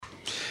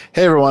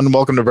Hey everyone,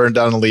 welcome to Burn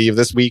Down and Leave.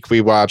 This week we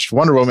watched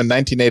Wonder Woman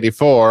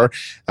 1984.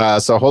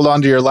 So hold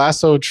on to your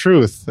lasso of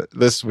truth.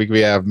 This week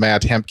we have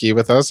Matt Hemke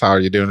with us. How are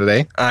you doing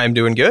today? I'm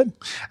doing good.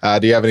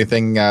 Do you have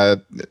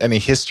any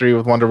history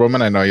with Wonder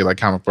Woman? I know you like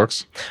comic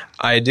books.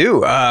 I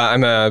do.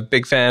 I'm a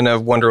big fan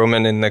of Wonder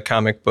Woman in the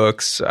comic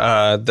books.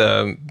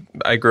 I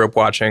grew up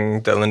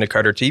watching the Linda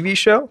Carter TV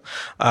show,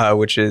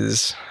 which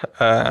is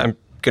I'm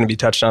going to be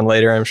touched on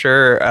later, I'm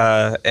sure.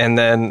 And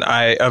then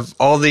of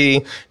all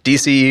the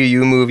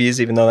DCEU movies,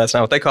 even though that's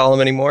not what they call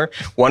them anymore,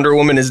 Wonder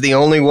Woman is the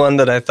only one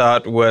that I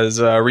thought was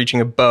reaching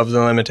above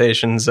the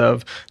limitations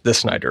of the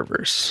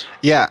Snyderverse.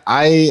 Yeah,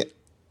 I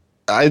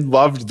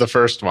loved the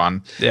first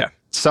one. Yeah.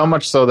 So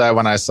much so that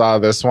when I saw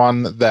this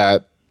one,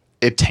 that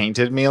it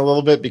tainted me a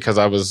little bit because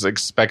I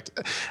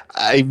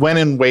went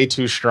in way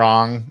too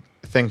strong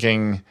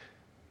thinking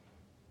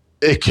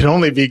it could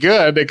only be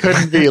good. It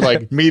couldn't be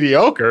like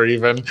mediocre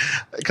even,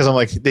 because I'm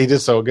like, they did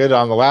so good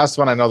on the last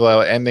one. I know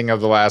the ending of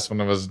the last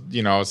one was, a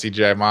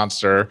CGI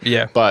monster.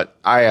 Yeah. But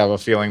I have a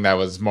feeling that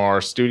was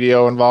more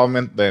studio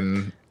involvement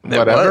than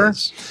whatever.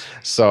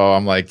 So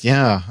I'm like,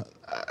 yeah,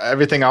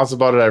 everything else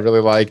about it I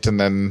really liked. And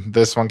then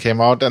this one came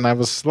out and I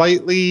was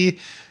extremely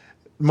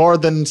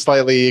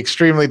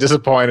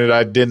disappointed.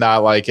 I did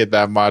not like it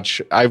that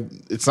much.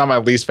 It's not my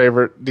least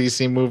favorite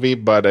DC movie,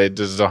 but it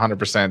is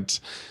 100%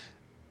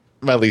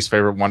 my least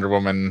favorite Wonder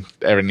Woman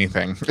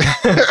anything,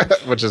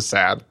 which is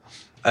sad.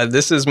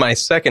 This is my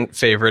second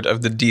favorite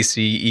of the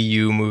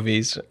DCEU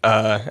movies.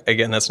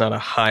 Again, that's not a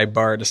high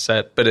bar to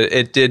set, but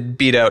it did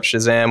beat out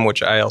Shazam,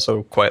 which I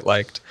also quite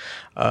liked.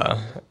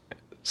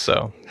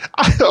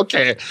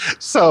 Okay,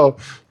 so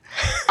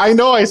I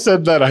know I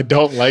said that I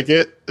don't like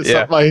it. It's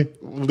not my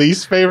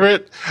least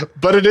favorite,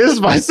 but it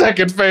is my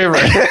second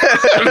favorite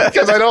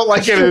because I don't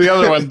like any of the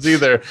other ones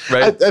either.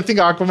 Right. I think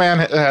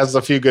Aquaman has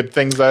a few good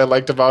things that I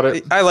liked about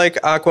it. I like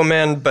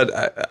Aquaman,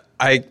 but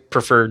I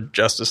prefer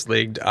Justice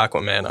League to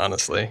Aquaman,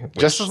 honestly.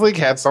 Justice League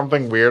had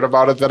something weird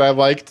about it that I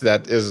liked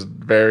that is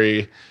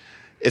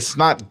it's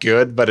not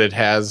good, but it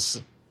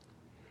has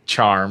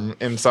charm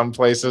in some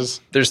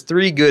places. There's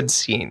 3 good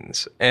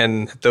scenes,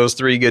 and those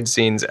 3 good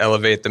scenes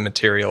elevate the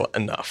material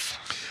enough.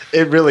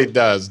 It really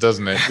does,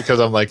 doesn't it? Because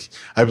I'm like,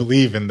 I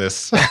believe in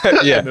this.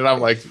 Yeah. And I'm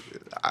like,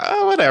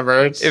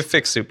 whatever. It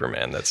fixed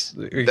Superman. That's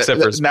for his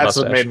that's mustache.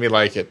 what made me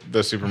like it,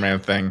 the Superman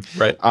thing.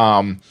 Right.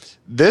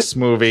 This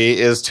movie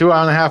is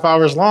 2.5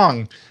 hours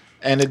long,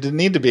 and it didn't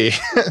need to be.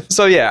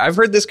 So, yeah, I've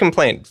heard this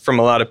complaint from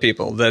a lot of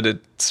people that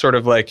it's sort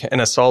of like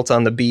an assault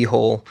on the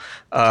beehole.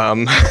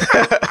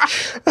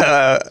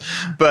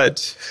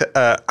 But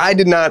I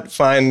did not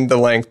find the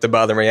length to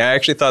bother me. I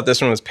actually thought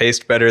this one was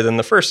paced better than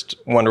the first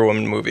Wonder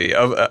Woman movie.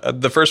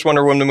 The first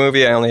Wonder Woman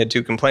movie, I only had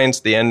 2 complaints.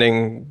 The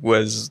ending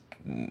was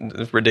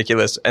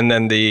ridiculous, and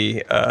then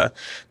the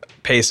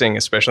pacing,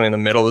 especially in the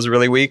middle, was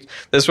really weak.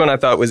 This one I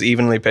thought was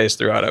evenly paced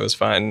throughout. I was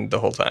fine the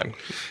whole time.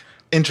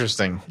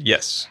 Interesting.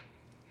 Yes.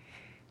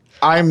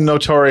 I'm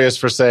notorious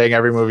for saying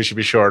every movie should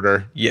be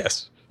shorter.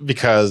 Yes.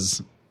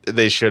 Because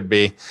they should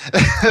be.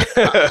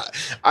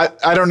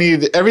 I don't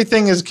need...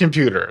 Everything is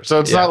computer. So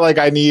it's not like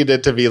I need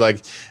it to be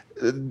like...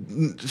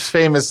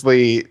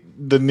 Famously,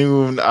 the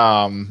new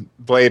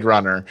Blade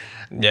Runner.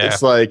 Yeah.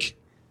 It's like...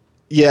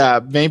 Yeah,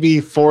 maybe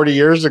 40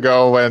 years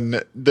ago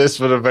when this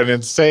would have been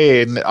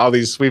insane, all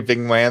these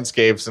sweeping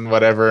landscapes and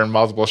whatever, and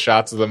multiple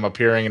shots of them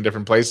appearing in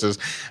different places.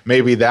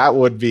 Maybe that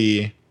would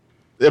be...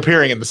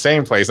 appearing in the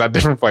same place, not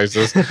different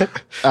places,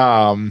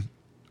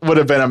 would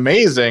have been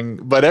amazing.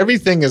 But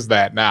everything is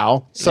that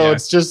now, so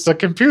it's just a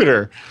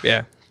computer.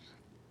 Yeah,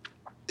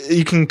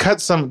 you can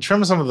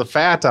trim some of the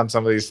fat on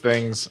some of these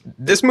things.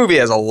 This movie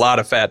has a lot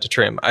of fat to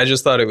trim. I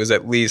just thought it was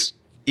at least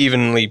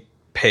evenly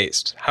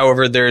paced.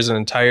 However, there's an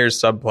entire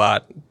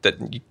subplot that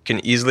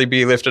can easily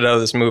be lifted out of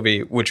this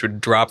movie, which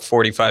would drop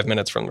 45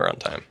 minutes from the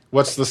runtime.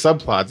 What's the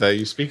subplot that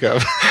you speak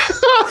of?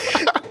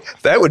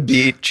 That would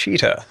be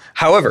Cheetah.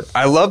 However,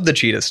 I love the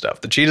Cheetah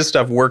stuff. The Cheetah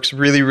stuff works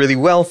really, really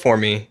well for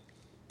me.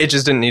 It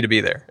just didn't need to be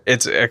there.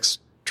 It's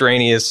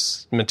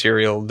extraneous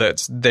material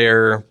that's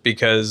there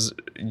because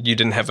you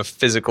didn't have a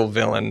physical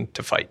villain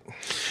to fight.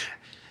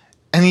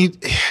 And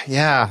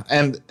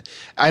and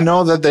I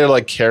know that they're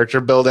like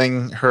character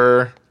building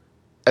her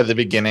at the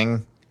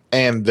beginning,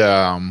 and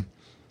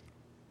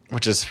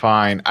which is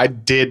fine. I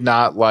did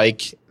not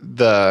like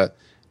their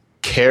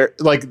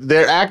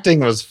acting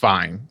was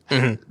fine.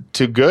 Mm-hmm.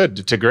 To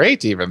good, to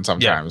great even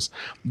sometimes. Yeah.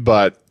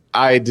 But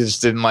I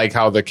just didn't like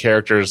how the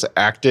characters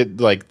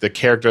acted, like the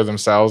character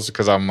themselves,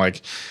 because I'm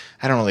like,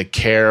 I don't really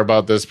care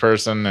about this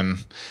person.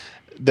 And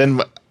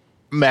then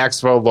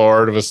Maxwell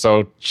Lord was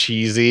so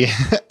cheesy.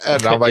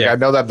 And I'm like, I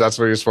know that's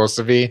what you're supposed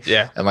to be.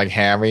 Yeah. And like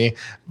hammy.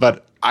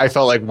 But I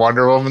felt like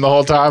Wonder Woman the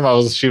whole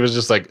time. She was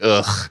just like,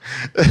 ugh,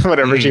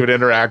 whenever she would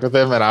interact with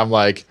him. And I'm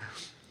like,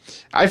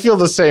 I feel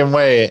the same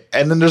way.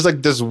 And then there's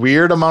like this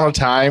weird amount of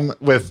time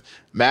with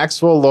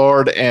Maxwell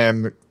Lord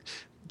and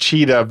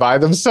Cheetah by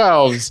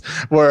themselves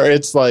where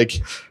it's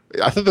like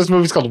I thought this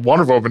movie's called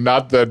Wonder Woman,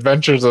 not The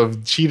Adventures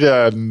of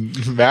Cheetah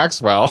and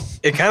Maxwell.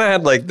 It kind of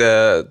had like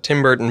the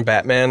Tim Burton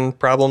Batman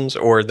problems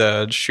or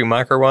the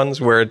Schumacher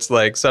ones, where it's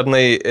like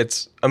suddenly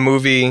it's a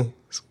movie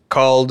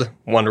called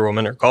Wonder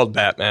Woman or called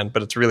Batman,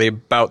 but it's really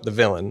about the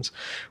villains,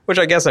 which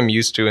I guess I'm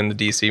used to in the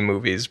DC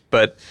movies.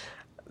 But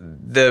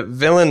the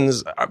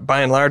villains,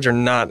 by and large, are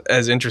not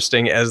as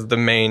interesting as the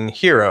main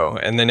hero,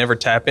 and they never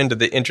tap into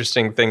the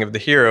interesting thing of the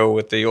hero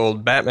with the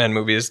old Batman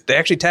movies. They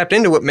actually tapped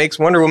into what makes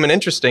Wonder Woman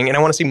interesting, and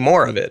I want to see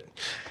more of it.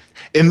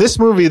 In this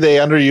movie, they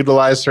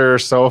underutilized her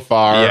so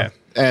far, Yeah.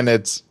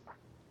 and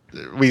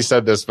we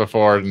said this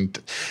before, and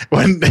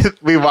when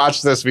we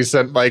watched this, we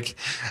sent like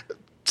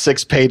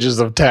 6 pages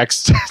of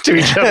text to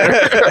each other.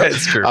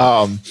 It's true.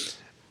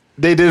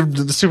 They did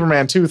the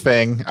Superman 2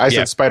 thing. I Yeah.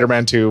 said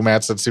Spider-Man 2.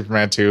 Matt said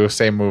Superman 2.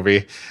 Same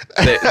movie.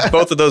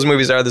 Both of those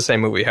movies are the same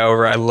movie.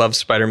 However, I love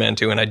Spider-Man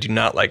 2, and I do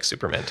not like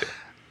Superman 2.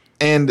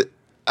 And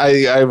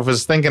I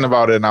was thinking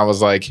about it, and I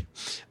was like,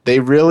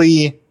 they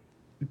really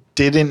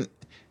didn't.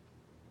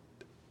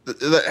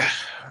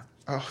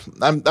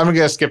 I'm going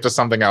to skip to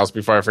something else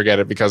before I forget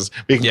it, because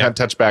we can kind of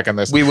touch back on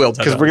this. We will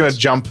touch because on we're going this.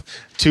 to jump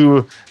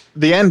to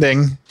the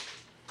ending.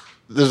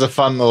 There's a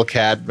fun little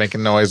cat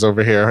making noise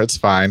over here. It's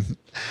fine.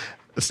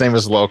 Its name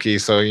is Loki,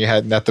 so you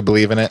had not to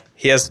believe in it.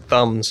 He has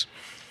thumbs.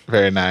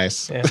 Very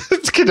nice. Yeah.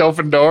 It can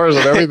open doors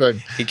and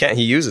everything.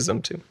 He uses them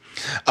too.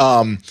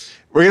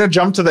 We're gonna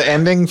jump to the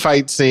ending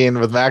fight scene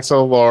with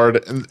Maxwell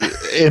Lord.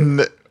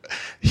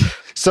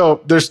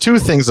 So there's 2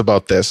 things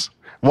about this.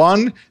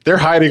 One, they're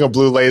hiding a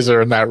blue laser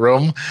in that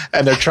room,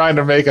 and they're trying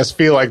to make us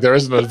feel like there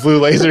isn't a blue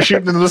laser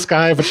shooting into the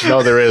sky, but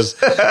there is.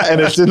 And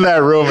it's in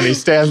that room, and he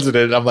stands in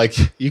it. And I'm like,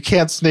 you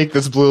can't sneak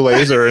this blue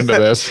laser into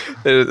this.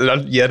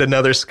 Yet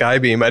another sky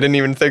beam. I didn't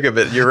even think of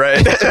it. You're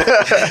right.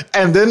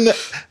 And then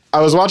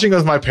I was watching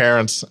with my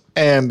parents,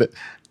 and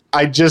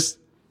I just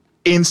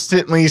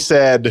instantly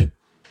said,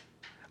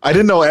 I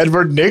didn't know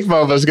Edward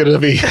Nygma was going to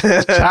be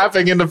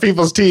tapping into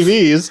people's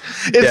TVs.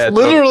 It's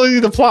literally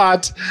the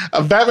plot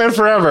of Batman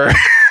Forever.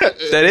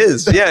 That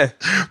is, yeah.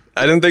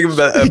 I didn't think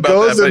about that. He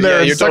goes in there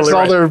and you're sucks totally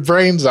all right. their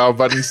brains out,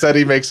 but instead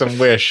he makes them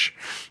wish.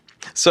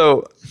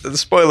 So, the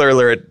spoiler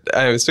alert,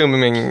 I'm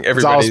assuming It's all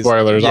everybody's...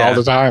 spoilers yeah. all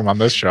the time on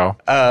this show.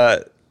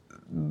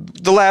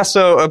 The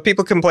lasso,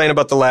 people complain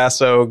about the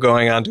lasso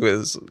going onto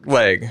his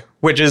leg,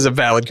 which is a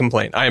valid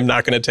complaint. I am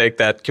not going to take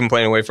that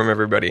complaint away from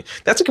everybody.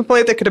 That's a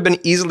complaint that could have been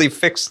easily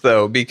fixed,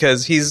 though,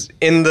 because he's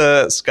in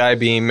the sky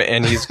beam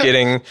and he's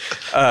getting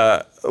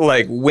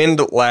wind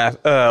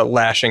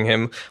lashing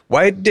him.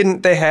 Why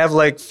didn't they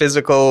have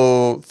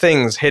physical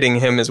things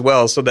hitting him as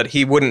well, so that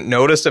he wouldn't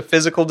notice a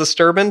physical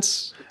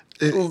disturbance,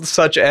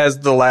 such as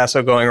the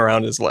lasso going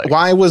around his leg?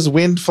 Why was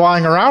wind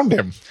flying around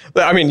him?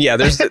 I mean, yeah,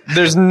 it's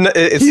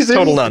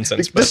total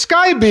nonsense. The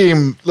sky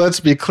beam, let's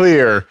be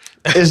clear,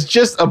 is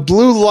just a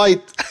blue light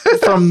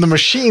from the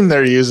machine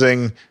they're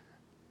using,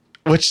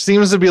 which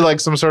seems to be like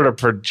some sort of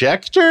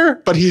projector,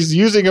 but he's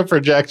using a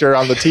projector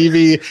on the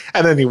TV,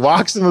 and then he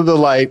walks into the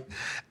light,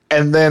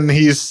 and then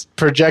he's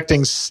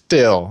projecting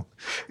still.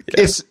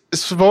 Yeah. It's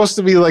supposed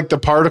to be like the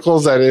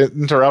particles that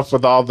interrupt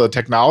with all the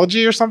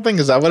technology or something?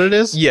 Is that what it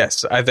is?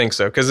 Yes, I think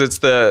so, because it's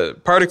the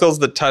particles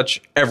that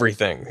touch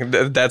everything.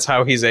 That's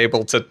how he's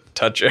able to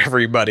touch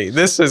everybody.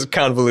 This is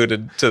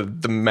convoluted to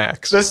the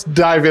max. Let's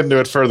dive into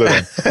it further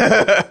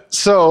then.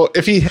 So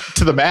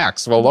to the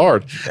max, well,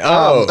 Lord.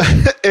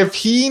 If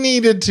he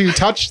needed to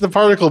touch the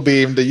particle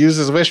beam to use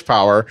his wish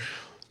power,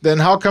 then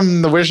how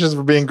come the wishes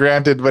were being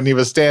granted when he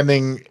was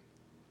standing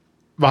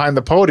behind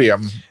the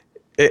podium?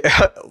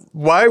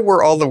 Why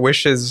were all the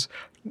wishes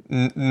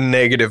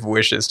negative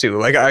wishes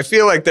too? I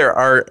feel like there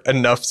are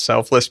enough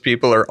selfless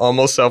people or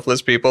almost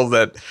selfless people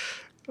that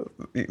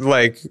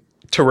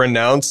to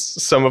renounce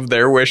some of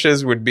their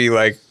wishes would be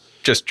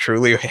just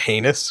truly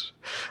heinous.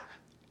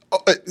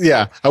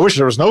 Yeah, I wish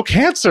there was no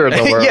cancer in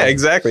the world. Yeah,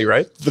 exactly,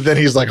 right? But then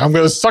he's like, I'm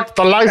going to suck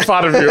the life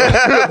out of you.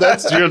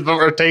 That's what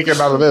we're taking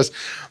out of this.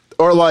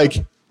 Or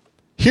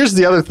here's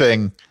the other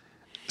thing.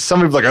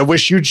 Some people I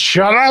wish you'd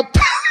shut up.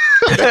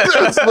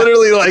 That's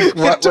literally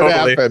what would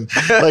happen.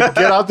 Get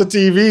out the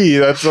TV.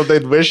 That's what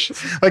they'd wish.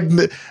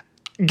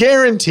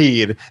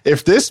 Guaranteed,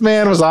 if this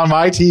man was on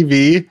my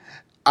TV,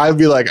 I'd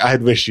be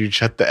I'd wish you'd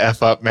shut the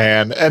F up,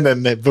 man. And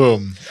then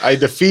boom, I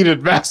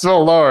defeated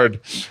Maxwell Lord.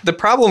 The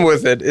problem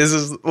with it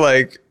is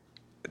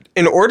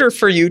in order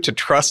for you to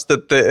trust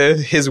that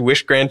his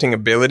wish granting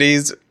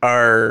abilities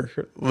are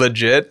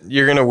legit,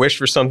 you're going to wish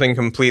for something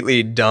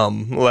completely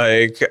dumb.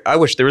 I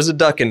wish there was a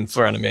duck in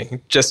front of me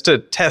just to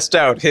test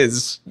out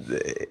his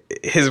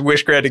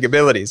wish granting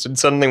abilities. And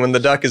suddenly when the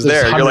duck is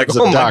there, you're like,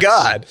 oh my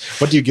God.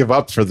 What do you give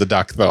up for the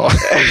duck though?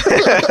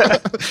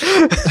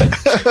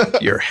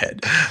 Your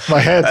head. My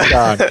head's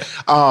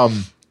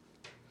gone.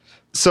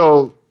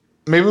 So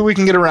maybe we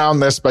can get around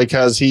this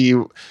because he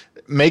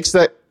makes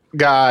that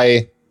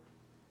guy...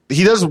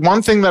 He does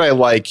one thing that I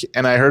like,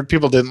 and I heard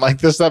people didn't like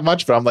this that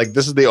much, but I'm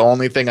this is the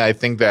only thing I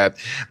think that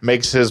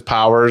makes his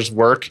powers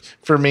work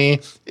for me,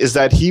 is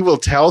that he will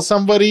tell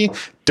somebody,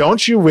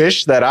 don't you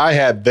wish that I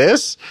had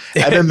this?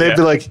 And then they'd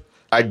be like,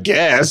 I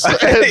guess.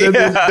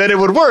 Yeah. Then it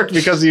would work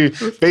because you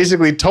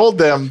basically told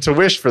them to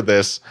wish for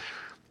this.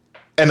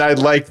 And I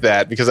liked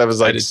that because I was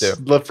like did too.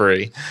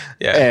 slippery.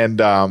 Yeah.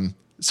 And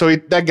so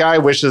that guy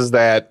wishes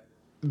that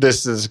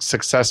this is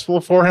successful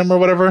for him or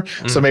whatever.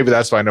 So maybe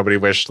that's why nobody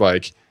wished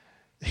like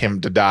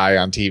him to die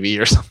on TV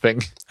or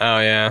something. Oh,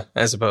 yeah,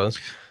 I suppose.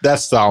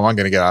 That's all I'm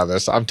going to get out of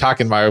this. I'm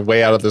talking my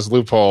way out of this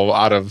loophole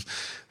out of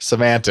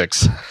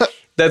semantics.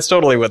 That's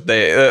totally what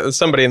they...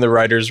 somebody in the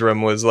writer's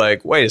room was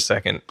like, wait a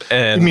second.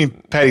 And You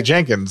mean Patty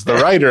Jenkins, the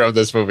writer of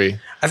this movie?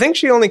 I think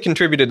she only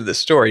contributed to the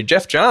story.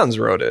 Jeff Johns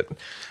wrote it.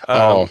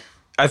 Oh.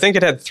 I think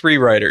it had 3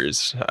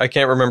 writers. I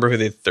can't remember who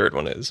the third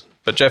one is,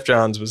 but Jeff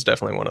Johns was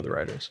definitely one of the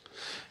writers.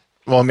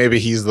 Well, maybe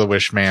he's the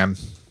wish man.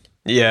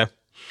 Yeah.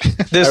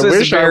 This I is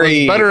wish I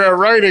was better at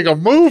writing a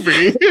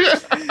movie.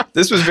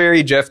 This was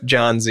very Jeff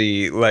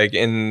Johnsy, like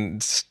in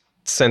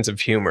sense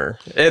of humor.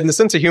 And the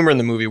sense of humor in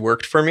the movie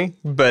worked for me,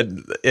 but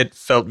it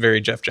felt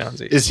very Jeff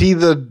Johnsy. Is he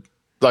the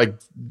like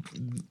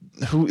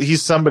who?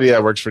 He's somebody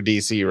that works for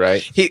DC,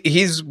 right?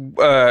 He's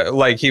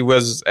like he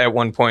was at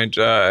one point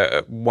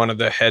one of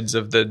the heads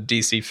of the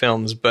DC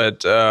films,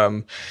 but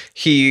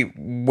he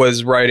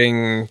was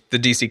writing the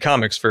DC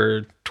comics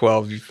for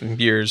 12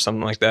 years,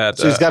 something like that.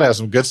 So he's got to have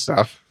some good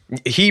stuff.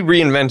 He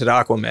reinvented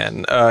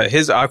Aquaman.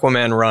 His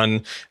Aquaman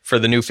run for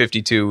the New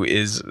 52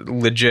 is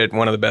legit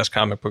one of the best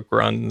comic book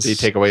runs. Did he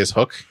take away his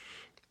hook?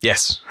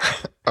 Yes.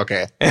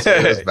 Okay. So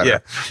it was better. Yeah.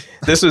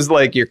 This was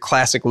like your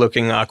classic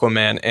looking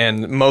Aquaman,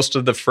 and most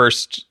of the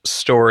first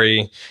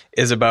story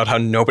is about how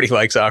nobody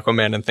likes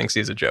Aquaman and thinks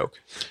he's a joke.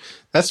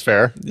 That's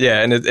fair.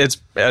 Yeah, and it's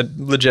a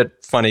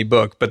legit funny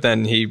book, but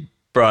then he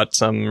brought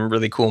some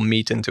really cool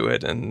meat into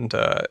it, and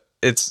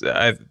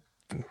I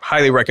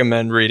highly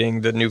recommend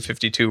reading the New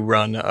 52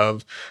 run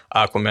of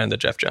Aquaman that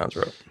Jeff Johns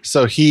wrote.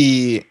 So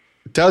he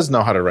does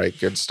know how to write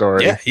good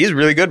story. Yeah, he's a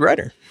really good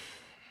writer.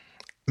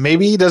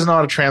 Maybe he doesn't know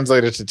how to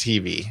translate it to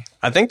TV.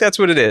 I think that's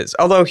what it is.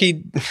 Although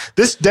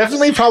This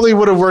definitely probably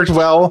would have worked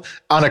well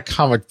on a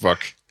comic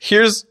book.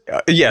 here's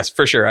yes,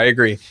 for sure, I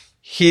agree.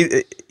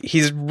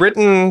 He's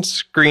written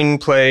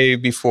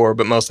screenplay before,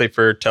 but mostly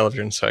for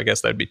television, so I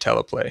guess that'd be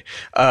teleplay.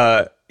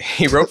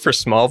 He wrote for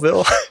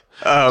Smallville.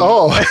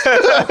 So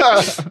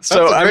That's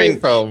a I great mean,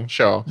 film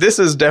show, this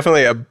is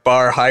definitely a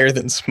bar higher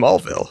than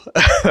Smallville.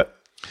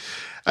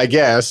 I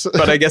guess.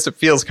 But I guess it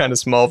feels kind of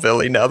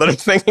Smallville-y now that I'm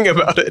thinking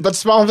about it. But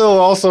Smallville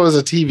also is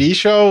a TV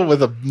show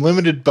with a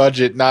limited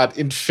budget, not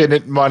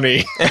infinite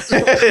money.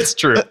 It's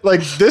true.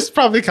 Like this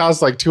probably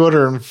costs like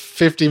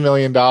 $250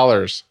 million.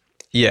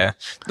 Yeah.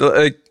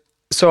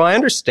 So I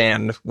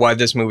understand why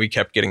this movie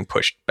kept getting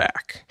pushed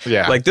back.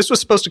 Yeah. Like this was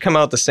supposed to come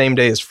out the same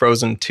day as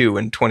Frozen 2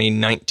 in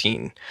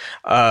 2019.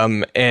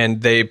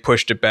 And they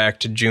pushed it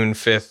back to June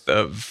 5th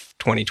of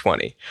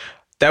 2020.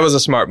 That was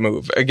a smart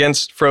move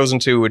against Frozen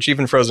 2, which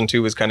even Frozen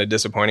 2 was kind of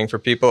disappointing for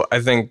people.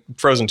 I think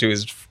Frozen 2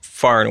 is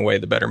far and away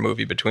the better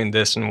movie between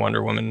this and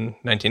Wonder Woman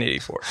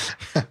 1984.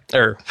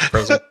 Or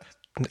Frozen.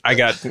 I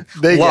got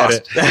They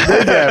lost. get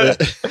it. They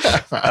get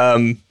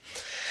it.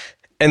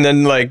 And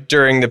then, like,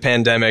 during the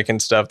pandemic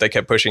and stuff, they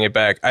kept pushing it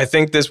back. I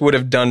think this would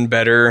have done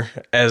better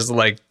as,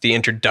 like, the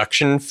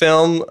introduction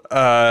film,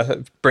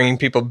 bringing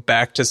people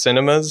back to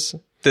cinemas,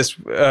 this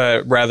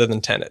rather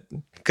than Tenet.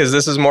 Because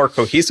this is a more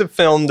cohesive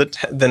film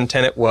than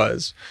Tenet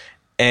was.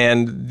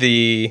 And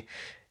it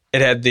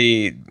had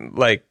the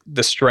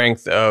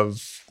strength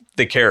of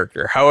the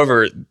character.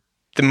 However,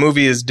 the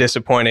movie is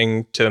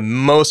disappointing to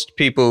most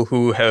people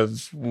who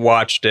have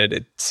watched it,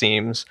 it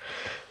seems.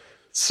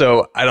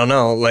 So I don't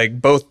know, like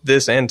both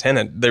this and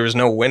Tenet, there was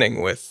no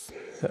winning with.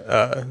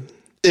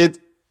 It's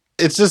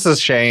just a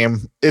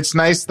shame. It's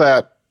nice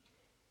that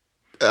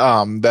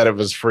it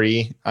was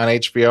free on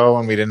HBO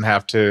and we didn't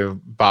have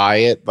to buy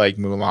it like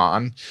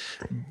Mulan.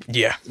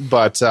 Yeah,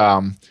 But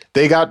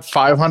they got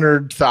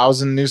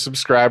 500,000 new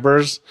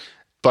subscribers,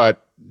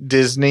 but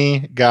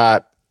Disney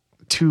got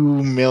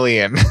 2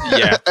 million.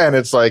 Yeah. And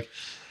it's like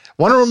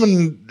Wonder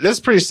Woman,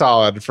 that's pretty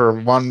solid for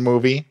one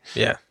movie,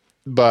 yeah.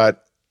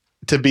 but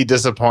to be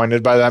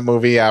disappointed by that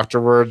movie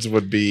afterwards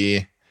would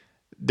be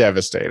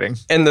devastating.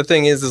 And the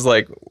thing is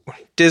like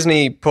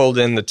Disney pulled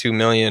in the 2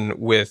 million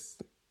with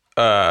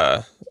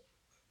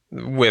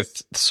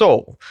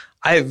Soul.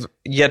 I've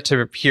yet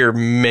to hear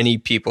many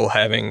people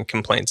having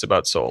complaints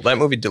about Soul. That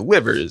movie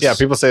delivers. Yeah,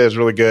 people say it's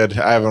really good.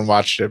 I haven't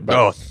watched it, but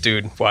Oh,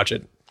 dude, watch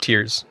it.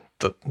 Tears.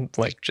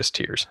 Just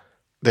tears.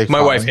 they My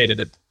call wife me.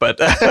 hated it, but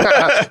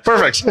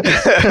Perfect.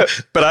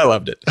 but I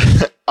loved it.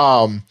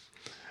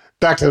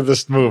 Back to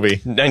this movie.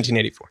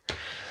 1984.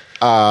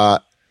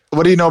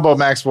 What do you know about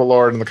Maxwell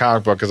Lord in the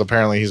comic book? Because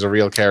apparently he's a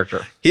real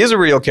character. He is a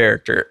real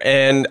character,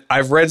 and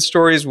I've read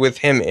stories with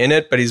him in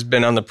it, but he's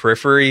been on the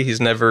periphery.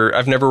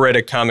 I've never read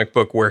a comic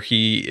book where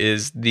he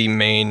is the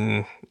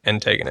main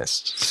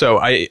antagonist. So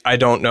I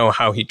don't know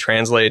how he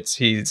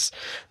translates.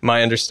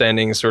 My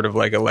understanding is sort of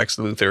like a Lex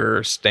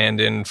Luthor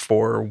stand-in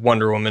for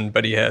Wonder Woman,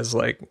 but he has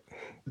like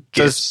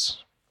gifts.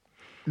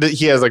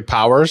 He has like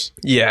powers.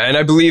 Yeah, and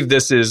I believe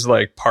this is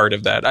like part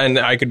of that. And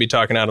I could be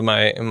talking out of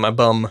my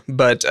bum,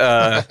 but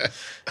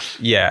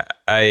yeah,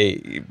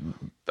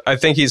 I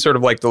think he's sort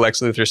of like the Lex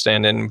Luthor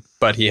stand-in,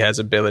 but he has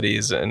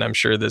abilities, and I'm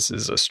sure this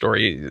is a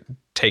story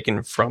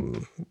taken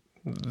from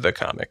the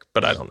comic,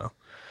 but I don't know.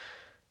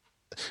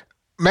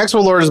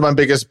 Maxwell Lord is my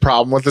biggest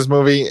problem with this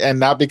movie, and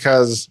not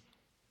because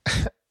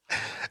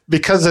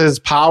his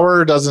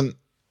power doesn't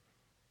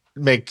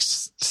make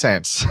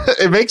sense.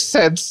 It makes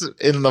sense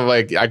in the,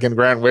 like, I can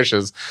grant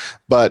wishes,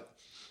 but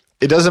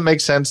it doesn't make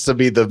sense to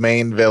be the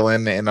main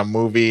villain in a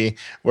movie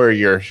where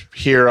your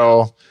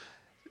hero,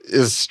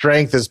 his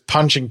strength is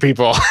punching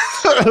people.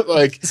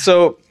 Like,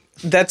 so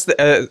that's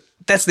the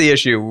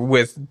issue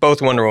with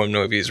both Wonder Woman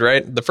movies,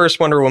 right? The first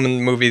Wonder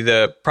Woman movie,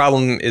 the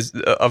problem is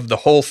of the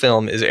whole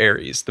film is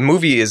Ares. The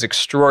movie is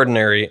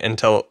extraordinary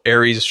until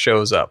Ares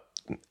shows up.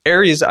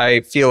 Ares,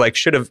 I feel like,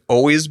 should have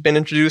always been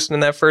introduced in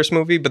that first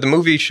movie, but the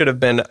movie should have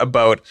been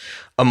about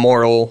a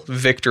moral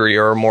victory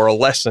or a moral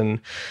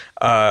lesson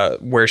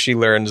where she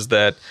learns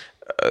that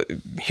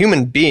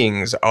human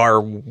beings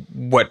are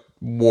what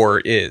war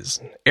is.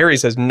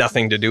 Ares has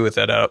nothing to do with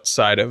that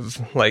outside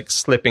of, like,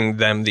 slipping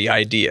them the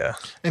idea.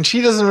 And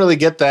she doesn't really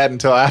get that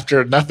until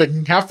after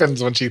nothing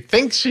happens, when she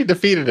thinks she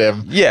defeated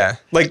him. Yeah,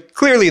 like,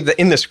 clearly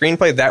in the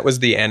screenplay, that was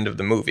the end of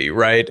the movie,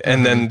 right?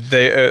 And then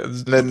they...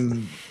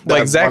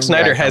 like, Zack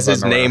Snyder has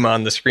his name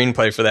on the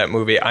screenplay for that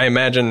movie. I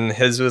imagine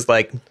his was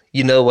like,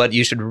 you know what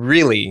you should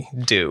really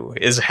do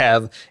is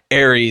have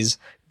Ares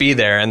be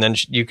there, and then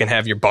you can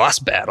have your boss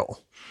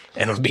battle.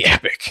 And it'll be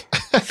epic.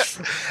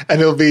 And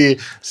it'll be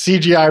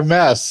CGI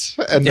mess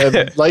and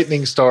then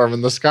lightning storm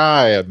in the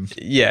sky. And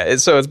yeah,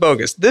 so it's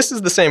bogus. This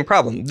is the same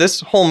problem.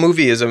 This whole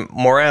movie is a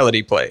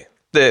morality play.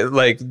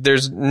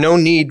 There's no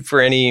need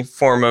for any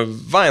form of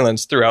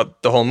violence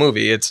throughout the whole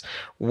movie. It's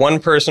one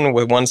person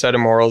with one set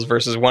of morals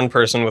versus one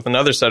person with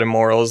another set of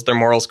morals. Their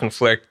morals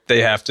conflict.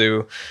 They have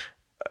to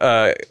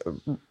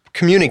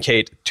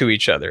communicate to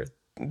each other.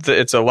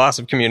 It's a loss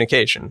of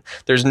communication.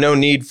 There's no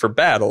need for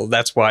battle.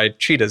 That's why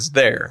Cheetah's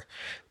there.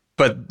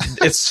 But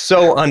it's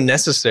so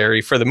unnecessary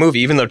for the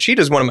movie, even though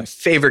Cheetah's one of my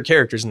favorite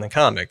characters in the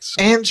comics.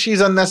 And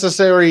she's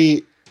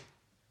unnecessary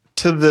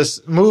to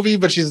this movie,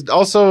 but she's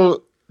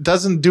also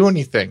doesn't do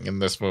anything in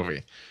this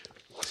movie.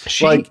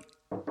 Like,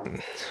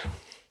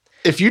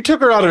 if you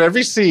took her out of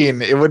every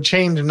scene, it would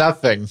change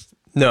nothing.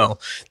 No.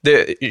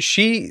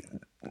 She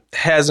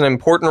has an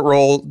important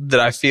role that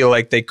I feel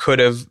like they could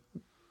have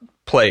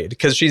played,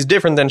 because she's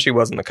different than she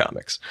was in the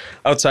comics.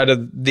 Outside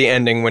of the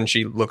ending when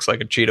she looks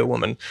like a cheetah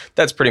woman,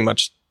 that's pretty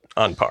much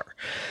on par.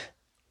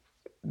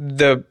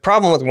 The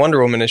problem with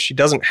Wonder Woman is she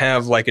doesn't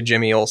have like a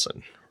Jimmy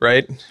Olsen,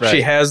 right?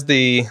 She has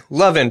the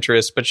love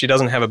interest, but she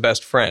doesn't have a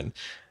best friend.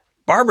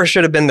 Barbara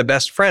should have been the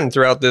best friend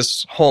throughout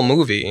this whole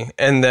movie.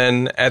 And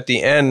then at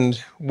the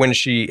end, when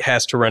she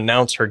has to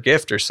renounce her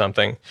gift or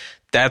something,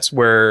 that's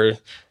where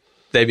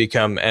they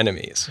become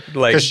enemies.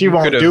 Like, because she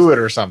won't do it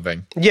or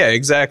something. Yeah,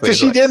 exactly. Because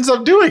she ends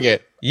up doing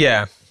it.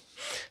 Yeah.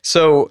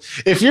 So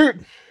if you're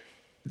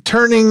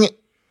turning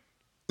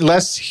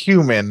less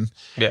human,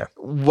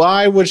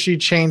 why would she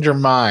change her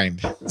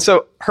mind?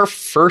 So her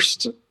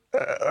first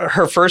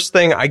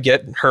thing, I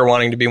get her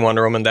wanting to be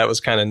Wonder Woman. That was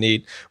kind of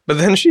neat. But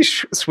then she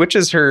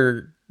switches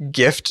her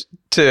gift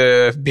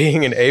to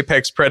being an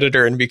apex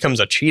predator and becomes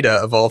a cheetah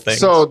of all things.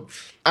 So,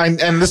 and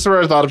this is where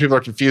a lot of people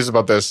are confused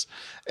about this,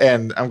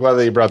 and I'm glad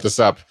that you brought this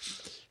up.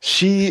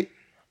 She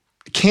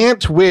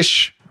can't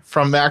wish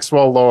from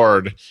Maxwell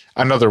Lord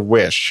another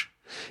wish.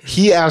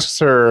 He asks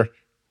her,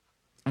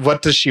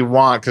 what does she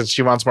want? Because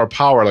she wants more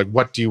power. Like,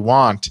 what do you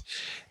want?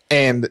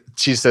 And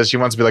she says she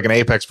wants to be like an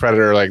apex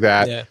predator, like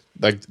that,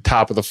 like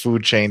top of the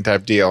food chain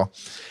type deal.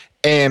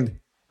 And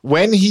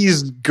when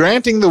he's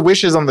granting the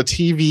wishes on the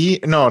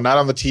TV, no, not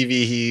on the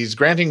TV, he's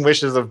granting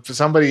wishes of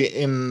somebody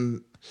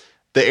in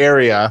the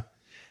area,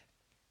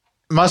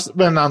 must have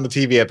been on the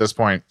TV at this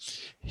point.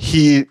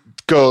 He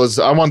goes,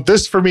 I want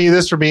this for me,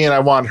 and I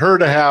want her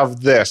to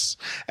have this.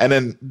 And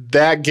then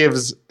that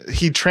gives,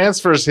 he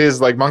transfers his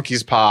like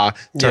monkey's paw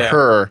to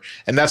her,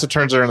 and that's what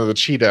turns her into the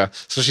cheetah.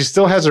 So she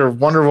still has her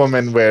Wonder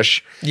Woman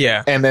wish.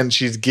 Yeah. And then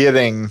she's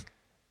getting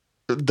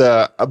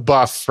a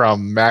buff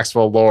from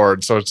Maxwell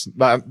Lord. So it's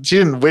not, she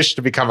didn't wish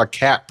to become a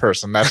cat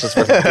person. That's just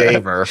what he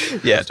gave her.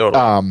 Yeah,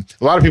 totally.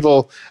 A lot of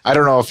people, I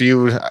don't know if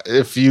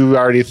you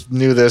already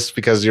knew this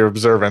because you're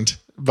observant,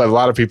 but a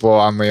lot of people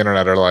on the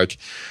internet are like,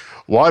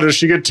 why does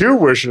she get 2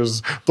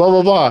 wishes? Blah,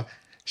 blah, blah.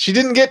 She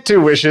didn't get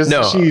 2 wishes.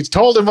 No. She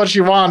told him what she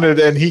wanted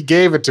and he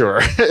gave it to her.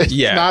 It's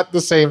not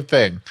the same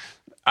thing.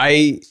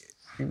 I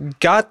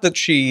got that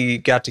she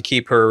got to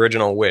keep her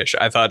original wish.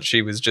 I thought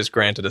she was just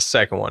granted a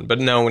second one. But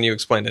no, when you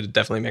explained it, it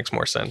definitely makes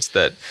more sense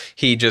that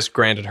he just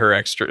granted her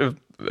extra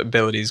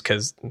abilities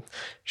because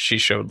she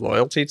showed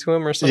loyalty to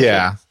him or something.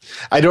 Yeah.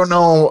 I don't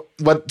know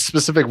what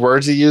specific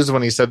words he used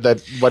when he said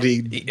that, what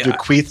he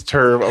bequeathed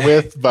her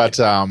with, but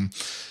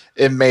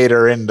it made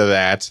her into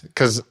that.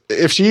 Because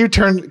if she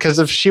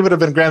would have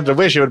been granted a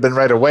wish, it would have been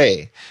right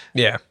away.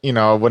 Yeah. You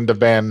know, it wouldn't have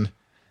been.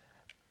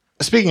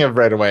 Speaking of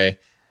right away,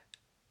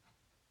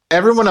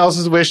 everyone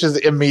else's wish is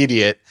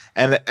immediate,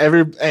 and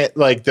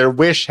their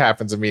wish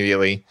happens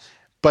immediately,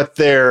 but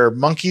their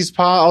monkey's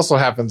paw also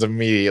happens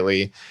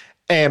immediately.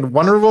 and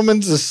Wonder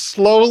Woman's is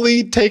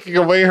slowly taking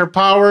away her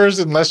powers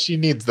unless she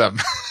needs them.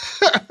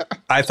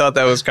 I thought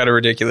that was kind of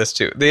ridiculous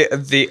too.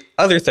 The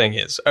other thing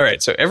is, all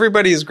right, so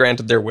everybody is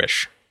granted their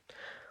wish.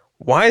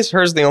 Why is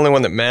hers the only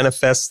one that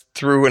manifests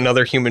through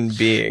another human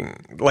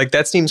being? Like,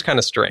 that seems kind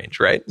of strange,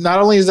 right? Not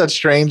only is that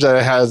strange that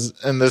it has,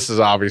 and this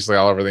is obviously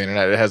all over the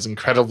internet, it has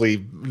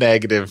incredibly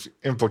negative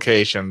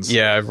implications.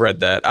 Yeah, I've read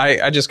that.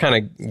 I just kind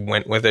of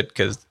went with it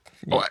because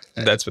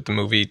that's what the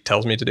movie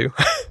tells me to do.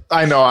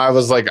 I know. I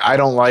was like, I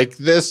don't like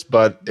this,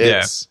 but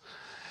it's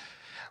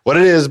what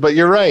it is. But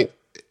you're right.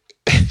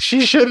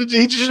 He should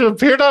have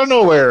appeared out of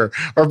nowhere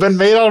or been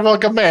made out of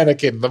like a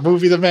mannequin. The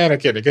movie The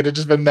Mannequin. It could have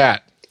just been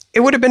that. It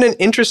would have been an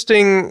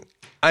interesting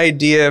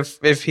idea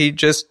if he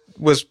just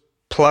was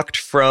plucked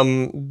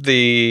from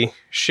the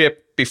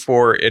ship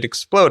before it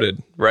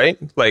exploded, right?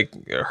 Like,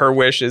 her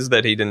wish is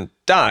that he didn't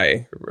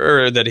die,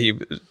 or that he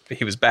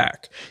was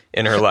back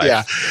in her life.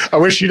 Yeah, I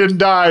wish he didn't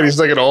die. And he's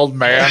like an old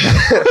man.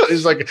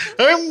 He's like,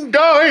 I'm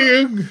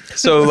dying.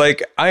 So,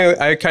 like,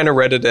 I kind of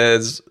read it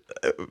as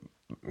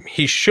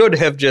he should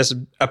have just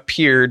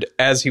appeared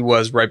as he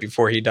was right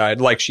before he died,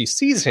 like she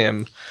sees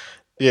him.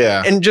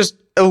 Yeah, and just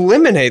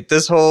eliminate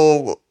this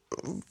whole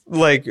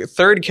like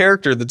third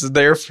character that's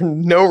there for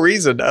no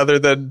reason other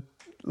than,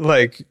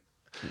 like,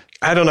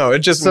 I don't know. It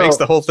just makes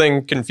the whole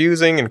thing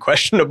confusing and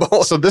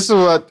questionable. So this is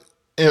what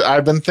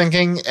I've been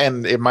thinking,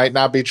 and it might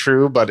not be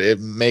true, but it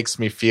makes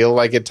me feel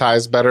like it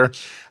ties better.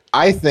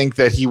 I think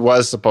that he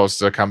was supposed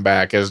to come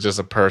back as just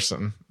a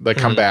person. Like,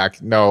 come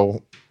back,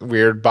 no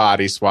weird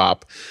body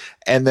swap.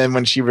 And then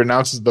when she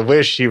renounces the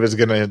wish, he was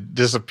going to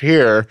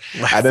disappear.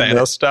 Like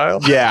Thanos style?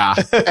 Yeah.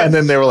 And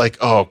then they were like,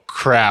 oh,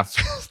 crap,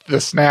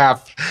 the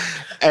snap.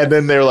 And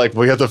then they were like,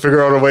 we have to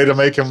figure out a way to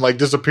make him, like,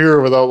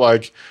 disappear without,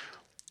 like,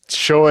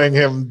 showing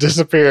him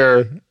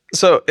disappear.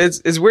 So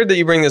it's weird that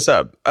you bring this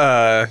up.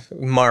 The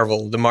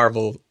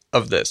Marvel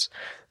of this.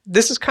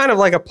 This is kind of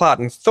like a plot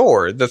in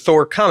Thor, the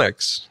Thor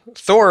comics.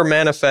 Thor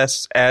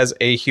manifests as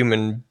a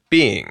human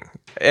being,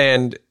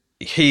 and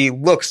he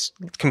looks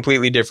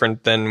completely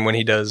different than when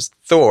he does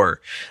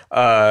Thor.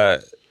 I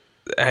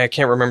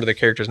can't remember the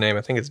character's name.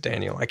 I think it's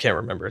Daniel. I can't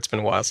remember. It's been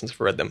a while since I've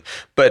read them.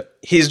 But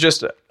he's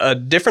just a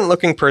different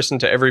looking person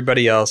to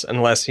everybody else,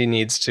 unless he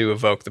needs to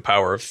evoke the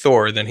power of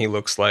Thor. Then he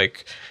looks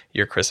like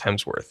your Chris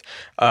Hemsworth.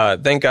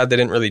 Thank God they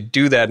didn't really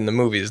do that in the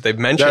movies. They've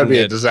mentioned That'd be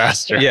a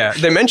disaster. Yeah,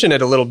 they mentioned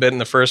it a little bit in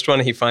the first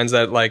one. He finds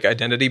that, like,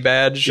 identity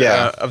badge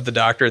of the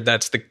Doctor.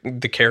 That's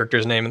the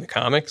character's name in the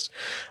comics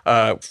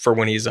for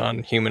when he's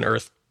on human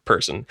Earth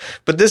person.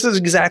 But this is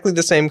exactly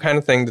the same kind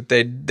of thing that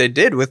they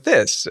did with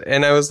this.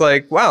 And I was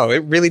like, wow,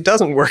 it really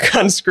doesn't work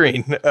on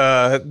screen.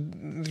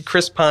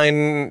 Chris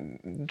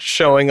Pine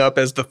showing up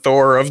as the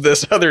Thor of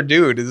this other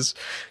dude is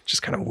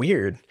just kind of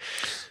weird.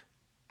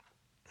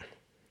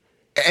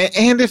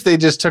 And if they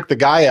just took the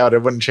guy out,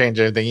 it wouldn't change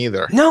anything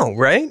either. No,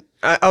 right?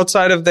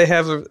 Outside of they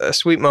have a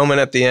sweet moment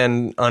at the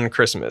end on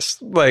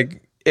Christmas.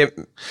 Like, it,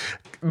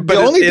 but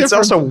it's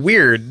also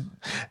weird.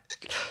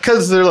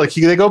 Because they're like,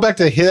 they go back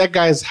to that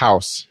guy's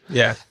house.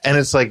 Yeah. And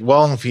it's like,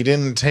 well, if he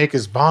didn't take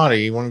his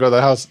body, he wouldn't go to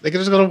the house. They could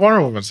just go to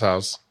Wonder Woman's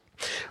house.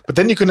 But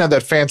then you couldn't have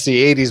that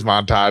fancy 80s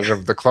montage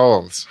of the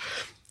clothes.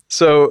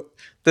 So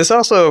this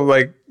also,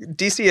 like,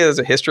 DC has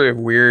a history of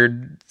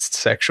weird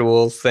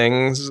sexual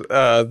things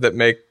that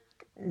make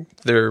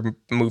their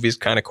movies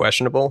kind of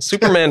questionable.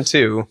 Superman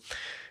 2.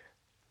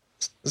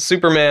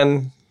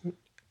 Superman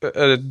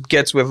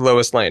gets with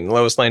Lois Lane.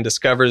 Lois Lane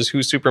discovers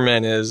who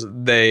Superman is.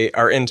 They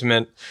are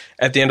intimate.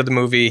 At the end of the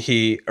movie,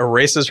 he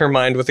erases her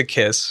mind with a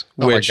kiss,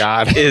 which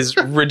is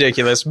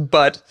ridiculous.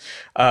 But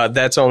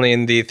that's only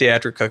in the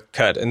theatrical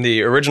cut. In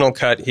the original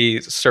cut,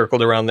 he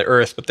circled around the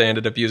Earth, but they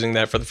ended up using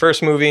that for the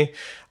first movie.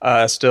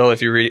 Still,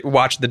 if you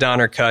watch the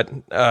Donner cut,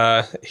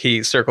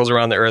 he circles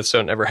around the Earth, so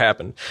it never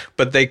happened.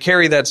 But they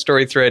carry that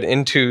story thread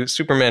into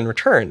Superman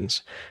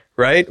Returns,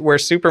 right? Where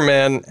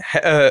Superman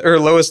or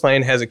Lois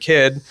Lane has a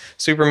kid.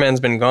 Superman's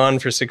been gone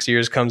for 6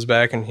 years, comes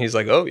back, and he's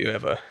like, oh, you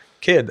have a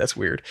kid. That's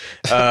weird.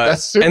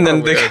 That's super and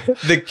then weird.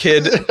 The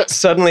kid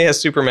suddenly has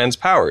Superman's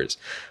powers.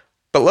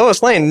 But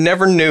Lois Lane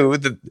never knew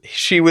that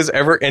she was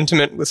ever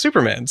intimate with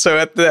Superman. So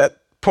at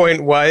that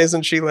point, why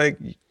isn't she like,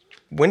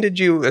 when did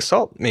you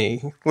assault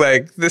me?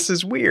 Like, this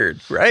is weird,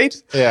 right?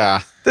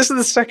 Yeah. This is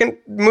the second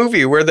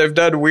movie where they've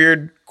done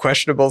weird,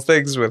 questionable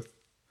things with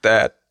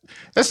that.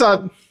 That's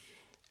not...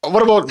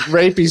 What about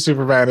rapey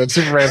Superman in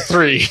Superman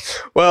 3?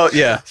 Well,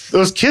 yeah.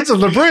 Those kids on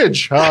the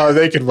bridge. Oh,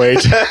 they can wait.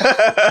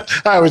 I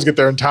always get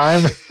there in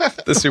time.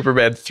 The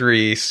Superman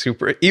 3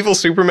 evil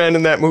Superman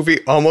in that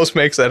movie almost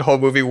makes that whole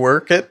movie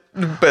work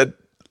but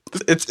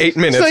it's 8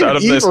 minutes out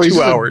of this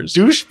 2 hours.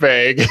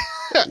 Douchebag.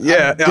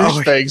 Yeah.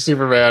 Douchebag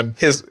Superman.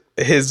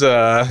 His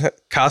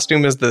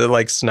costume is the,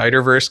 like,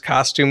 Snyderverse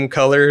costume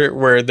color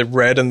where the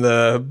red and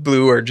the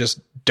blue are just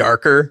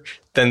darker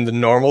than the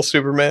normal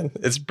Superman.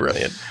 It's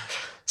brilliant.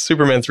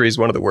 Superman 3 is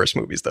one of the worst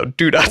movies, though.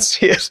 Do not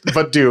see it.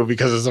 But do,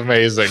 because it's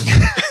amazing.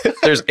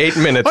 There's 8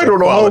 minutes I don't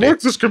know quality. how it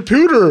works, this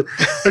computer.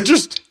 I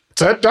just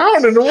sat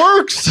down and it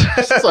works.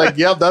 It's like,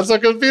 yeah, that's how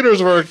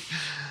computers work.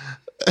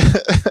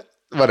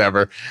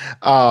 whatever.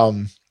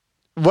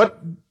 What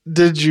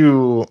did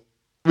you?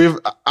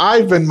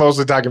 I've been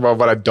mostly talking about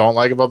what I don't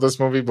like about this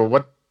movie, but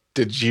what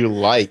did you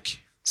like?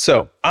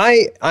 So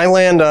I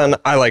land on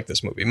I like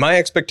this movie. My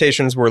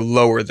expectations were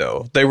lower,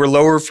 though. They were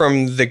lower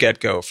from the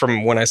get-go,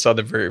 from when I saw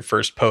the very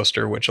first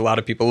poster, which a lot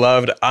of people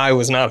loved. I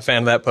was not a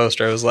fan of that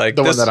poster. I was like,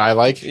 the one that I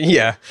like?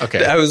 Yeah.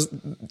 Okay.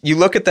 You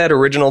look at that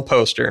original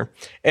poster,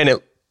 and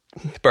it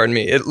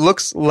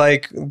looks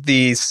like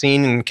the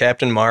scene in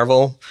Captain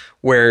Marvel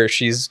where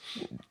she's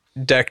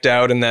decked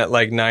out in that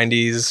like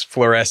 90s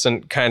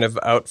fluorescent kind of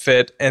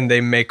outfit, and they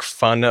make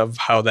fun of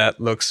how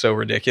that looks so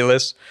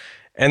ridiculous.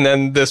 And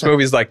then this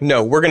movie's like,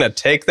 no, we're going to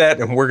take that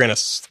and we're going to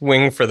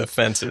swing for the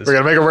fences. We're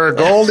going to make her wear a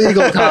gold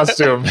eagle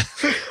costume.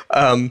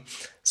 From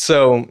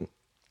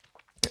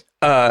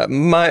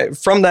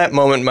that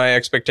moment, my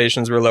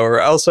expectations were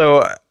lower.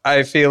 Also,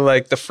 I feel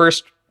like the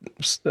first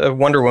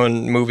Wonder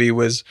Woman movie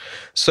was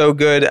so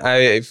good.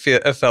 I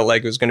felt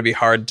like it was going to be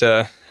hard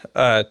to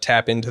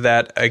tap into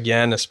that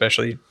again,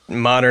 especially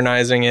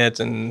modernizing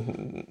it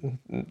and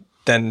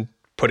then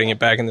putting it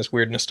back in this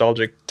weird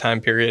nostalgic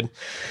time period.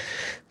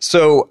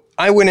 So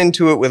I went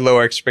into it with low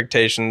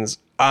expectations.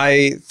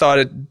 I thought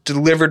it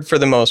delivered for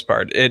the most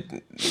part.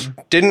 It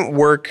didn't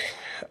work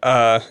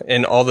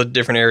in all the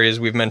different areas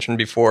we've mentioned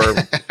before.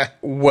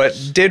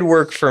 What did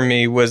work for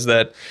me was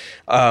that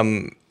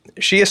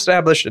she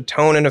established a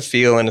tone and a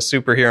feel in a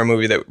superhero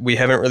movie that we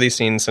haven't really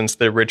seen since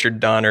the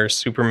Richard Donner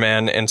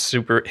Superman and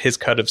his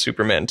cut of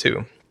Superman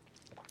 2.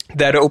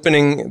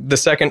 The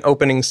second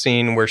opening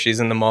scene where she's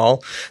in the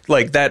mall,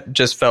 like that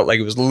just felt like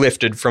it was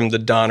lifted from the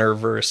Donner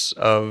verse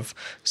of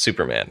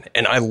Superman.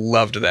 And I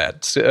loved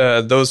that.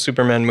 Those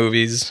Superman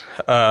movies,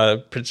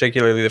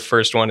 particularly the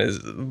first one,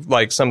 is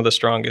like some of the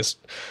strongest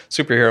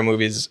superhero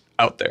movies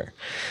out there.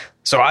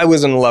 So I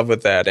was in love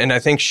with that. And I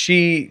think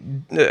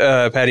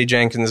Patty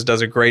Jenkins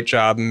does a great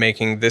job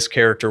making this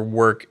character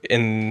work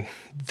in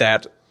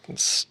that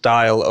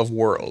style of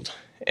world.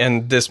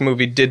 And this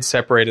movie did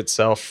separate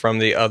itself from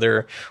the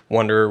other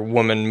Wonder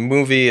Woman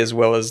movie, as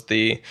well as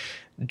the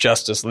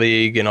Justice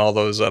League and all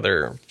those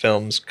other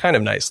films, kind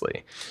of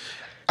nicely.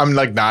 I'm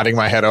like nodding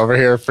my head over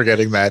here,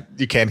 forgetting that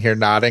you can't hear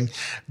nodding.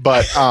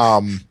 But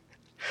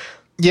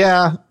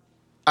yeah,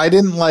 I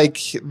didn't like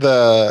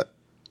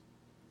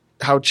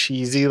how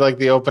cheesy like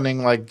the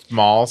opening like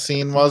mall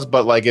scene was,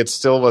 but like it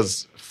still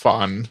was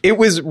fun. It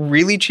was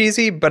really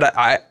cheesy, but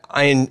I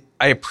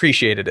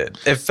appreciated it.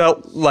 It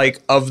felt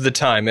like of the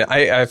time.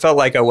 I felt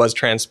like I was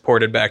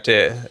transported back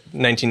to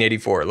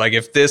 1984. Like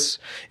if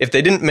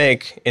they didn't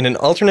make in an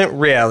alternate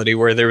reality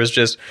where there was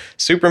just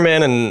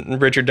Superman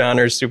and Richard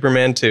Donner's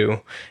Superman 2,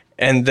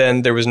 and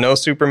then there was no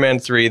Superman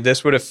 3,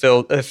 this would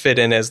have fit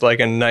in as like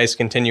a nice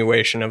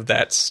continuation of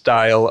that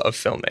style of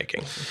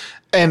filmmaking.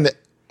 And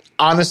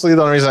honestly,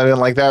 the only reason I didn't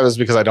like that was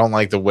because I don't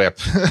like the whip,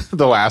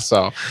 the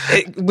lasso.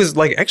 It was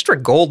like extra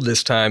gold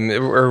this time,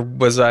 or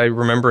was I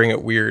remembering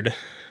it weird?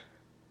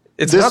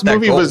 This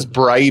movie was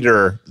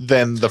brighter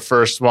than the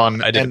first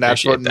one, and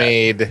that's what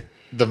made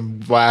the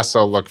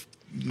lasso look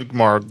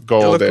more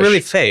goldish. It looked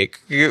really fake.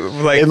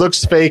 It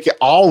looks fake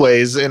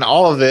always in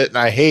all of it, and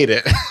I hate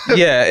it.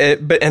 Yeah,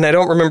 and I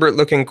don't remember it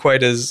looking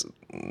quite as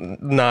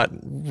not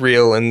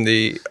real in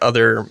the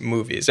other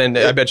movies. And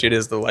I bet you it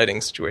is the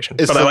lighting situation.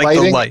 But I like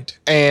the light.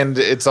 And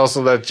it's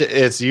also that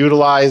it's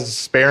utilized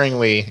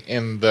sparingly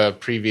in the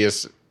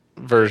previous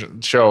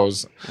version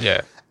shows.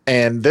 Yeah.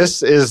 And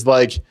this is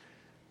like,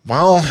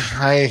 well,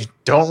 I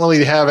don't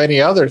really have any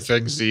other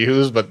things to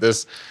use but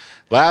this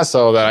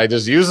lasso that I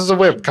just use as a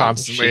whip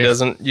constantly. She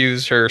doesn't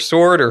use her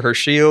sword or her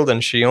shield,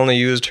 and she only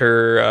used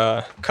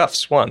her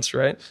cuffs once,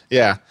 right?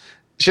 Yeah.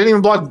 She didn't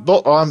even block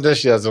bullets.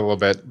 She does a little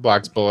bit.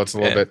 Blocks bullets a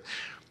little bit.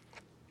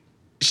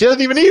 She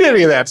doesn't even need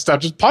any of that stuff.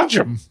 Just punch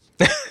them.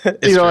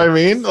 You know what I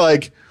mean?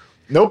 Like,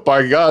 nope,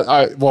 I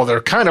got... well,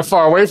 they're kind of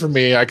far away from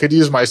me. I could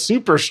use my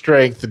super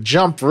strength to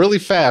jump really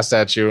fast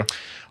at you.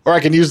 Or I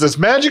can use this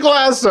magic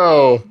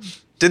lasso.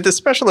 Did the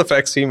special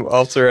effects seem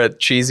also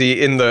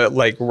cheesy in the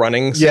like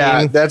running scene?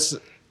 Yeah, that's...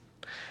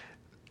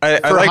 I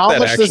for like how that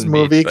much this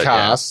movie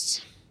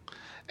costs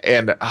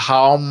and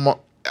how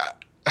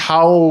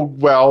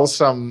well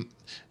some...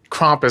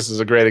 Krampus is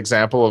a great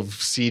example of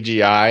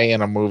CGI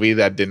in a movie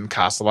that didn't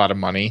cost a lot of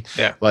money.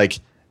 Yeah. Like,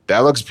 that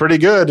looks pretty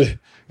good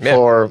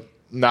for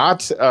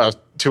not a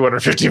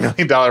 $250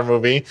 million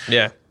movie.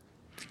 Yeah.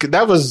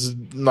 That was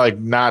like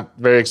not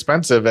very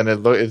expensive, and it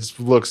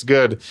looks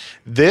good.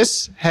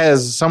 This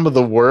has some of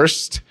the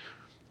worst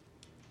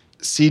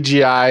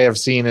CGI I've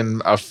seen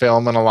in a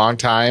film in a long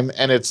time,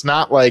 and it's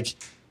not like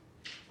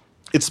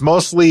it's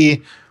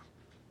mostly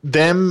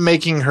them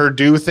making her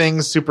do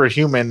things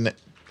superhuman.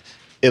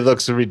 It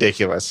looks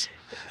ridiculous.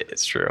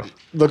 It's true.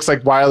 Looks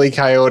like Wile E.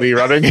 Coyote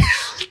running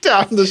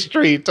down the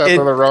street after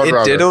the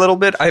Roadrunner. It did a little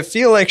bit. I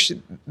feel like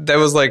that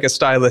was like a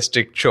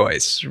stylistic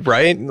choice,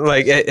 right?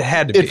 Like it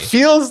had to be. It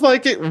feels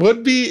like it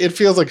would be. It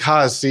feels like,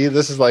 see,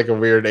 this is like a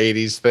weird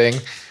 80s thing.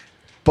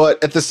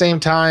 But at the same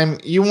time,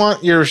 you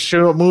want your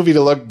movie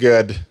to look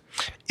good.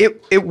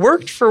 It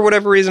worked for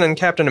whatever reason in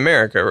Captain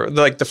America,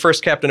 like the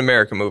first Captain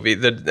America movie.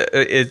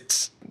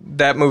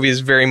 That movie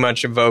is very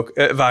much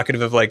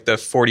evocative of like the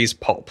 40s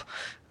pulp.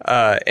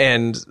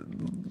 And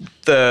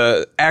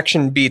the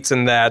action beats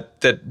in that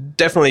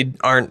definitely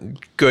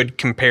aren't good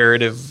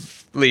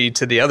comparatively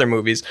to the other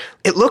movies.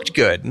 It looked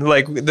good.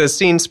 Like the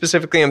scene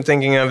specifically I'm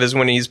thinking of is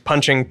when he's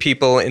punching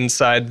people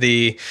inside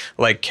the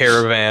like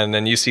caravan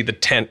and you see the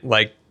tent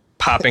like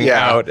popping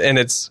out, and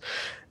it's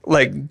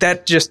like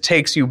that just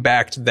takes you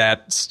back to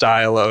that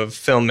style of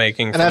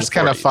filmmaking. And that's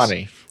kind of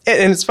funny.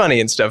 And it's funny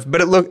and stuff,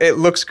 but it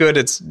looks good.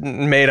 It's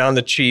made on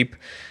the cheap.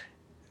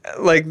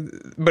 Like,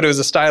 but it was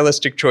a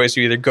stylistic choice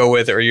you either go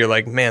with or you're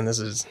like, man, this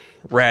is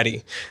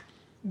ratty.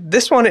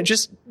 This one, it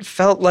just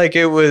felt like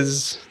it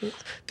was.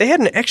 They had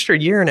an extra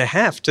year and a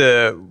half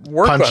to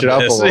work on Punch it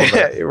up this. a little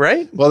bit,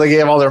 right? Well, they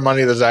gave all their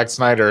money to Zack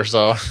Snyder,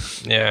 so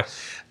Yeah.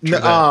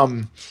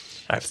 I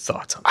have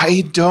thoughts on that.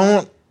 I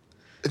don't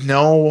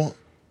know.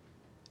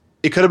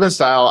 It could have been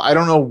style. I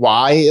don't know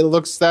why it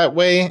looks that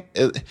way.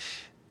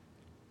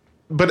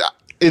 But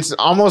it's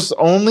almost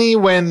only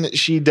when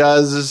she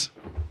does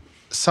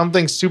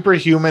something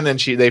superhuman and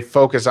they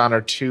focus on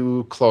her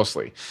too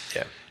closely.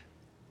 Yeah.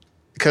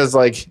 Because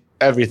like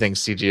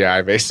everything's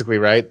CGI basically,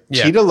 right?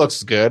 Yeah. Cheetah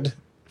looks good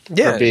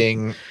Yeah. for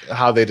being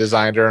how they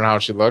designed her and how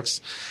she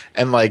looks.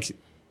 And like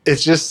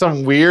it's just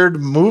some weird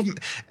movement.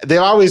 They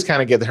always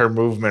kind of get her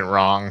movement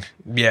wrong.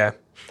 Yeah.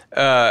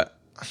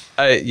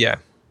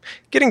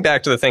 Getting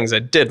back to the things I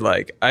did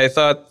like, I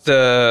thought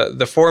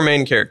the four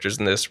main characters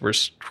in this were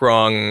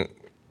strong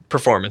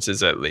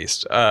performances, at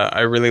least.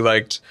 I really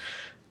liked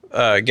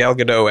Gal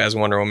Gadot as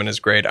Wonder Woman is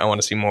great. I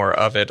want to see more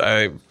of it.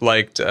 I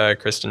liked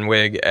Kristen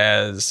Wiig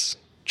as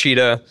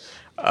Cheetah.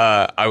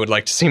 I would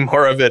like to see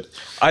more of it.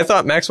 I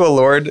thought Maxwell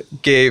Lord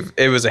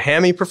it was a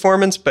hammy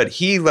performance, but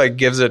he like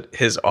gives it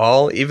his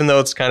all, even though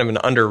it's kind of an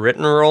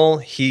underwritten role.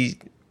 He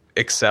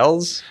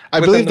excels.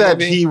 I believe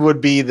that he would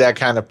be that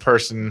kind of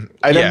person.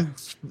 I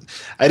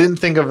didn't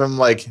think of him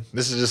like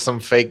this is just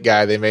some fake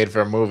guy they made for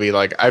a movie.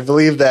 Like I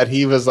believe that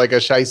he was like a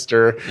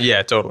shyster.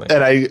 Yeah, totally.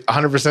 And I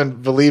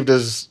 100% believed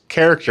his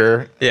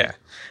character. Yeah.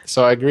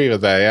 So I agree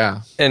with that.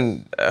 Yeah.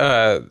 And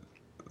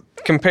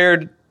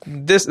compared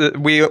this,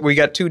 we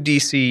got two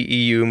DC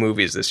EU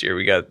movies this year.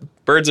 We got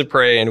Birds of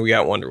Prey and we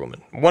got Wonder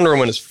Woman. Wonder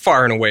Woman is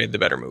far and away the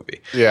better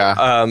movie.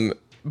 Yeah.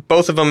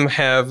 Both of them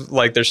have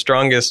like their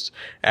strongest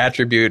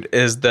attribute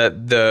is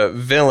that the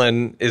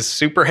villain is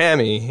super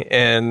hammy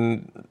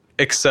and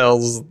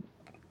excels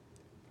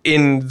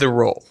in the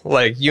role.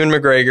 Like Ewan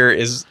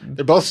McGregor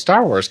they're both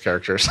Star Wars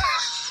characters.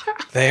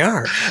 They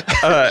are.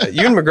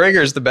 Ewan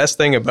McGregor is the best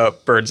thing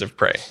about Birds of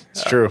Prey.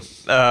 It's true.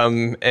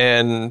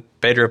 And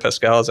Pedro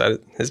Pascal, is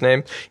that his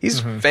name? He's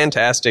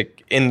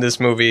fantastic in this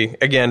movie.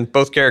 Again,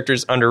 both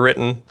characters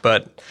underwritten,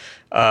 but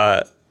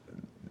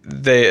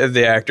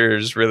the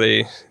actors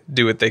really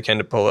do what they can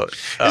to pull it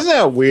up. Isn't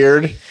that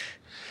weird?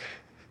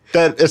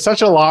 That it's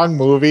such a long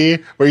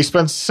movie where you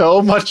spend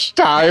so much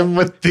time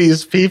with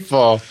these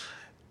people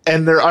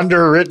and they're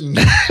underwritten.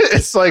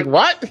 It's like,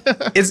 what?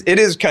 It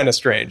is kind of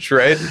strange,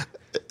 right?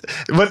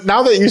 But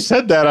now that you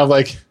said that, I'm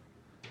like,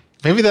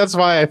 maybe that's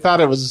why I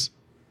thought it was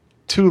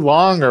too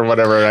long or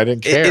whatever. I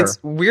didn't care. It's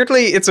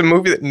a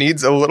movie that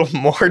needs a little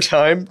more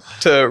time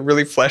to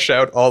really flesh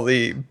out all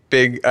the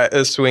big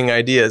swing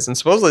ideas. And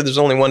supposedly there's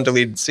only one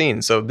deleted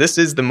scene. So this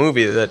is the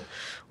movie that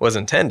was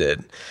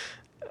intended.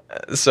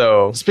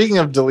 So speaking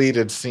of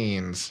deleted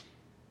scenes,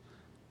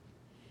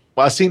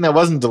 well, a scene that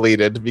wasn't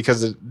deleted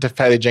because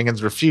Patty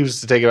Jenkins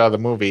refused to take it out of the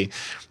movie.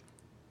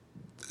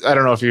 I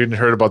don't know if you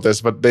heard about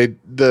this, but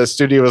the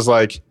studio was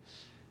like,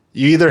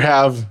 you either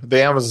have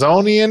the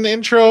Amazonian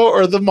intro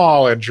or the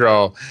mall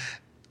intro.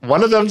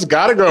 One of them's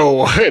got to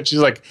go. And she's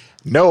like,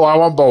 no, I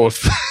want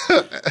both.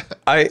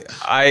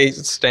 I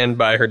stand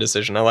by her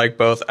decision. I like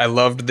both. I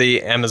loved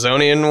the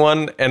Amazonian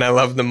one and I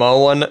loved the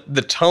mall one.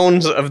 The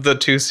tones of the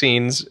two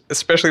scenes,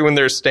 especially when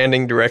they're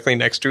standing directly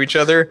next to each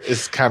other,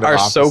 is kind of are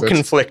opposite. so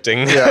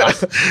conflicting. Yeah.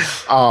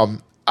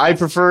 I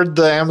preferred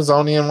the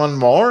Amazonian one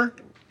more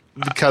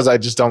because I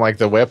just don't like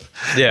the whip.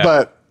 Yeah.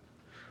 But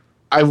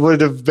I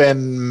would have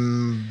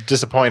been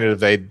disappointed if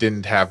they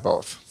didn't have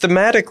both.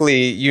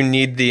 Thematically, you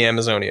need the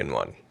Amazonian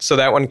one, so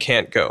that one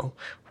can't go.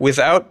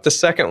 Without the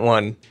second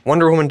one,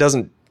 Wonder Woman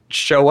doesn't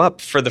show up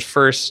for the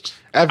first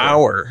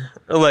hour,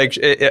 like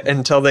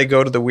until they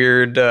go to the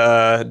weird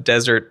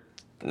desert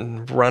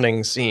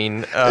running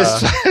scene.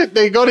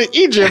 They go to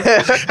Egypt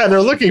and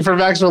they're looking for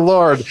Maxwell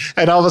Lord,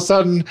 and all of a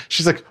sudden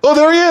she's like, "Oh,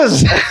 there he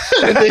is!"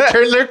 And they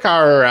turn their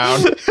car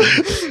around.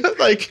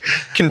 Like,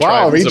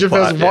 wow, Egypt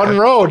has one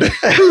road.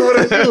 What do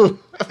I do?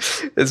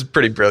 It's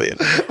pretty brilliant.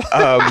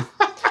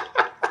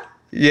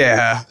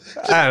 Yeah,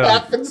 I don't know.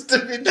 Happens to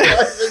be driving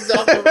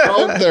down the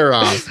road they're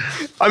on.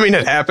 I mean,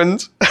 it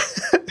happens.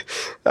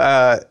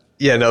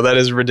 Yeah, no, that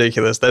is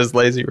ridiculous. That is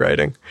lazy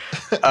writing.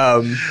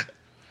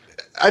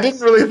 I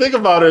didn't really think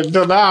about it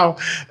until now.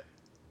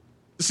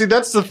 See,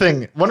 that's the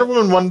thing. Wonder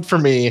Woman 1 for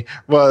me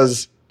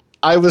was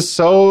I was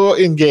so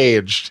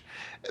engaged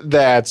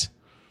that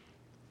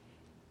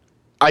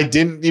I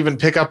didn't even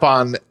pick up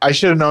on. I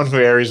should have known who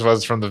Ares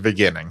was from the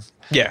beginning.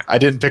 Yeah. I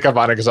didn't pick up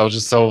on it because I was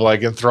just so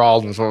like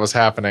enthralled with what was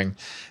happening.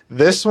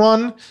 This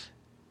one,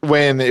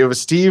 when it was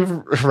Steve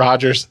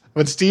Rogers,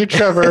 when Steve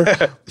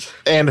Trevor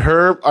and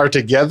her are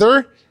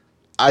together,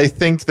 I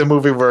think the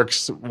movie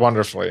works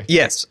wonderfully.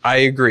 Yes, I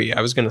agree.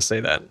 I was going to say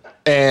that.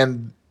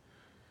 And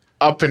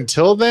up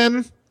until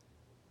then,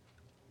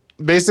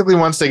 basically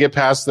once they get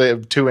past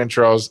the 2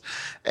 intros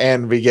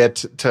and we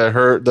get to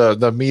her,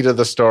 the meat of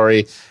the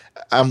story,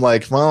 I'm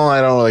like, well,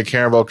 I don't really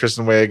care about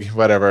Kristen Wiig,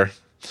 whatever.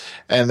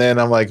 And then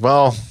I'm like,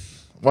 well,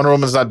 Wonder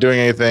Woman's not doing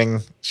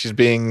anything. She's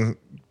being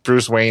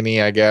Bruce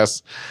Wayne-y, I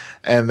guess.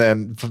 And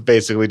then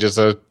basically just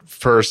a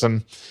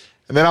person.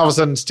 And then all of a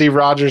sudden Steve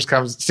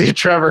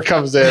Trevor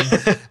comes in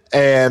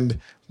and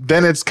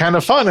then it's kind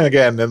of fun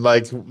again and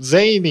like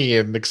zany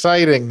and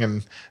exciting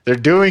and they're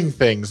doing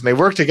things and they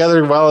work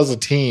together well as a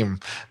team.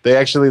 They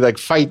actually like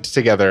fight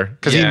together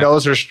because he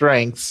knows her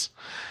strengths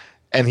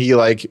and he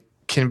like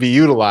can be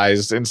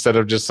utilized instead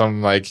of just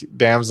some like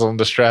damsel in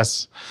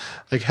distress.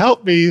 Like,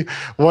 help me,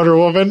 Wonder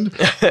Woman.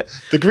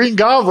 The Green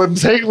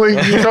Goblin's hanging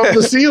me from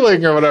the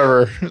ceiling or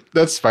whatever.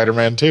 That's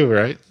Spider-Man too,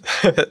 right?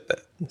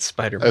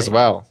 Spider-Man. As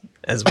well.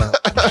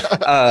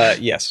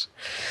 Yes.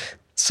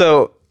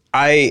 So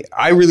I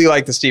really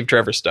like the Steve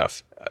Trevor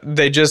stuff.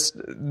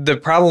 The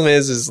problem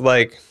is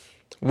like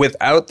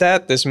without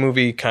that, this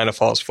movie kind of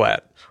falls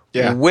flat.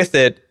 Yeah. With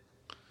it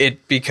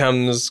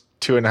becomes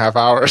 2.5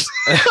 hours.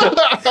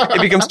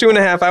 It becomes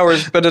 2.5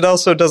 hours, but it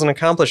also doesn't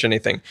accomplish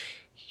anything.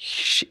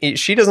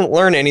 She doesn't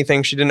learn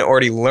anything she didn't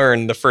already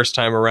learn the first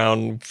time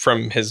around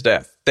from his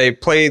death. They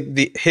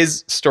play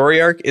his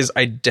story arc is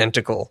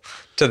identical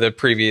to the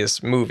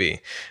previous movie.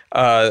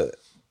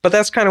 But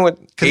that's kind of what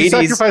 80s... He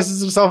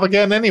sacrifices himself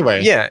again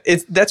anyway. Yeah,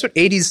 that's what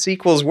 80s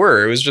sequels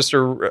were. It was just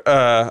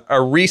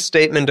a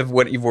restatement of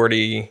what you've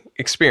already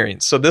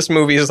experienced. So this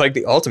movie is like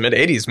the ultimate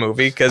 80s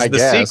movie because the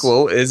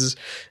sequel is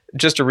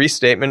just a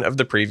restatement of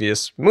the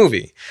previous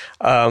movie.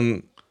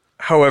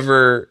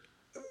 However,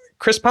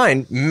 Chris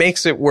Pine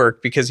makes it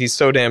work because he's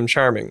so damn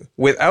charming.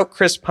 Without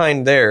Chris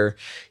Pine there,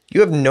 you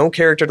have no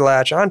character to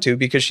latch onto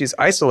because she's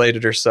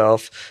isolated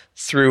herself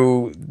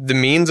through the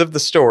means of the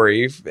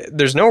story.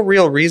 There's no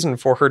real reason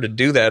for her to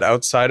do that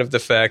outside of the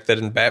fact that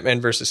in Batman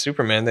vs.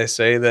 Superman, they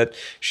say that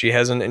she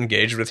hasn't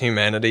engaged with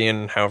humanity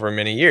in however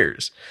many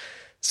years.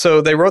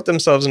 So they wrote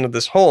themselves into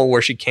this hole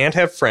where she can't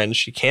have friends.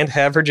 She can't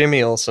have her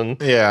Jimmy Olsen.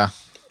 Yeah.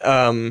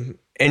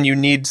 And you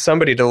need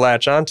somebody to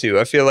latch onto.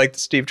 I feel like the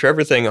Steve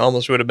Trevor thing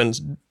almost would have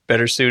been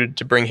better suited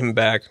to bring him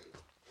back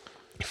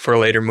for a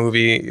later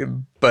movie,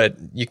 but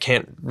you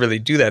can't really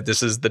do that.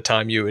 This is the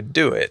time you would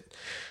do it.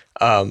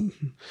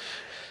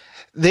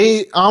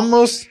 They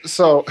almost...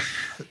 So,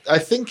 I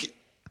think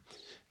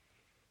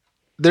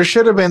there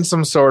should have been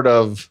some sort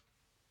of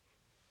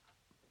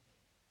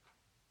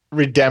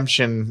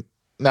redemption.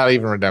 Not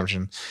even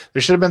redemption.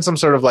 There should have been some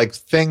sort of like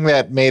thing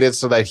that made it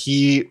so that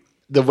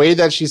the way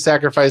that she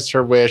sacrificed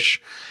her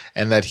wish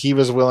and that he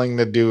was willing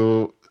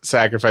to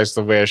sacrifice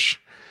the wish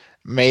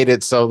made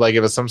it so like it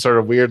was some sort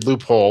of weird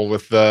loophole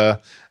with the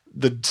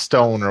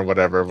stone or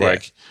whatever. Yeah.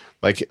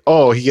 Like,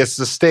 oh, he gets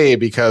to stay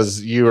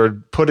because you are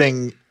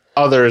putting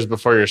others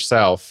before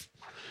yourself.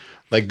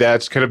 Like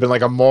that could have been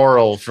like a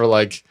moral for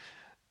like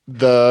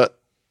the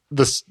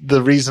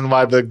reason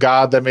why the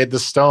god that made the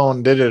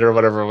stone did it or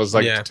whatever was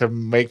like to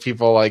make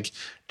people like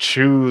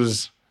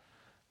choose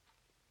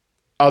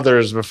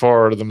others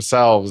before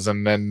themselves,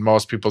 and then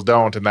most people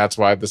don't, and that's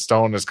why the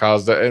stone has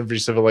caused every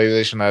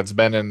civilization that's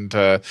been in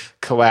to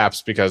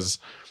collapse because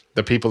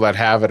the people that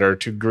have it are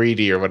too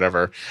greedy or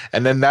whatever.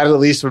 And then that at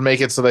least would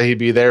make it so that he'd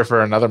be there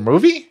for another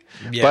movie.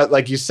 Yeah. But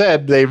like you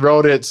said, they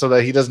wrote it so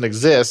that he doesn't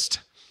exist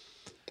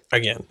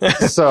again.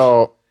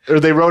 Or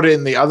they wrote it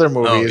in the other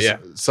movies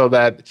so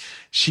that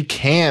she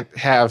can't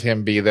have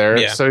him be there.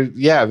 Yeah. So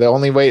the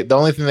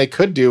only thing they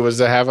could do was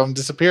to have him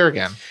disappear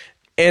again.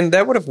 And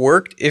that would have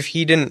worked if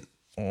he didn't.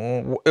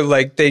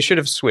 Like they should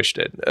have switched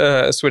it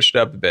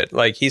up a bit.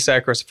 Like he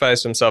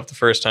sacrificed himself the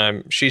first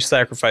time, she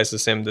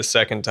sacrifices him the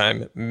second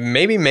time.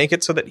 Maybe make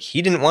it so that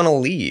he didn't want to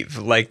leave.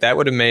 Like that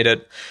would have made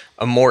it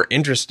a more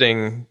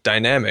interesting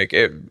dynamic.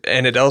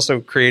 And it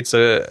also creates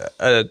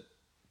a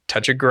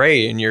touch of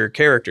gray in your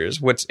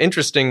characters. What's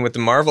interesting with the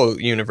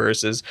Marvel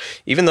universe is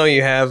even though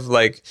you have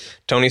like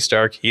Tony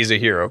Stark, he's a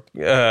hero,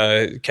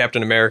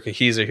 Captain America,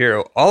 he's a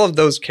hero, all of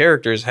those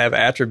characters have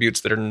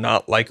attributes that are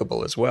not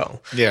likable as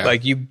well. Yeah.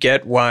 Like you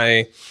get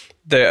why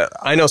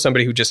I know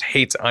somebody who just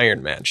hates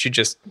Iron Man. She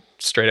just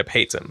straight up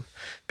hates him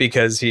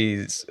because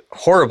he's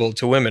horrible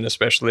to women,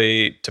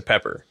 especially to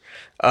Pepper.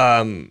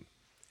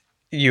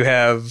 You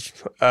have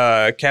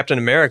Captain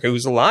America,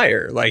 who's a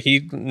liar. Like,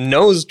 he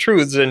knows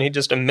truths, and he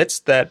just emits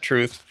that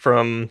truth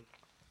from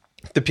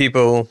the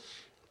people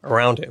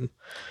around him.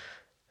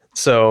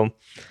 So,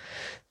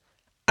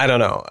 I don't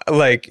know.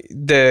 Like,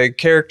 the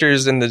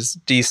characters in this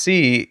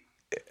DC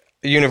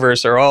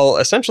universe are all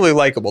essentially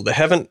likable. They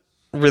haven't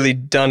really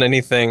done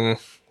anything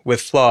with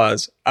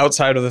flaws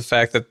outside of the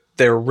fact that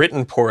they're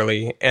written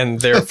poorly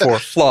and therefore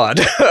flawed.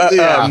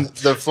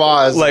 The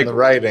flaws in the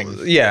writing.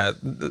 Yeah,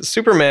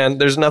 Superman,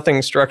 there's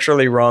nothing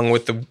structurally wrong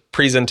with the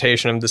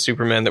presentation of the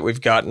Superman that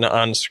we've gotten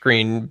on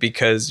screen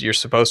because you're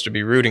supposed to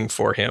be rooting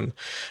for him.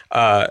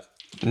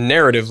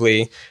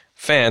 Narratively,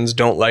 fans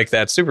don't like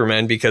that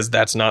Superman because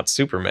that's not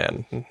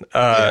Superman.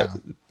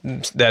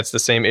 That's the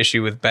same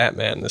issue with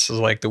Batman. This is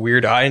like the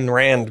weird Ayn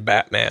Rand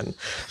Batman.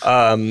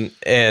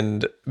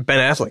 And Ben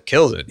Affleck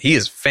kills it. He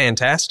is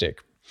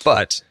fantastic,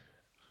 but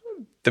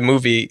the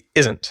movie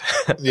isn't.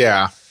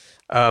 Yeah.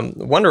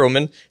 Wonder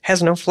Woman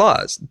has no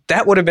flaws.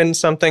 That would have been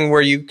something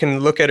where you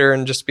can look at her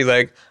and just be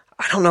like,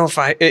 I don't know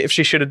if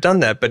she should have done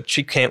that, but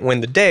she can't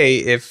win the day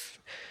if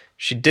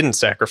she didn't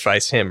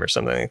sacrifice him or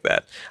something like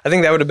that. I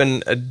think that would have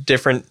been a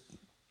different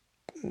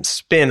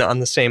spin on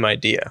the same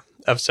idea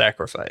of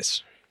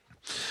sacrifice.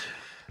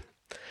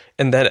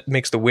 And that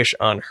makes the wish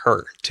on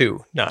her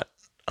too, not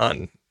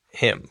on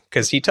him,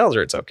 because he tells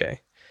her it's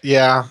okay.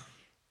 Yeah.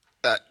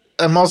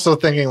 I'm also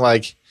thinking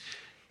like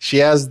she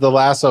has the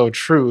lasso of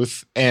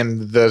truth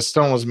and the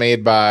stone was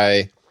made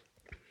by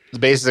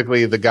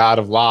basically the god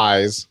of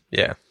lies.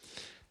 Yeah.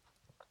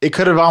 It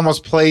could have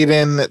almost played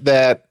in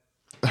that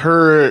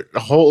her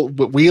whole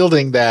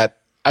wielding that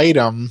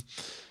item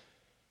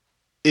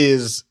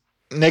is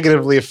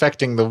negatively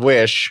affecting the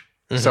wish.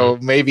 Mm-hmm. So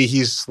maybe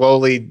he's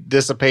slowly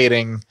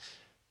dissipating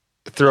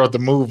throughout the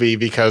movie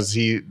because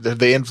the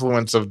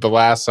influence of the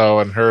lasso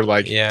and her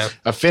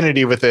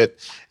affinity with it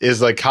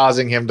is like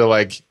causing him to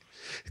like,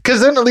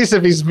 because then at least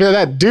if he's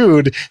that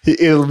dude,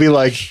 it'll be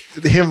like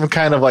him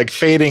kind of like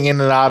fading in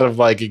and out of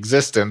like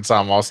existence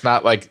almost,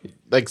 not like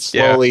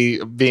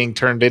slowly being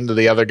turned into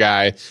the other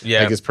guy,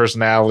 like his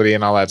personality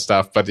and all that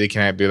stuff. But he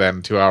can't do that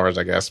in 2 hours,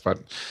 I guess. But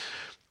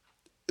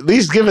at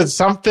least give it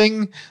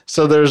something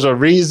so there's a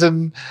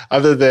reason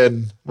other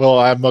than, well,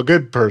 I'm a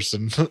good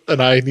person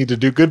and I need to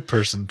do good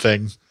person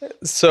thing.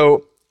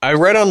 So I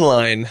read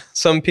online,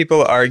 some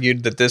people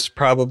argued that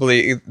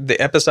the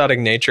episodic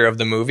nature of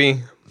the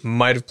movie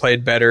might have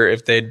played better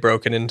if they'd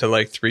broken into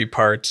like 3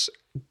 parts,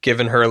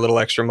 given her a little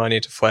extra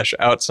money to flesh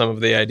out some of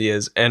the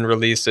ideas and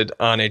release it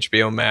on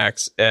HBO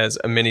Max as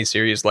a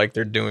miniseries like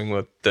they're doing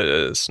with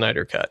the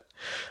Snyder Cut.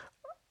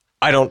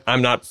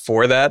 I'm not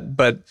for that,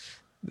 but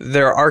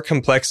there are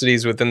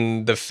complexities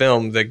within the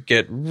film that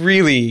get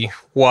really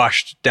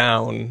washed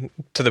down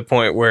to the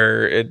point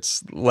where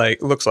it's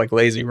like looks like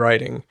lazy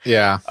writing.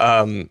 Yeah.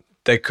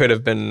 That could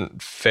have been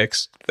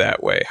fixed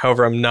that way.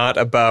 However, I'm not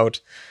about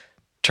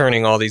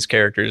turning all these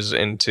characters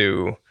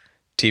into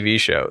TV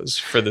shows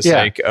for the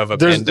sake of a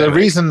pandemic. There's the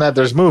reason that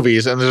there's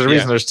movies and there's a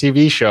reason there's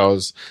TV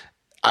shows.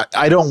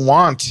 I don't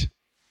want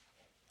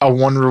a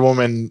Wonder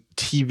Woman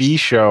TV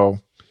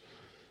show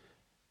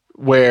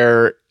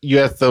where you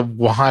have to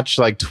watch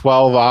like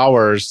 12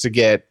 hours to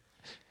get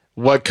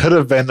what could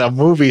have been a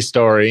movie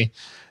story,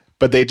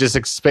 but they just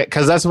expect,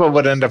 because that's what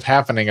would end up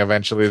happening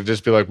eventually. They'd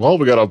just be like, well,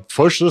 we got to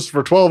push this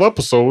for 12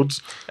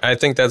 episodes. I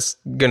think that's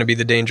going to be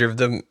the danger of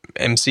the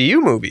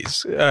MCU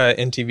movies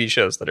and TV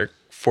shows that are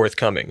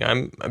forthcoming.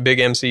 I'm a big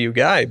MCU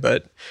guy,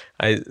 but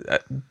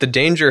the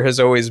danger has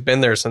always been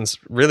there since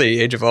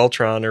really Age of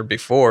Ultron or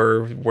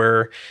before,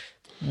 where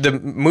the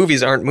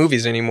movies aren't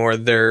movies anymore.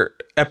 They're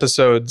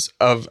episodes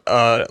of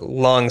a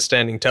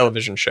long-standing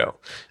television show.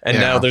 And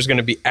now there's going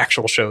to be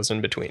actual shows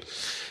in between.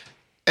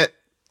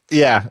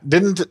 This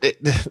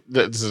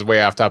is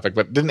way off topic,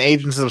 but didn't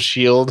Agents of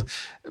S.H.I.E.L.D.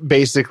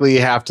 basically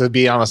have to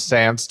be on a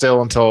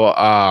standstill until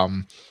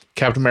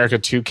Captain America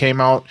 2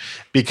 came out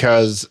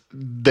because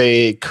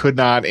they could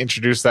not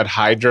introduce that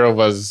Hydra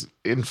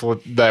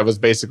that was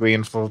basically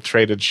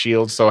infiltrated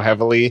S.H.I.E.L.D. so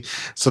heavily,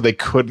 so they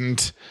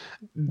couldn't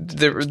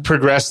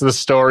progress the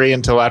story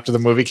until after the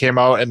movie came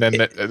out and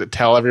then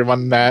tell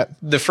everyone that?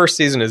 The first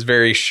season is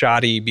very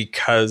shoddy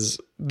because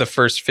the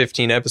first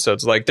 15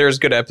 episodes, like there's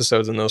good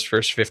episodes in those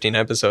first 15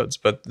 episodes,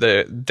 but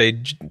they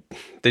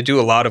do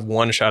a lot of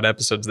one-shot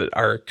episodes that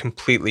are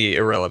completely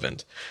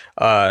irrelevant,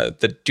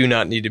 that do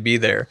not need to be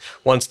there.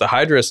 Once the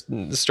Hydra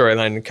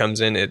storyline comes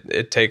in,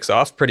 it takes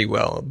off pretty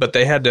well, but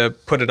they had to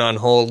put it on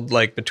hold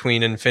like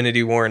between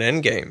Infinity War and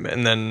Endgame,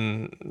 and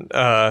then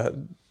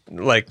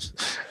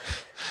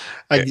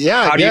how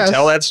do you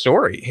tell that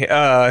story?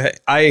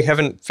 I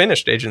haven't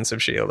finished Agents of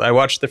S.H.I.E.L.D. I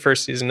watched the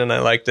first season and I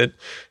liked it.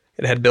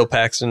 It had Bill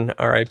Paxton,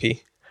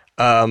 R.I.P.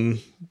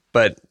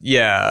 But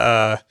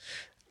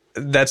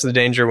that's the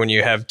danger when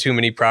you have too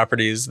many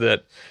properties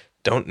that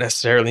don't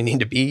necessarily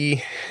need to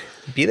be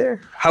there.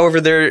 However,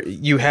 there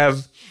you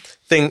have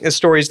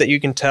stories that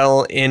you can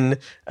tell in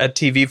a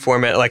TV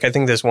format. Like I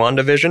think this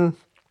WandaVision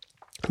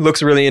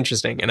looks really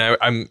interesting, and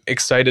I'm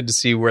excited to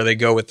see where they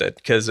go with it,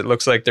 because it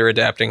looks like they're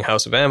adapting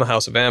House of M.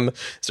 House of M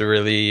is a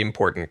really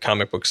important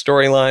comic book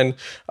storyline.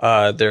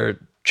 They're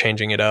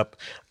changing it up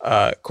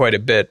quite a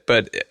bit,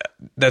 but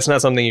that's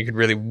not something you could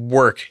really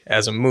work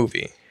as a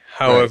movie.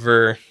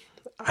 However,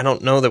 I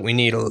don't know that we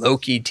need a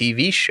Loki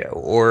TV show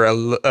or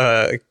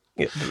a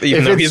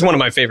Even though he's one of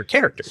my favorite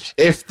characters.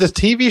 If the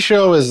TV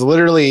show is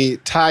literally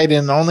tied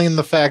in only in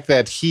the fact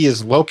that he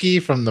is Loki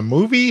from the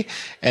movie,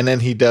 and then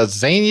he does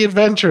zany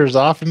adventures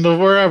off into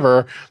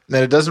wherever,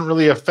 then it doesn't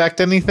really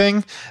affect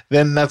anything,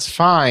 then that's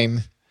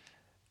fine.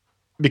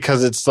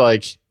 Because it's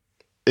like,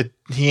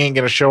 he ain't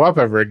going to show up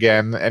ever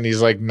again, and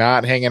he's like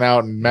not hanging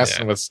out and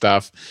messing with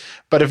stuff.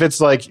 But if it's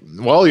like,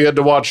 well, you had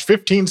to watch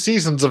 15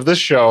 seasons of this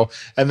show,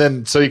 and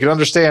then so you can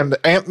understand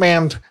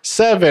Ant-Man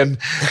 7,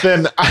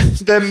 then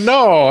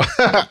no.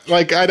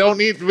 Like, I don't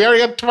need, we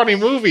already got 20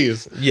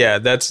 movies. Yeah,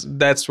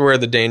 that's where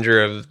the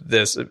danger of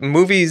this.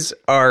 Movies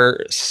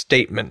are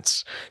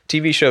statements.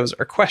 TV shows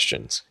are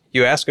questions.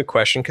 You ask a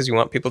question because you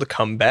want people to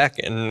come back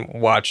and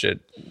watch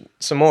it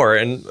some more.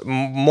 And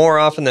more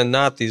often than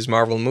not, these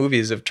Marvel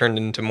movies have turned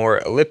into more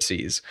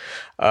ellipses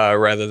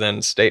rather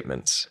than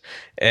statements.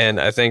 And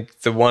I think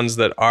the ones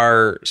that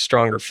are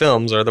stronger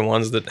films are the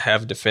ones that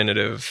have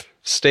definitive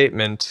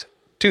statement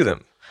to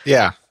them.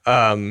 Yeah.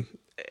 And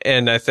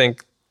I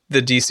think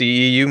the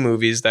DCEU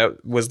movies,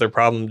 that was their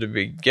problem to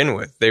begin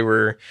with. They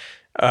were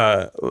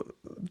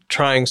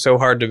trying so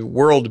hard to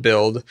world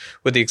build,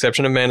 with the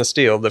exception of Man of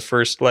Steel. The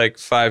first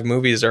 5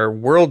 movies are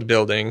world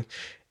building,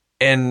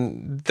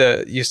 and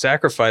you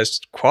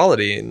sacrificed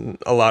quality in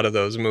a lot of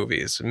those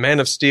movies. Man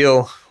of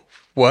Steel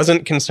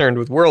wasn't concerned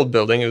with world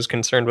building; it was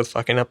concerned with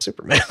fucking up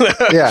Superman.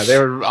 Yeah, they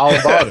were all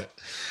about it.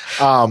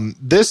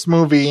 This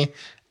movie,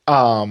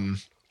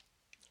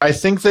 I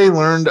think they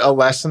learned a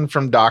lesson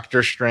from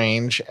Doctor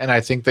Strange, and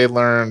I think they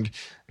learned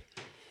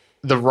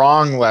the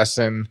wrong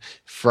lesson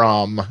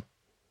from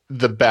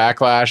the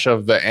backlash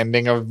of the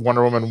ending of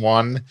Wonder Woman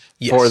 1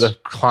 for the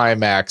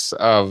climax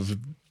of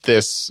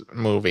this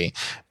movie,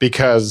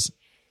 because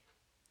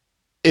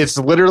it's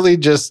literally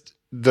just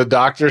the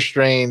Doctor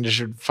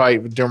Strange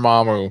fight with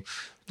Dormammu,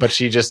 but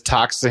she just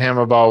talks to him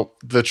about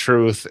the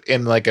truth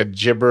in like a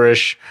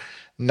gibberish,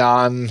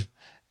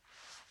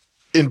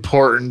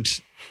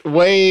 non-important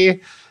way.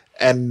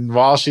 And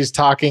while she's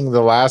talking,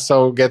 the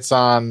lasso gets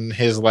on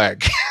his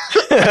leg.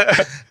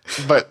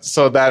 But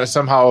so that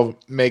somehow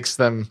makes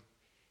them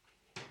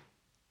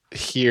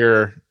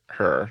hear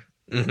her.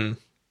 Mm-hmm.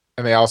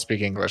 And they all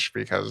speak English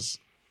because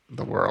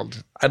the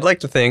world. I'd like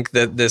to think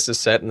that this is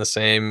set in the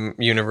same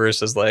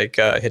universe as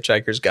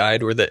Hitchhiker's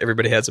Guide, where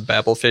everybody has a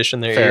babblefish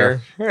in their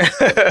ear.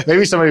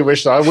 Maybe somebody I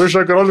wish I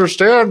could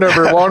understand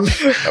everyone.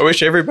 I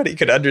wish everybody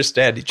could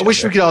understand each other. I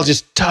wish we could all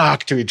just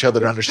talk to each other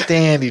and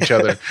understand each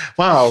other.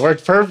 Wow, it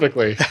worked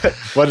perfectly.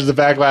 What is the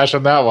backlash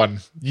on that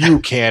one? You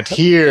can't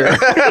hear.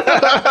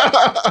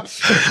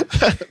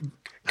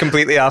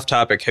 Completely off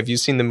topic. Have you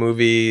seen the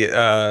movie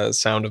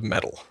Sound of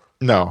Metal?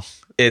 No.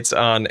 It's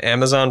on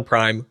Amazon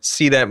Prime.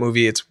 See that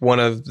movie. It's one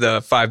of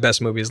the 5 best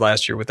movies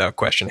last year, without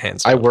question,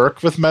 hands down. I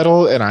work with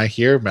metal and I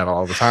hear metal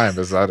all the time.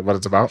 Is that what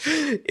it's about?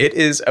 It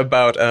is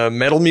about a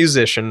metal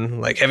musician,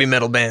 like heavy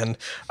metal band.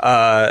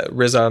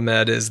 Riz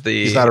Ahmed is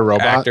the He's not a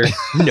robot? actor.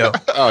 No.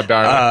 Oh,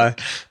 darn.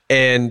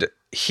 And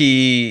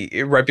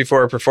he, right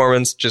before a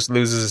performance, just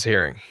loses his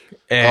hearing.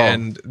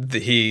 And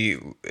the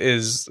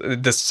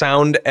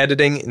sound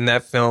editing in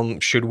that film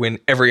should win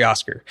every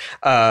Oscar.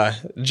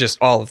 Just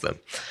all of them.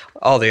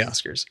 All the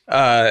Oscars.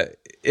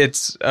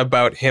 It's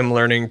about him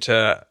learning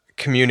to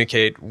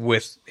communicate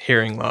with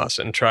hearing loss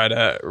and try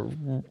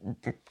to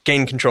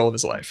gain control of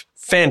his life.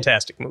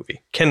 Fantastic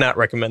movie. Cannot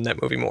recommend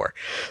that movie more.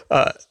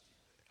 I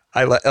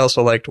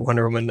also liked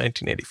Wonder Woman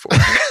 1984.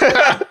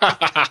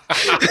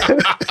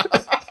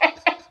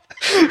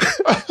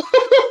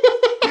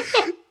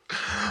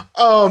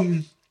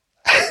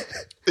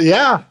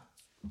 Yeah.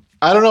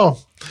 I don't know.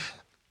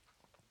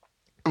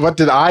 What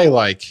did I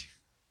like?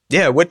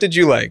 Yeah, what did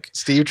you like?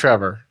 Steve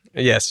Trevor.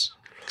 Yes.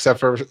 Except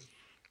for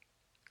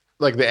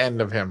like the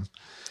end of him.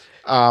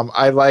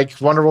 I like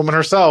Wonder Woman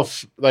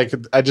herself. Like,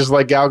 I just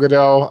like Gal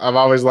Gadot. I've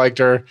always liked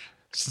her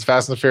since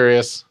Fast and the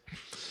Furious.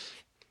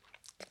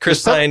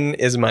 Chris Pine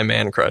is my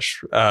man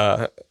crush.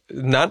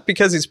 Not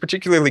because he's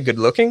particularly good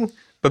looking,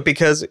 but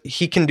because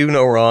he can do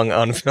no wrong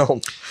on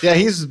film. Yeah,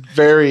 he's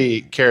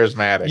very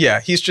charismatic.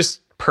 Yeah, he's just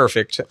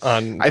perfect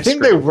on I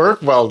think they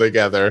work well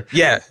together.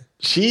 Yeah.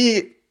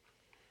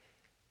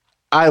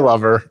 I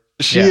love her.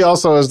 She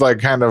also is like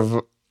kind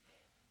of,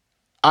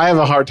 I have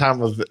a hard time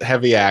with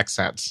heavy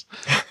accents.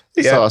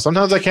 Yeah. So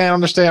sometimes I can't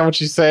understand what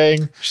she's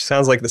saying. She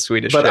sounds like the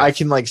Swedish But chef. I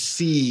can like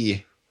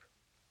see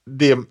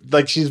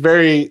she's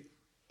very,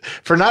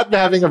 for not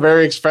having a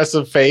very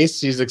expressive face,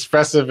 she's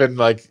expressive in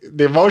like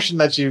the emotion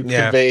that she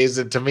conveys,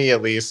 and to me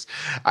at least,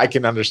 I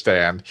can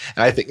understand.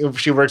 And I think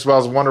she works well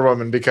as Wonder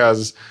Woman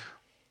because,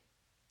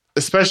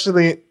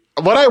 especially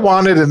what I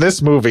wanted in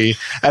this movie,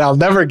 and I'll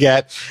never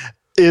get,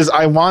 is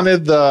I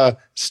wanted the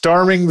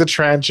storming the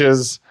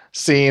trenches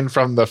scene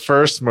from the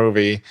first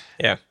movie.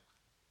 Yeah.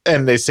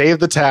 And they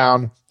saved the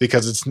town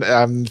because it's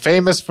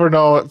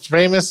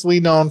famously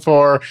known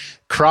for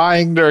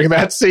crying during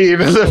that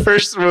scene in the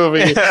first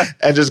movie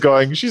and just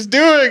going, she's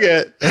doing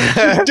it.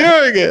 She's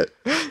doing it.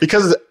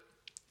 Because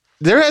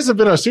there hasn't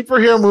been a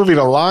superhero movie in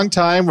a long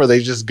time where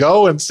they just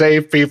go and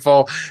save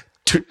people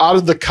out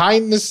of the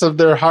kindness of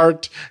their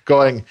heart,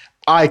 going,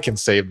 I can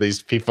save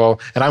these people,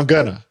 and I'm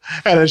gonna.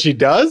 And then she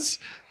does.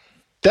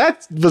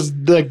 That was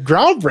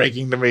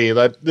groundbreaking to me.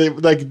 That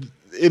like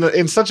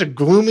in such a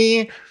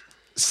gloomy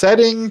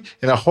setting,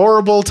 in a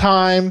horrible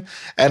time,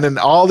 and in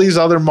all these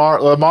other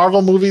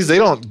Marvel movies,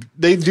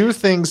 they do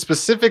things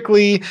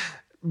specifically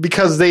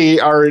because they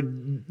are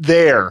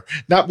there,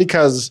 not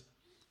because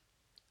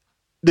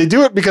they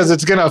do it because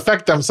it's going to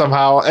affect them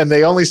somehow, and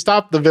they only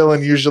stop the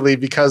villain usually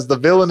because the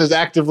villain is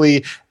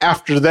actively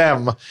after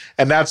them,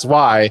 and that's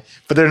why.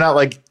 But they're not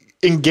like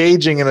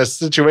engaging in a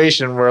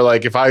situation where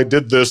like, if I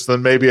did this,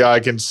 then maybe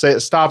I can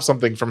stop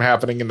something from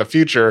happening in the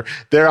future.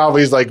 They're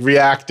always like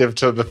reactive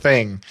to the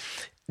thing.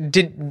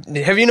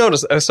 Have you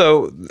noticed?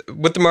 So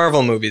with the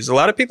Marvel movies, a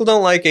lot of people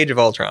don't like Age of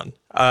Ultron.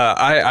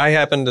 I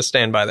happen to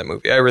stand by that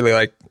movie. I really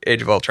like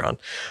Age of Ultron.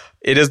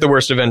 It is the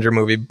worst Avenger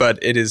movie, but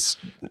it is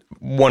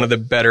one of the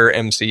better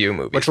MCU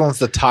movies. Which one's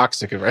the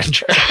Toxic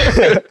Avenger?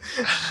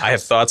 I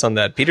have thoughts on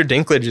that. Peter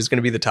Dinklage is going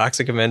to be the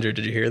Toxic Avenger.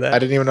 Did you hear that? I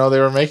didn't even know they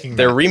were making that.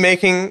 They're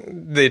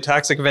remaking the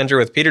Toxic Avenger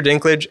with Peter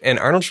Dinklage, and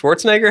Arnold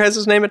Schwarzenegger has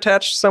his name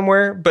attached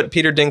somewhere, but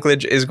Peter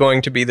Dinklage is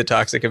going to be the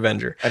Toxic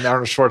Avenger. And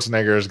Arnold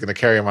Schwarzenegger is going to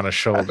carry him on his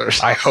shoulders.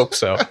 I hope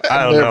so.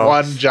 I don't They're know.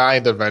 one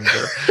giant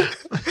Avenger.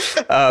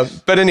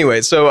 But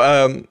anyway,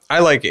 so I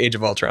like Age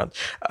of Ultron.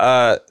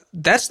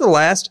 That's the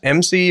last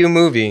MCU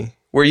movie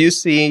where you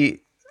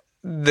see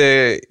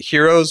the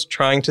heroes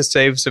trying to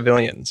save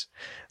civilians.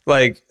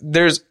 Like,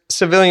 there's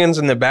civilians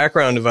in the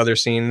background of other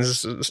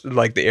scenes,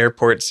 like the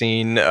airport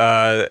scene,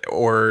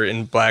 or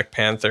in Black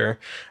Panther,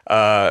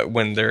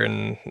 when they're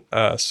in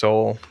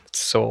Seoul,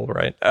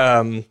 right?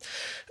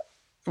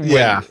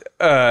 Yeah.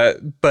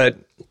 But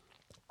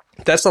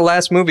that's the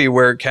last movie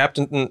where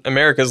Captain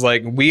America's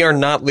like, we are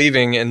not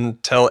leaving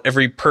until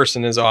every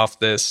person is off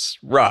this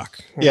rock.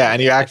 Yeah,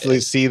 and you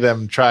actually see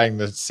them trying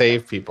to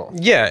save people.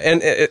 Yeah,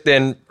 and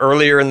then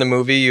earlier in the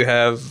movie, you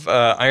have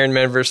Iron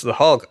Man versus the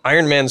Hulk.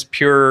 Iron Man's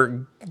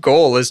pure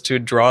goal is to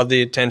draw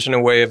the attention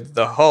away of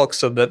the Hulk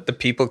so that the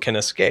people can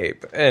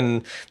escape.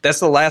 And that's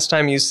the last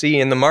time you see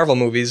in the Marvel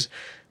movies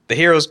the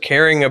heroes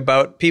caring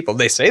about people.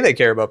 They say they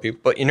care about people,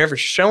 but you're never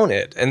shown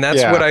it. And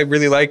that's what I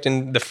really liked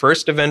in the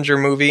first Avenger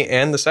movie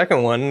and the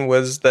second one,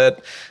 was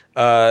that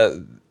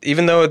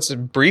even though it's a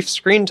brief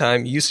screen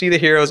time, you see the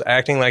heroes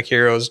acting like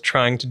heroes,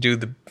 trying to do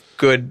the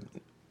good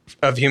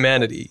of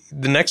humanity.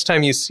 The next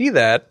time you see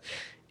that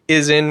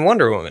is in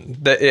Wonder Woman.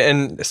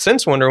 And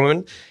since Wonder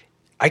Woman,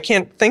 I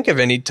can't think of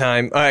any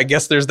time. I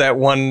guess there's that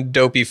one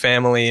dopey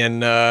family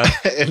in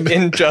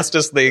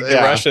Justice League,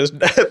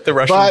 the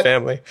Russian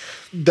family.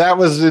 That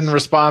was in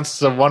response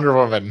to Wonder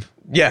Woman.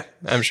 Yeah,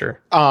 I'm sure.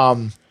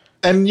 And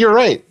you're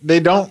right. They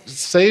don't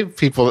save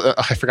people.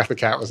 I forgot the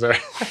cat was there.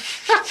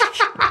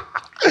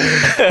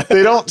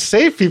 They don't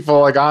save people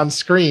like on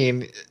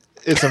screen.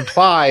 It's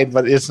implied,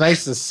 but it's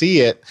nice to see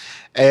it.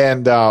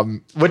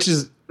 And which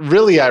is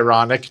really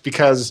ironic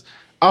because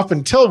up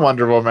until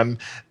Wonder Woman,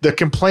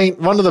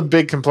 one of the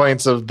big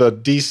complaints of the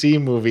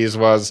DC movies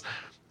was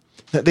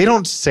that they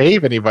don't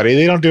save anybody.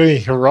 They don't do any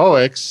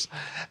heroics.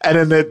 And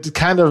then it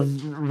kind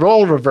of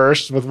role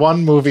reversed with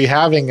one movie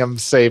having them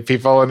save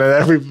people, and then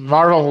every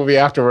Marvel movie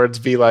afterwards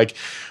be like,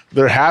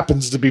 there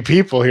happens to be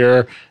people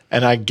here,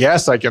 and I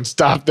guess I can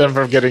stop them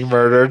from getting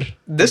murdered.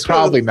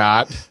 Probably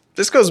not.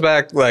 This goes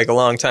back like a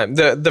long time.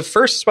 The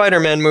first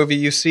Spider-Man movie,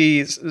 you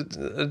see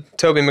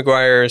Tobey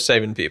Maguire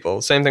saving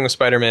people. Same thing with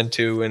Spider-Man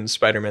 2 and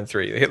Spider-Man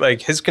 3.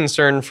 Like, his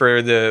concern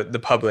for the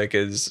public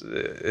is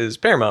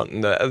paramount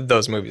in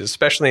those movies,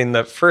 especially in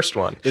the first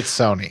one. It's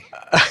Sony.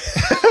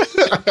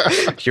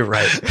 You're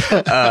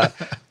right.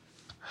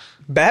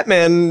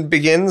 Batman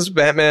Begins,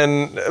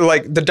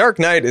 like, The Dark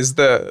Knight is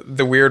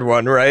the weird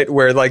one, right?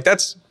 Where, like,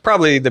 that's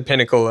probably the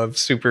pinnacle of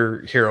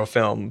superhero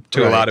film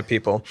to a lot of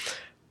people.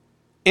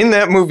 In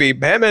that movie,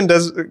 Batman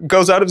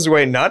goes out of his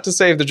way not to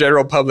save the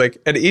general public,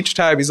 and each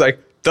time he's like,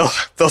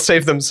 they'll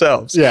save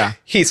themselves. Yeah.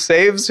 He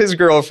saves his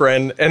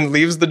girlfriend and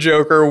leaves the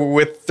Joker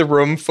with the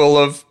room full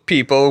of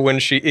people when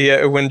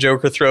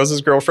Joker throws his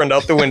girlfriend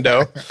out the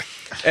window.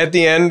 At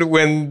the end,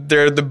 when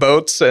they're the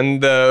boats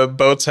and the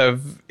boats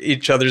have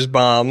each other's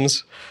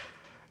bombs,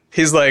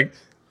 he's like,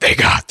 they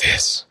got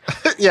this.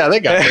 Yeah, they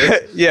got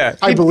this. Yeah.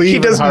 I believe he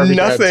does in Harvey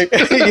nothing.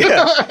 Dent.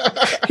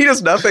 Yeah. He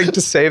does nothing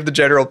to save the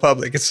general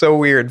public. It's so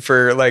weird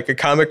for like a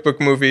comic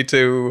book movie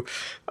to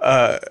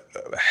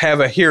have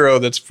a hero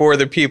that's for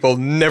the people,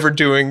 never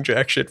doing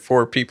jack shit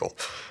for people.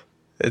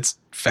 It's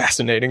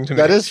fascinating to me.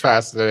 That is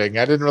fascinating.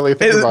 I didn't really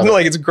think about it.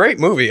 Like, it's a great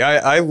movie.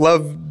 I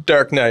love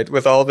Dark Knight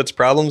with all of its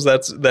problems.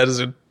 That is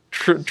a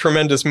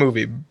tremendous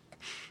movie.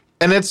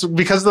 And it's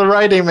because the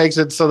writing makes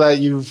it so that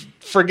you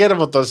forget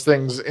about those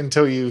things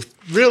until you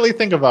really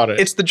think about it.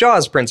 It's the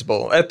Jaws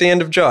principle. At the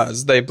end of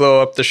Jaws, they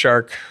blow up the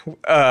shark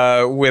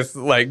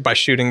by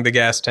shooting the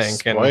gas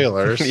tank.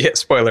 Spoilers. Yeah,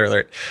 spoiler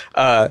alert.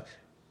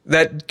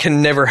 That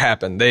can never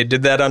happen. They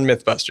did that on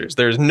Mythbusters.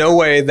 There's no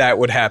way that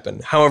would happen.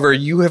 However,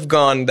 you have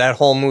gone that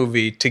whole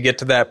movie to get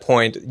to that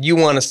point. You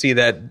want to see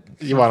that.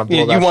 You want to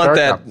blow that want shark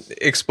that up.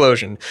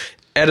 explosion.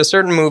 At a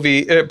certain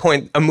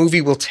point, a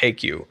movie will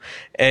take you,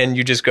 and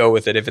you just go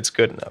with it if it's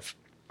good enough.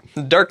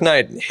 Dark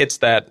Knight hits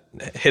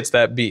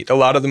that beat. A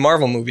lot of the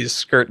Marvel movies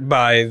skirt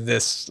by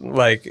this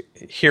like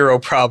hero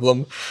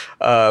problem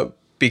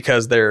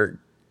because they're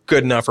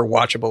good enough or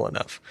watchable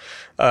enough.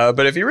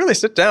 But if you really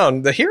sit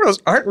down, the heroes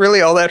aren't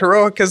really all that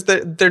heroic because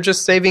they're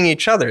just saving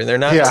each other. They're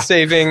not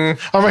saving...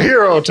 I'm a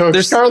hero to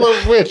a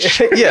Scarlet Witch.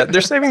 Yeah,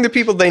 they're saving the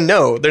people they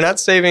know. They're not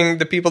saving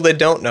the people they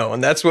don't know.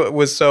 And that's what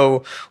was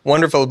so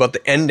wonderful about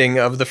the ending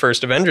of the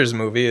first Avengers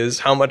movie is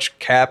how much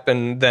Cap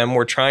and them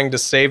were trying to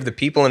save the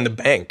people in the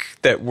bank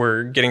that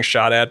were getting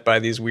shot at by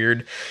these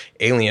weird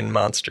alien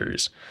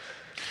monsters,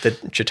 the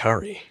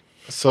Chitauri.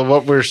 So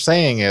what we're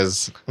saying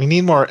is we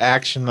need more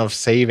action of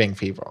saving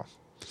people.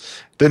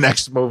 The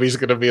next movie is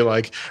going to be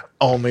like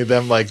only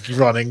them like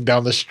running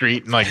down the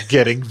street and like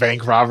getting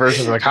bank robbers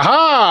and like,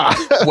 ha!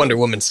 Wonder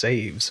Woman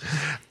saves.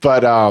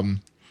 But I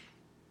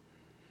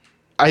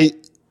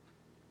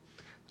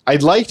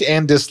liked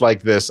and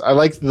disliked this. I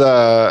liked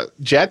the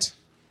jet.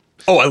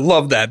 Oh, I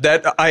love that.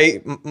 I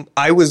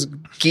was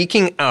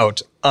geeking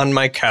out on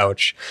my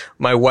couch.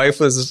 My wife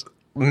was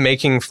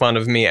making fun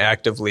of me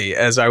actively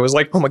as I was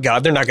like, oh my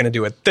God, they're not going to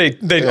do it.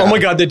 Oh my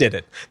God, they did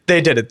it. They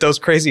did it. Those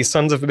crazy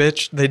sons of a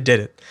bitch, they did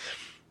it.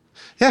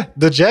 Yeah,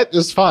 the jet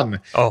is fun.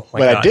 Oh my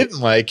God. What I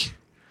didn't like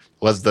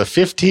was the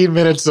 15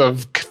 minutes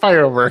of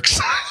fireworks.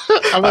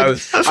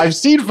 I've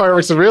seen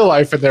fireworks in real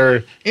life and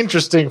they're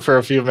interesting for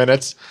a few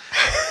minutes.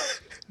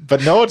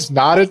 But no, it's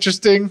not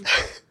interesting.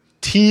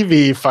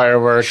 TV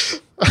fireworks.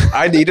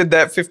 I needed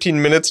that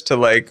 15 minutes to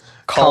like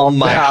calm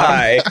my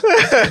high.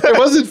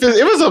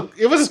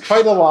 It was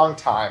quite a long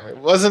time. It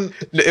was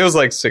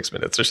like 6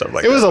 minutes or something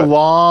like that. It was a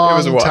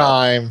long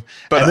time.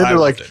 But and then they're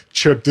like,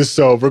 check this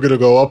out. We're going to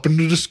go up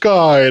into the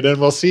sky and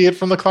then we'll see it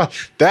from the cloud.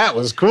 That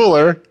was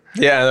cooler.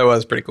 Yeah, that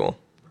was pretty cool.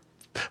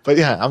 But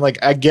yeah, I'm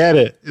like, I get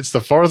it. It's the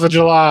 4th of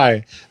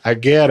July. I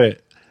get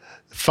it.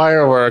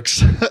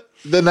 Fireworks.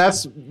 Then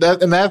that's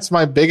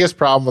my biggest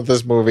problem with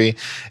this movie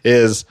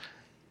is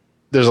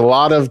there's a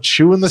lot of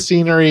chewing the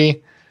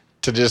scenery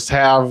to just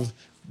have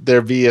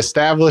there be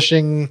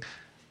establishing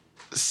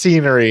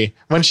scenery.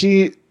 When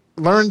she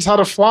learns how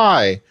to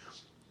fly,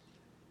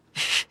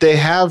 they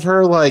have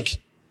her like,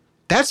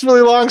 that's a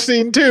really long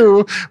scene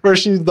too, where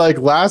she's like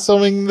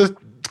lassoing the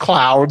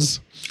clouds.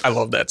 I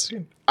love that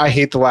scene. I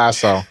hate the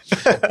lasso.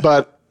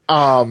 But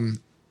then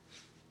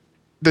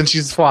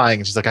she's flying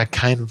and she's like, I'm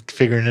kind of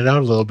figuring it out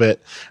a little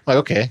bit. I'm like,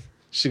 okay,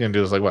 she's going to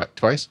do this like what,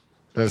 twice?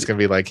 Then it's going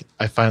to be like,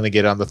 I finally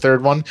get on the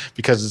third one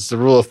because it's the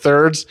rule of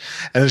thirds.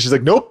 And then she's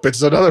like, nope,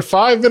 it's another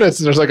 5 minutes.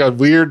 And there's like a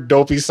weird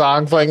dopey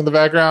song playing in the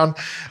background.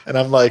 And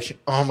I'm like,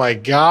 oh my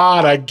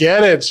God, I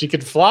get it. She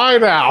can fly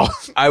now.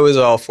 I was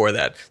all for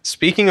that.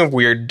 Speaking of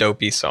weird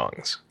dopey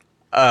songs,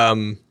 at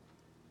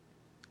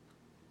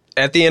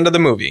the end of the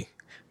movie,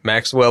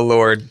 Maxwell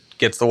Lord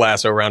gets the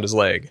lasso around his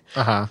leg.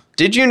 Uh-huh.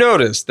 Did you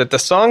notice that the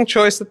song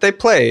choice that they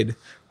played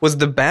was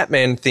the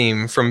Batman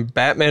theme from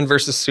Batman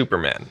versus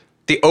Superman?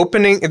 The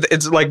opening,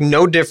 it's like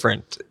no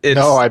different.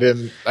 No, I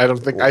didn't. I don't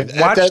think at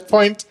that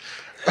point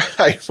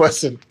I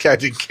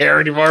didn't care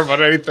anymore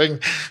about anything.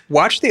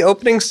 Watch the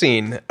opening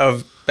scene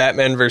of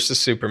Batman versus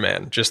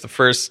Superman, just the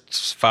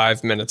first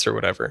 5 minutes or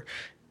whatever.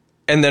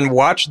 And then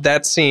watch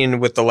that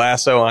scene with the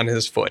lasso on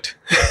his foot.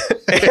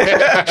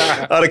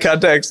 Out of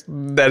context,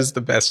 that is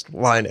the best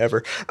line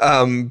ever.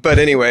 But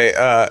anyway,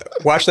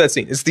 watch that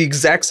scene. It's the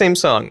exact same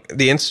song.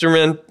 The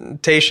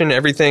instrumentation,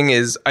 everything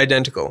is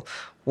identical.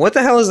 What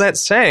the hell is that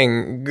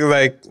saying?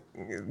 Like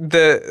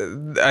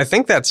I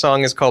think that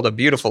song is called "A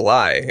Beautiful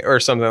Lie" or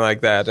something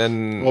like that.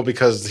 And well,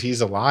 because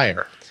he's a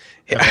liar.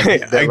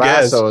 I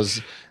lasso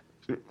is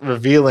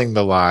revealing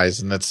the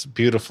lies, and it's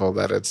beautiful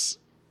that it's.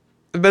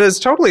 But it's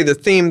totally the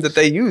theme that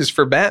they use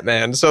for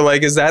Batman. So,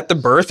 like, is that the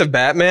birth of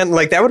Batman?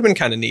 Like, that would have been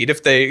kind of neat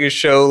if they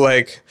show,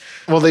 like...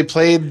 Well, they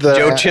played the...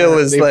 Joe Chill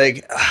is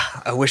like,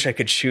 I wish I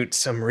could shoot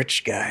some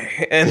rich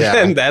guy. And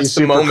then that's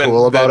the moment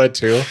cool about it,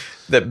 too.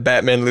 That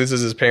Batman loses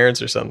his parents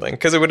or something.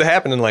 Because it would have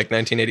happened in, like,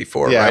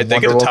 1984, yeah, right?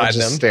 They could have tied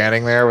them.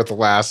 Standing there with the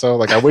lasso.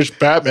 Like, I wish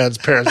Batman's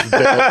parents were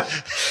dead.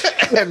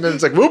 And then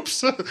it's like,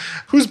 whoops,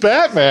 who's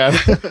Batman?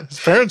 His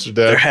parents are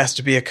dead. There has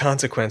to be a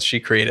consequence. She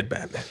created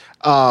Batman.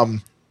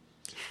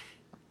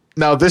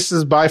 Now, this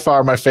is by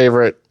far my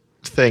favorite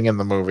thing in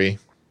the movie.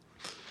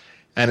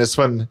 And it's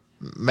when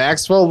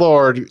Maxwell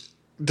Lord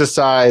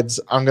decides,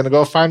 I'm going to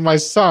go find my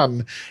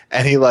son.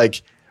 And he,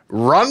 like,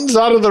 runs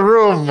out of the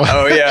room.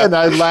 Oh, yeah. And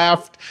I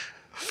laughed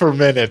for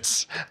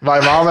minutes. My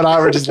mom and I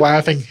were just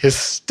laughing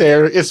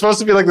hysterically. It's supposed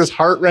to be like this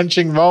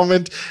heart-wrenching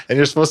moment. And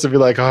you're supposed to be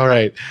like, all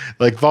right,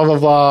 like, blah, blah,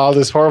 blah, all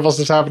this horrible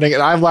stuff's happening.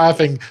 And I'm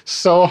laughing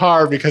so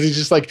hard because he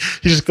just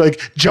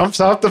jumps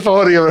off the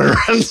podium and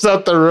runs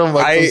out the room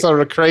like some sort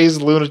of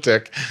crazed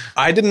lunatic.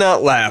 I did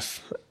not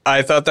laugh.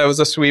 I thought that was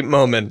a sweet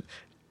moment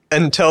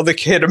until the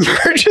kid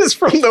emerges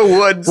from the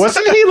woods.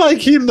 Wasn't he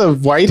like in the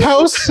White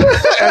House?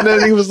 And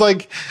then he was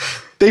like,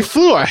 they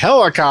flew a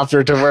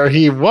helicopter to where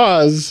he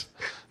was.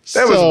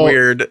 That was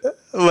weird.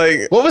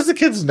 Like, what was the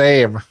kid's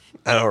name?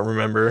 I don't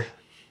remember.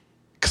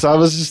 Because I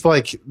was just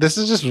like, this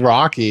is just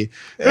Rocky.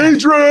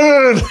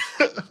 Adrian!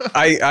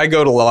 I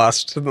go to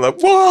Lost.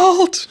 Like,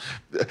 Walt!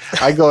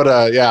 I go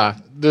to,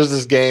 there's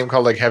this game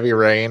called like Heavy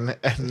Rain.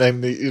 And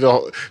then,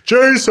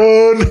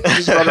 Jason!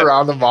 Just run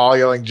around the mall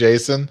yelling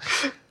Jason.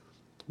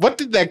 What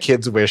did that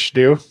kid's wish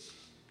do?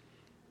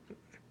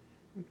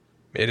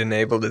 It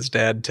enabled his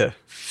dad to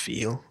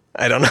feel.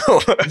 I don't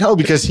know. No,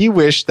 because he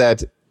wished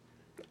that.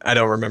 I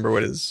don't remember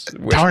what his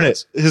wish Darn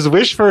was.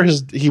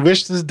 it. He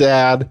wished his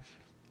dad.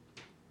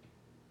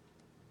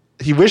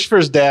 He wished for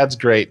his dad's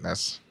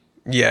greatness.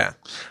 Yeah.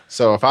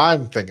 So if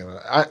I'm thinking,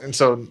 and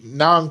so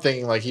now I'm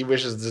thinking like he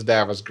wishes his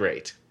dad was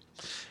great.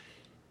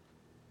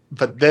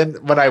 But then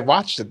when I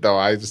watched it though,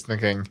 I was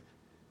thinking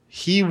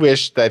he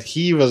wished that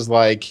he was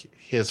like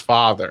his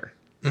father.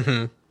 Mm-hmm.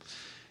 And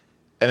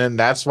then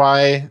that's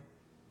why.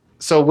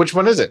 So which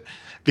one is it?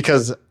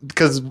 Because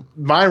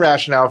my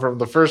rationale from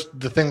the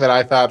thing that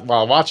I thought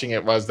while watching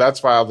it was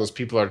that's why all those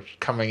people are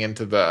coming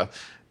into the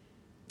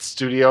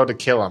studio to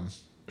kill him.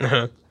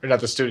 Uh-huh. Or not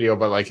the studio,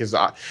 but like his.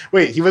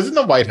 Wait, he was in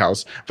the White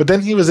House, but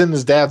then he was in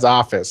his dad's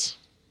office.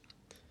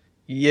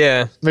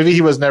 Yeah. Maybe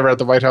he was never at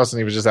the White House and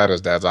he was just at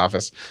his dad's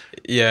office.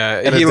 Yeah.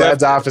 And his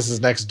dad's office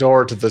is next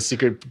door to the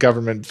secret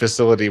government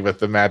facility with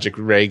the magic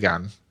ray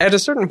gun. At a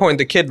certain point,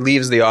 the kid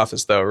leaves the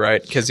office, though,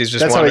 right? Because he's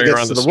just That's how he wandering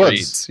gets around to the the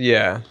streets.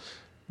 Yeah.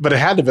 But it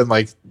had to have been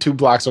like 2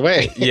 blocks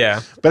away.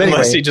 Yeah. But anyway,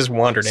 Unless he just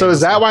wandered. So is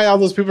that why all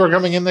those people are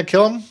coming in to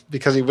kill him?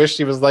 Because he wished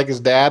he was like his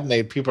dad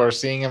and people are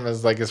seeing him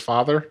as like his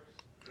father?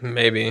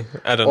 Maybe.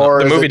 I don't know.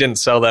 The movie didn't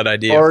sell that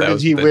idea. Or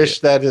did he wish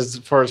that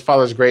for his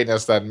father's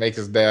greatness that make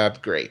his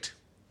dad great?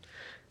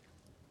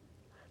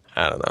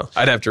 I don't know.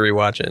 I'd have to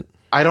rewatch it.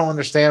 I don't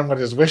understand what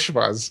his wish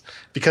was.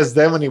 Because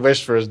then when he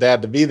wished for his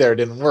dad to be there, it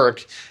didn't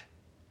work.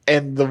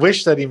 And the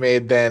wish that he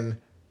made then...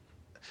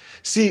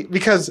 See,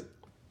 because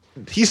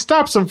he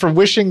stops him from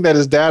wishing that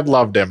his dad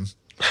loved him.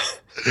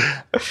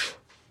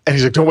 And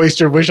he's like, don't waste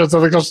your wish on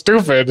something so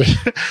stupid.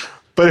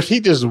 But if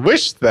he just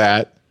wished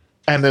that,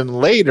 and then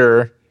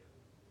later,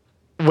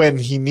 when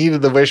he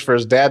needed the wish for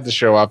his dad to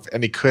show up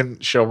and he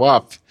couldn't show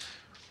up,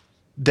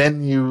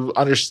 then you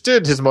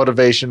understood his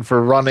motivation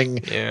for running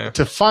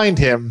to find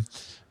him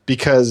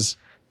because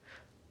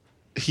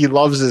he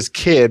loves his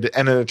kid.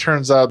 And then it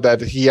turns out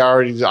that he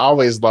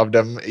always loved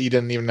him. He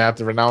didn't even have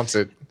to renounce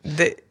it.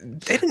 They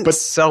didn't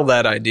sell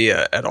that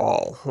idea at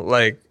all.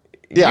 Like,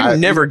 you Yeah,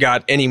 never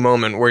got any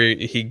moment where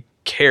he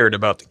cared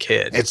about the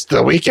kid. It's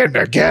the weekend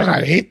again.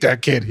 I hate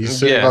that kid. He's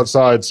sitting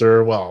outside,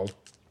 sir. Well,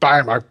 buy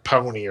him a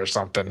pony or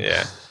something.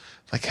 Yeah.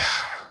 Like,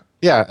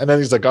 yeah. And then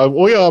he's like,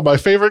 oh, yeah, my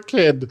favorite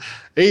kid,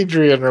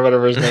 Adrian, or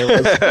whatever his name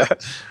was.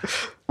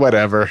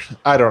 Whatever.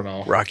 I don't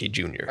know. Rocky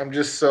Jr. I'm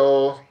just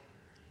so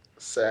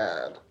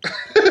sad.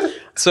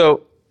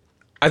 So,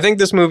 I think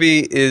this movie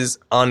is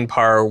on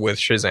par with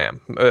Shazam.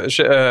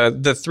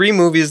 The 3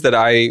 movies that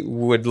I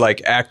would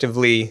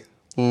actively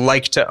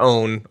like to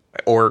own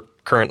or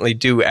currently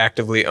do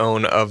actively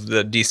own of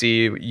the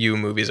DCU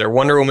movies are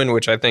Wonder Woman,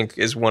 which I think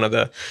is one of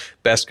the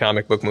best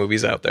comic book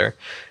movies out there,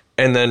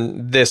 and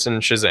then this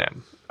and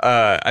Shazam.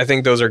 I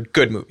think those are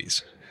good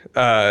movies.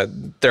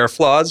 There are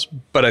flaws,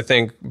 but I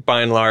think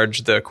by and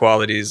large the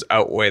qualities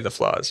outweigh the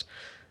flaws.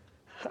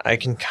 I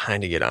can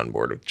kind of get on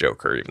board with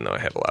Joker, even though I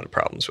have a lot of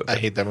problems with it. I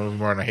hate that movie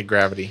more than I hate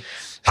Gravity.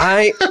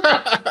 I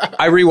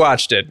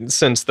rewatched it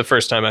since the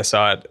first time I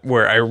saw it,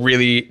 where I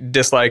really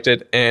disliked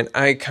it, and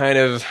I kind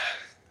of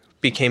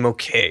became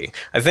okay.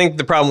 I think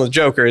the problem with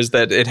Joker is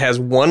that it has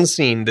one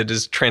scene that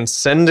is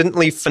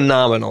transcendently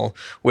phenomenal,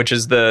 which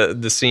is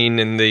the scene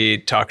in the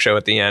talk show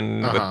at the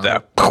end with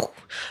that.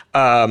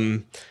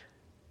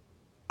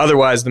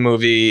 Otherwise, the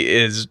movie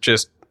is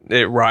just,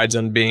 it rides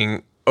on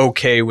being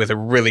okay with a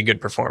really good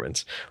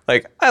performance.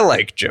 Like, I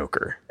like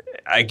Joker,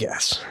 I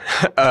guess.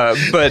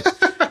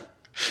 But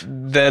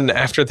then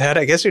after that,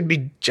 I guess it would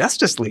be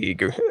Justice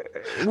League,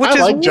 which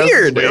is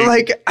weird.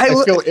 Like, I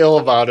feel ill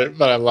about it,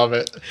 but I love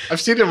it. I've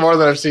seen it more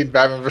than I've seen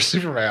Batman vs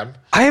Superman.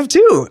 I have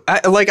too.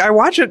 I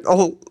watch it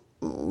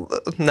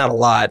not a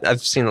lot.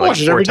 I've seen it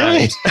 4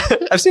 times.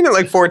 I've seen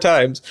it 4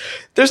 times.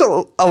 There's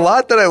a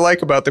lot that I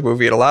like about the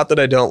movie and a lot that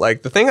I don't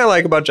like. The thing I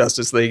like about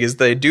Justice League is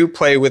they do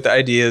play with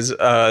ideas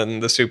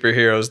on the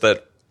superheroes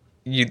that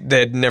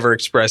they'd never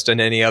expressed in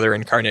any other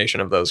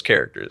incarnation of those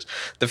characters.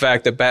 The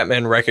fact that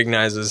Batman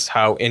recognizes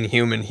how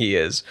inhuman he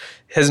is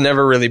has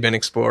never really been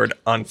explored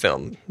on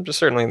film, just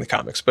certainly in the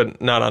comics, but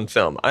not on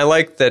film. I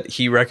like that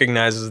he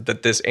recognizes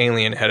that this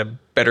alien had a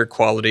better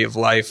quality of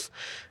life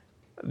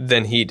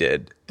than he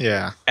did.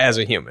 Yeah. As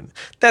a human.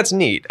 That's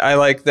neat. I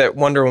like that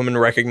Wonder Woman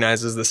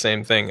recognizes the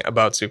same thing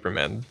about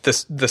Superman.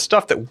 The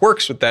stuff that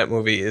works with that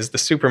movie is the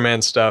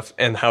Superman stuff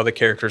and how the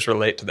characters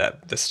relate to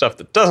that. The stuff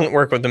that doesn't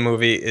work with the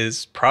movie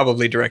is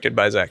probably directed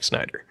by Zack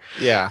Snyder.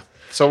 Yeah.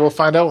 So we'll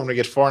find out when we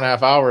get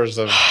 4.5 hours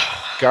of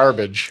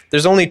garbage.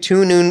 There's only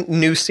 2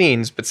 new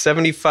scenes, but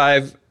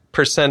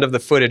 75% of the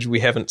footage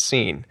we haven't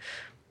seen.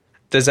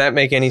 Does that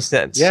make any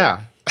sense?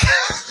 Yeah.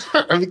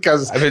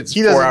 Because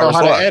he doesn't know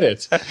how to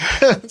edit.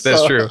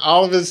 That's true.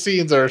 All of his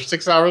scenes are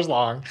 6 hours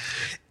long.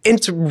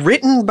 It's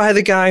written by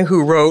the guy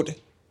who wrote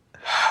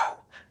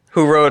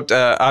who wrote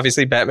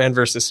obviously Batman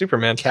versus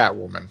Superman.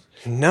 Catwoman.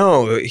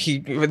 No,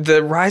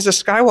 the Rise of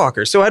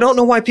Skywalker. So I don't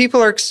know why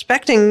people are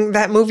expecting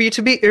that movie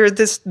to be, or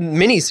this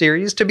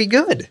miniseries to be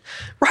good.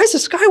 Rise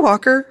of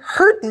Skywalker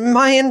hurt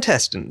my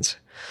intestines.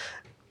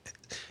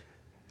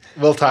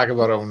 We'll talk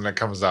about it when it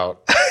comes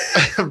out.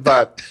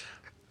 But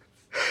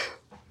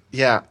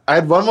yeah, I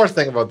had one more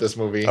thing about this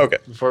movie. Okay.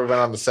 Before we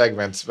went on the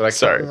segments, but I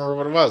can't remember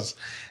what it was.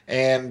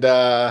 And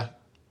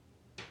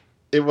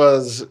it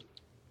was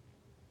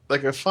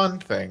like a fun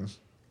thing.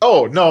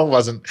 Oh, no, it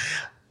wasn't.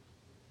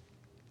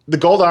 The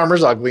gold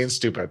armor's ugly and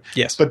stupid.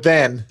 Yes. But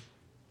then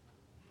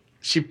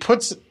she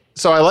puts...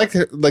 So I like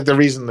the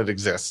reason it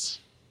exists.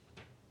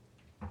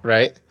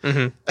 Right?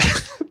 Mm-hmm.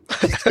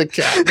 The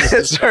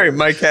cat. Sorry,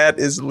 my cat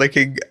is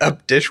licking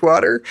up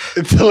dishwater.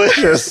 It's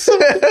delicious.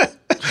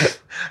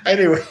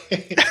 Anyway.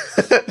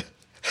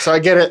 So I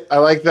get it. I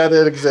like that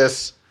it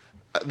exists.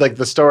 Like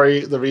the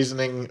story, the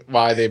reasoning,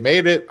 why they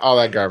made it, all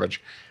that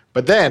garbage.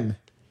 But then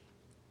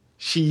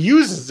she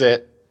uses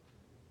it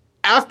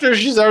after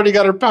she's already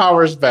got her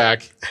powers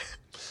back.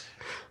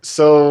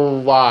 So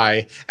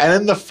why? And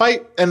then the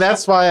fight, and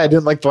that's why I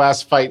didn't like the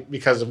last fight,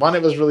 because one,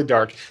 it was really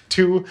dark.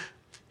 Two,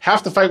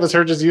 half the fight was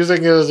her just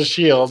using it as a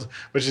shield,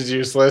 which is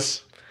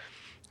useless,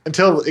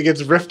 until it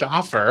gets ripped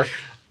off her.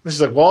 And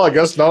she's like, well, I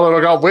guess now that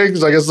I got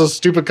wings, I guess this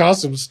stupid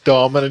costume's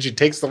dumb. And then she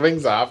takes the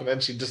wings off, and then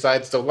she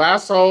decides to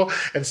lasso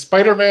and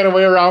Spider-Man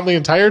away around the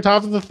entire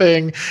top of the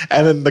thing.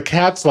 And then the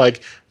cat's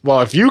like,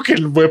 well, if you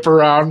can whip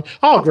around,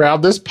 I'll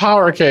grab this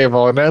power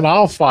cable, and then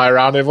I'll fly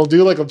around, and we'll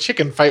do like a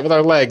chicken fight with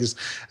our legs.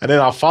 And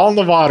then I'll fall in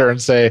the water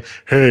and say,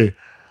 hey,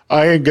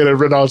 I ain't going to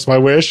renounce my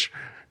wish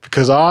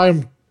because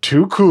I'm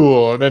too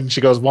cool. And then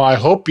she goes, well, I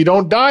hope you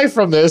don't die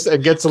from this,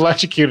 and gets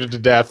electrocuted to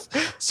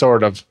death,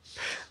 sort of.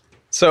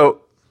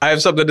 So I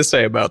have something to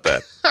say about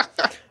that,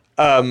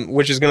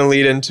 which is going to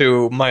lead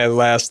into my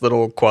last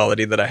little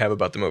quality that I have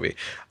about the movie.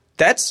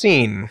 That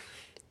scene...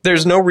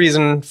 There's no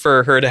reason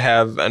for her to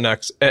have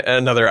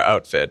another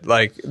outfit.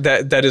 Like,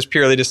 that is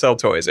purely to sell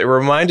toys. It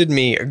reminded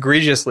me,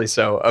 egregiously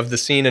so, of the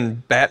scene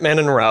in Batman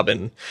and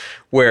Robin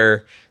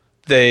where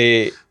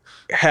they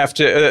have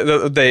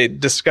to, they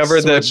discover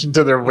Switch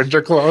into their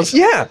winter clothes.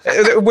 Yeah.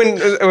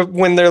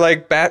 When they're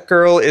like,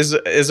 Batgirl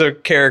is a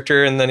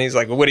character, and then he's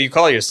like, well, what do you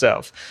call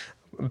yourself?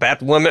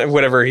 Batwoman,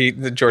 whatever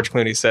George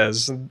Clooney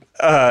says.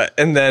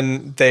 And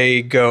then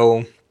they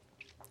go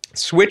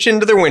switch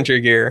into their winter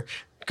gear,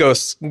 go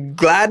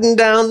gliding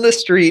down the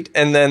street,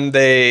 and then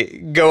they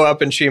go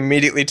up and she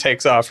immediately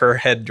takes off her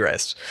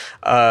headdress.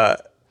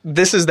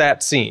 This is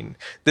that scene.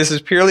 This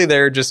is purely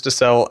there just to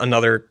sell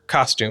another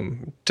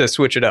costume to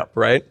switch it up,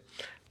 right?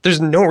 There's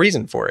no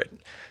reason for it.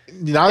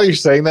 Now that you're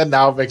saying that,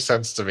 now it makes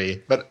sense to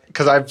me. But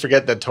because I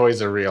forget that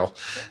toys are real.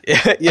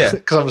 Yeah.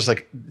 Because I'm just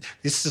like,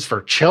 this is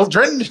for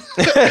children?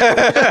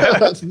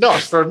 No,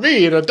 it's for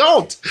me, an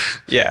adult.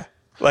 Yeah.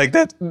 Like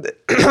that.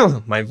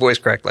 My voice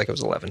cracked like it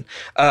was 11.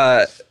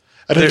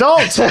 An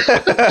adult.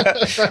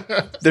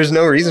 There's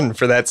no reason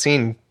for that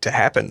scene to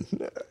happen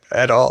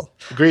at all.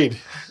 Agreed.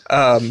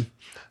 But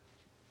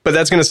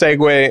that's going to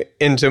segue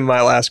into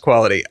my last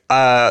quality.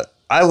 I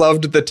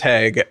loved the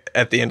tag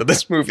at the end of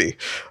this movie.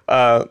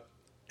 The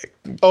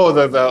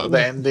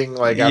ending,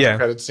 like, after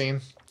credit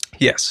scene?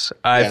 Yes.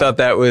 I thought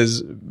that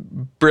was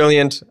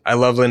brilliant. I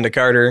love Linda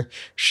Carter.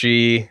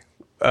 She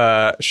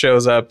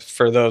shows up,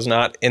 for those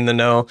not in the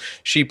know.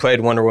 She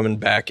played Wonder Woman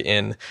back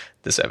in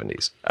the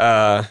 70s.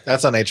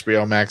 That's on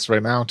HBO Max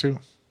right now, too.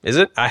 Is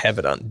it? I have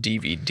it on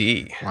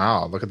DVD.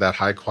 Wow, look at that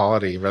high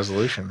quality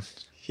resolution.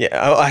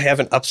 Yeah, I have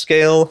an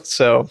upscale,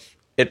 so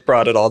it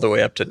brought it all the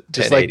way up to 1080.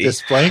 Just like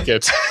this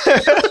blanket.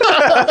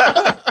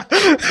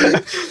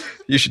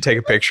 You should take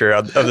a picture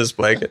of this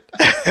blanket.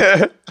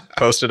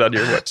 Post it on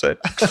your website.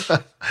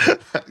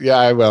 Yeah,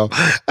 I will.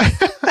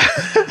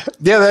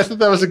 Yeah, I thought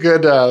that was a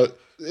good...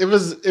 It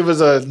was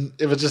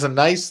just a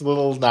nice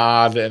little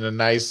nod and a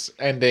nice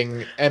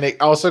ending, and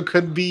it also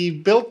could be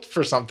built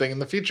for something in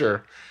the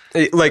future.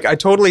 Like, I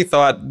totally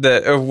thought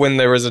that when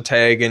there was a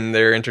tag and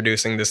they're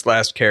introducing this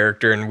last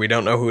character and we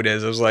don't know who it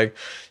is, I was like,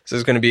 this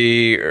is going to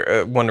be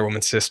Wonder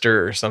Woman's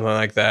sister or something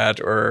like that,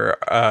 or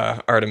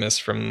Artemis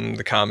from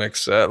the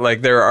comics.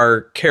 Like, there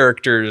are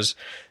characters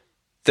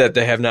that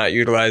they have not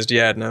utilized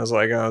yet, and I was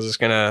like, oh, is this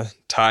going to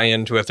tie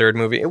into a third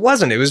movie? It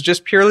wasn't. It was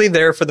just purely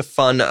there for the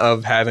fun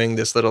of having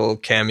this little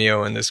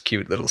cameo and this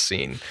cute little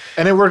scene.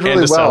 And it worked really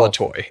well. And to sell a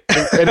toy.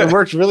 And it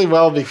worked really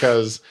well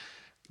because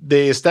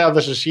they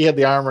established that she had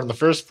the armor in the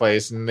first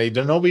place, and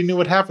nobody knew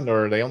what happened to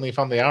her. They only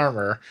found the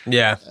armor.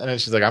 Yeah. And then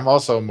she's like, I'm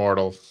also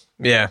immortal.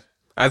 Yeah.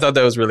 I thought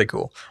that was really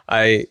cool.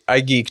 I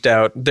geeked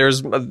out.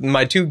 There's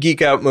my two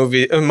geek out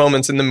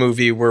moments in the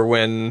movie were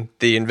when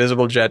the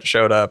Invisible Jet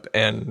showed up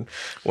and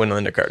when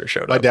Linda Carter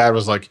showed up. My dad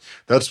was like,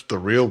 that's the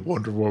real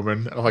Wonder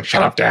Woman. And I'm like,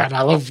 shut up, Dad.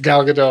 I love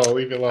Gal Gadot.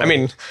 Leave me alone. I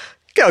mean,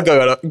 Gal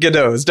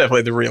Gadot is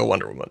definitely the real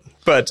Wonder Woman,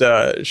 but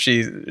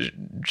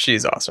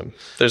she's awesome.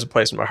 There's a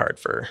place in my heart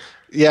for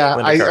Yeah,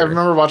 I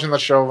remember watching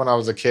that show when I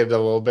was a kid a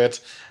little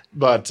bit,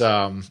 but...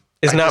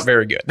 It's not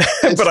very good,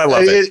 but I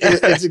love it.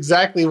 It's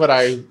exactly what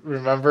I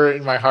remember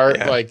in my heart.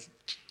 Yeah. Like,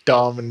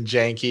 dumb and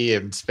janky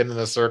and spin in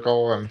a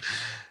circle.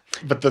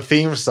 But the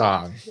theme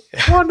song,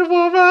 Wonder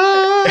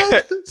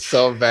Woman,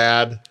 so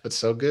bad, but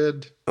so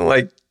good.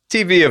 Like,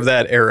 TV of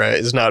that era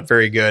is not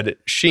very good.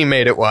 She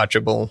made it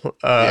watchable.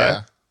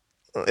 Yeah.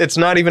 It's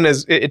not even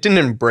it didn't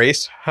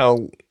embrace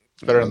how...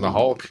 Better than the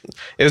Hulk.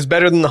 It was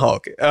better than the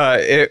Hulk.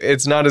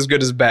 It's not as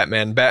good as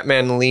Batman.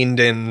 Batman leaned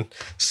in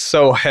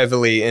so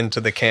heavily into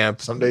the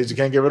camp. Some days you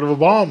can't get rid of a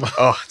bomb.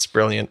 Oh, it's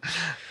brilliant.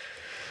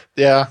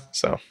 Yeah.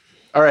 So,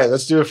 all right,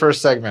 let's do a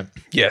first segment.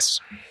 yes.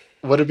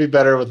 Would it be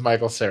better with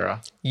Michael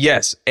Cera?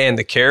 Yes, and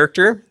the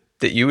character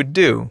that you would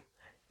do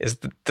is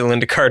the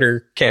Linda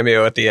Carter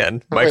cameo at the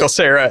end. Michael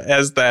Cera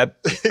as that.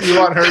 You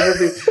want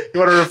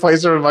to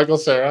replace her with Michael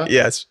Cera?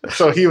 Yes.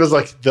 So he was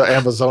like the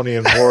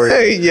Amazonian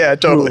warrior. Yeah,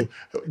 totally.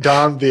 Who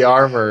donned the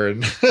armor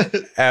and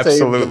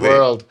Absolutely. saved the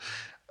world.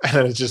 And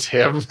then it's just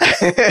him.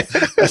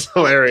 That's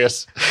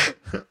hilarious.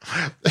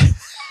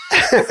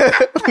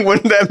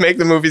 Wouldn't that make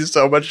the movie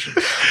so much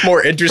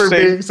more For interesting?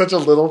 being such a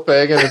little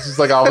thing, and it's just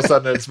like all of a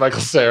sudden it's Michael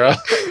Cera.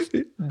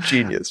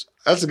 Genius.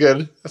 That's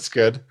good. That's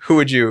good. Who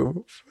would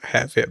you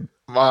have him?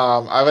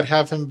 I would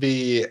have him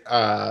be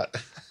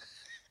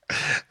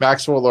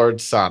Maxwell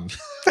Lord's son.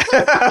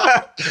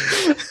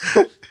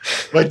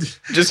 Like,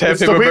 Just have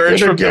it's him the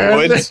emerge weekend from the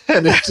woods.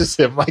 and it's just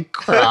him like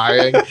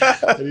crying,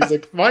 and he's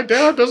like, "My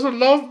dad doesn't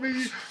love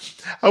me.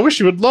 I wish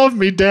you would love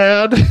me,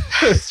 Dad."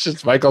 It's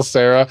just Michael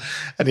Cera,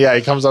 and yeah,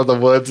 he comes out of the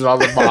woods, and all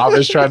the mob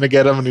is trying to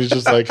get him, and he's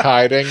just like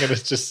hiding, and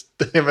it's just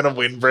him in a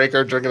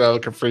windbreaker drinking out of a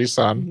Capri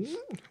Sun.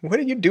 What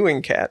are you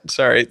doing, cat?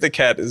 Sorry, the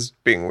cat is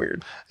being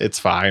weird. It's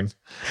fine.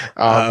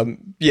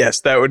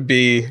 Yes, that would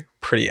be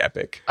pretty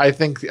epic. I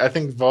think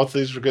both of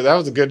these were good. That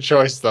was a good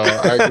choice, though.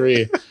 I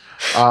agree.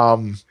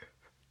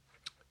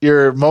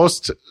 Your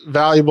most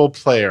valuable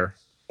player.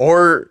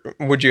 Or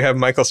would you have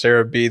Michael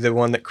Cera be the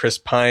one that Chris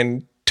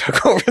Pine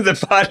took over the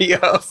body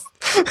of?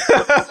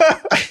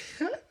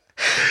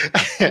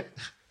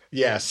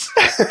 Yes.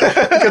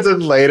 Because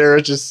then later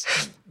it's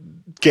just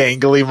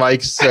gangly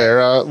Mike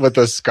Cera with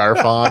a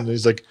scarf on. And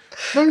he's like,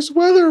 "Nice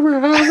weather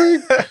we're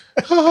having."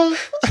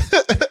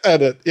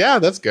 Yeah,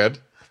 that's good.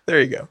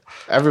 There you go.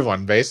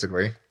 Everyone,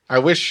 basically. I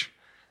wish,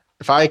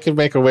 if I could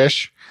make a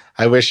wish,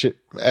 I wish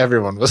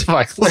everyone was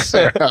Michael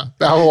Cera.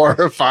 How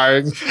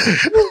horrifying.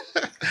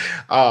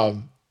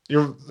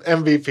 Your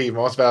MVP,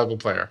 most valuable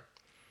player.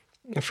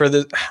 For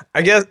the,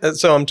 I guess,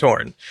 so I'm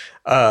torn.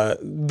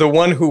 The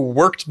one who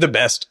worked the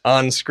best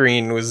on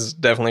screen was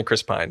definitely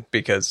Chris Pine,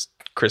 because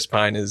Chris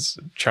Pine is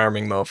a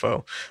charming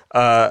mofo.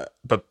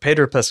 But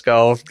Pedro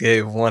Pascal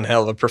gave one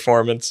hell of a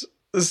performance,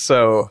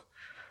 so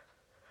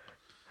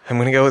I'm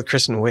going to go with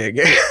Kristen Wiig.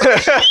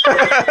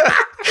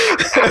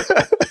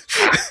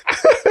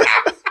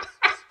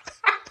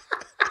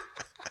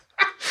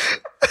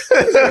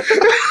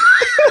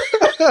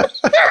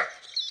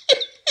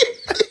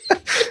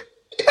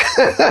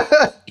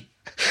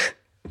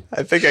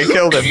 I think I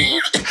killed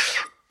him.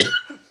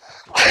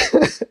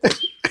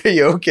 Are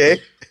you okay?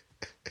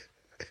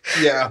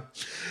 Yeah.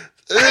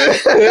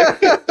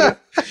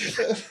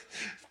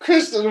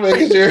 Kristen Wiig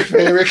is your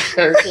favorite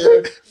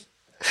character.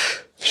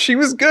 She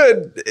was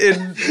good,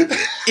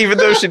 even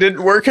though she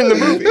didn't work in the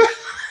movie.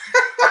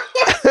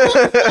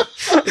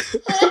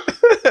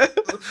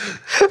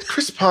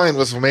 Chris Pine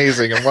was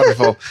amazing and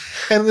wonderful.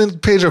 And then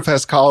Pedro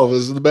Pascal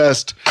was the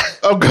best.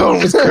 I'm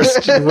going with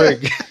Kristen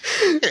Wiig.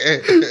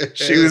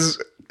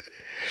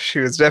 She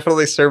was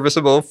definitely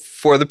serviceable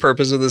for the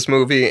purpose of this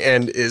movie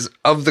and is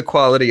of the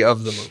quality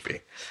of the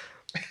movie.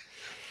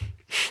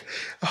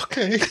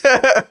 Okay.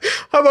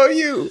 How about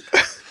you?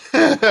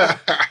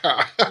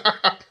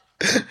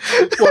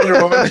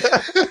 Wonder Woman.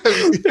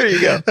 There you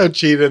go. I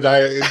cheated.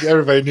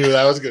 Everybody knew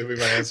that was going to be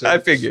my answer. I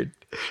figured.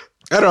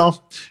 I don't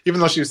know. Even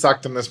though she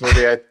sucked in this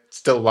movie, I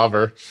still love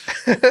her.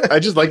 I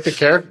just like the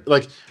character.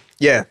 Like,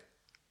 Yeah.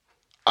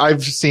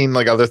 I've seen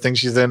like other things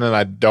she's in, and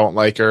I don't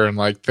like her and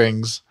like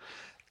things.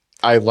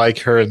 I like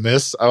her in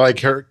this. I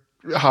like her,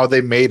 how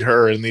they made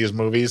her in these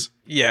movies,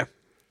 Yeah.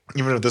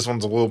 even if this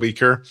one's a little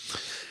weaker.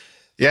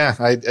 Yeah,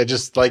 I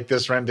just like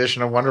this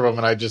rendition of Wonder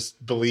Woman. I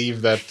just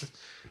believe that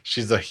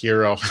she's a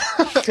hero,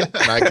 and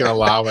I can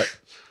allow it.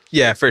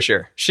 Yeah, for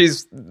sure.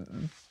 She's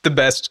the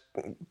best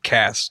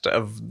cast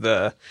of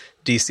the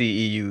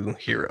DCEU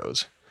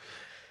heroes.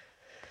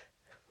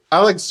 I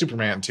like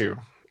Superman too.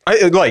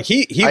 I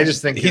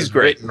just think he's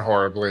great. written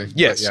horribly.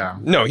 Yes. Yeah.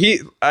 No,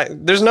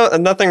 there's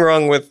nothing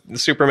wrong with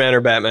Superman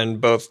or Batman.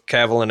 Both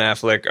Cavill and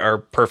Affleck are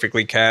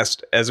perfectly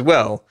cast as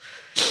well.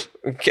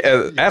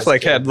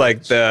 Affleck had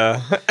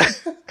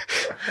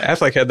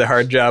Affleck had the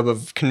hard job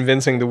of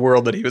convincing the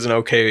world that he was an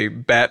okay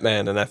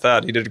Batman, and I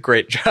thought he did a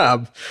great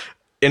job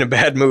in a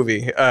bad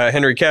movie.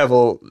 Henry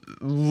Cavill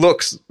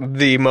looks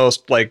the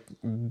most like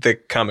the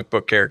comic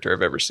book character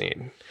I've ever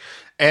seen.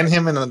 And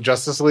him in the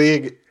Justice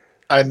League,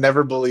 I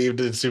never believed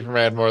in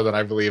Superman more than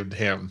I believed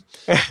him.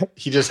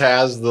 He just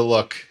has the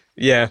look.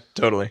 Yeah,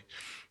 totally.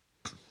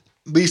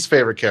 Least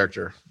favorite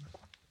character?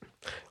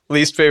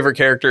 Least favorite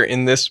character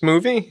in this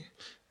movie?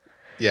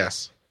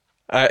 Yes.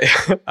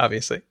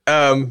 Obviously.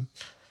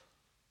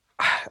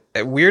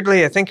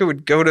 Weirdly, I think it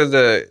would go to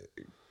the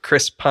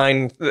Chris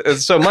Pine.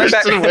 So my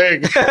Kristen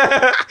Wiig.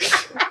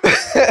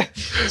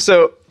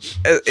 So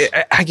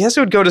I guess it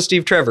would go to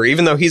Steve Trevor,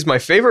 even though he's my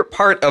favorite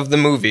part of the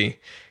movie.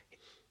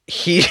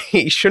 He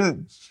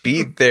shouldn't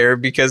be there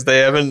because they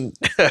haven't.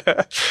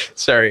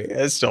 Sorry,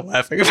 I'm still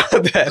laughing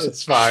about that.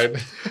 It's fine.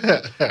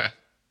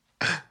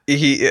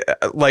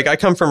 I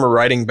come from a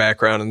writing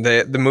background, and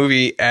the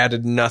movie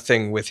added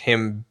nothing with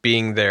him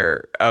being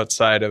there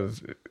outside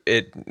of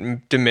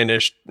it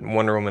diminished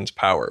Wonder Woman's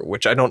power,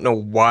 which I don't know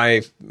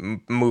why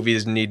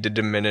movies need to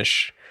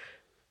diminish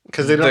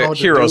because they don't know the what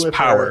to hero's do with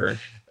power. Her.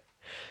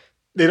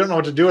 They don't know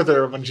what to do with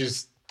her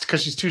because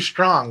she's too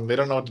strong. They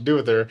don't know what to do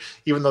with her,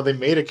 even though they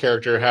made a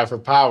character have her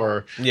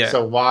power. Yeah.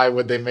 So why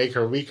would they make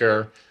her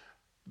weaker?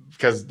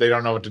 Because they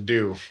don't know what to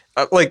do.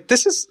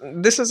 This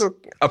is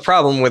a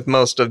problem with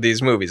most of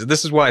these movies.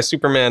 This is why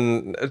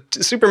Superman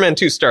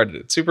 2 started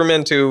it.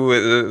 Superman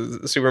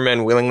 2,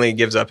 Superman willingly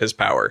gives up his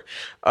power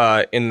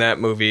in that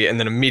movie, and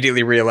then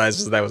immediately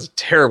realizes that was a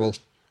terrible,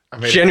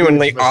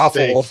 genuinely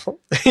awful,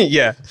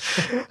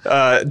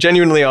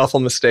 genuinely awful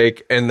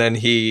mistake. And then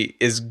he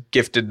is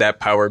gifted that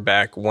power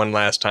back one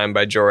last time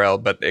by Jor-El,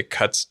 but it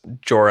cuts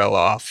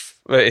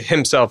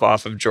himself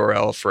off of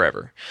Jor-El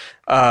forever.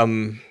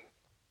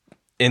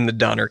 In the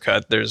Donner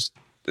cut,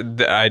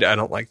 I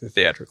don't like the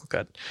theatrical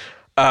cut.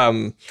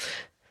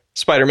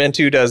 Spider-Man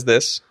 2 does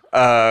this,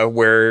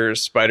 where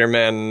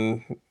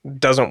Spider-Man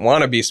doesn't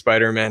want to be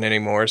Spider-Man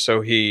anymore, so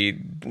he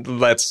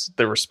lets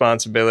the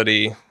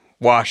responsibility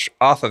wash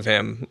off of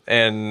him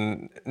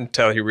and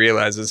until he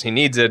realizes he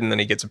needs it, and then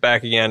he gets it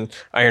back again.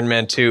 Iron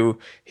Man 2,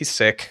 he's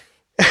sick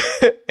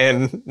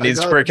and needs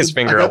to break his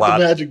finger a lot.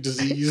 The magic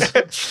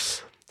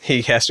disease.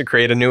 He has to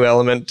create a new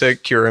element to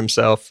cure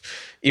himself,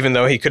 even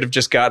though he could have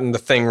just gotten the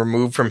thing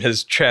removed from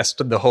his chest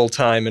the whole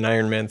time in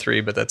Iron Man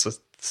 3, but that's a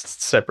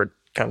separate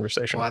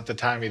conversation. Well, at the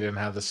time, he didn't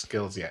have the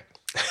skills yet.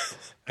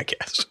 I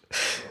guess.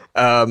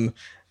 And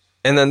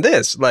then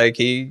this,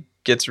 she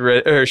gets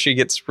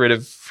rid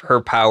of her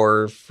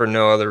power for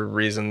no other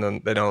reason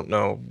than they don't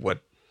know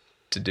what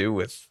to do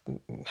with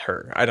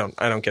her. I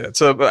don't get it.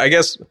 So I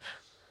guess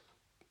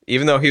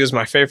even though he was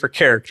my favorite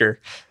character,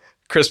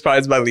 Chris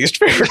Pine's my least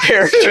favorite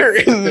character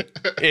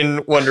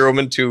in Wonder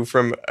Woman 2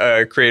 from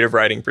a creative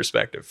writing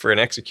perspective. For an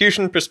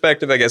execution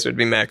perspective, I guess it would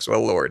be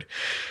Maxwell Lord.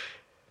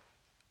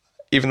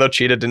 Even though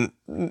Cheetah didn't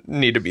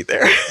need to be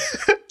there.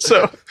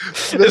 So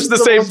it's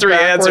the same three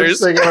answers.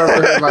 Thing I've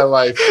ever heard in my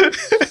life.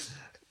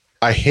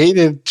 I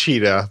hated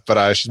Cheetah,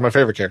 but she's my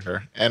favorite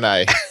character. And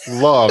I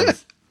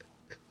love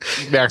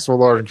Maxwell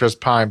Lord and Chris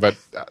Pine, but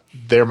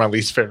they're my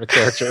least favorite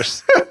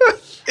characters.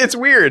 It's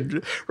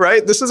weird,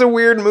 right? This is a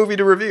weird movie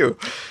to review.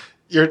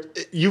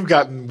 You've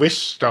gotten wish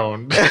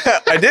stoned.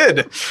 I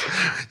did.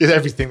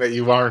 Everything that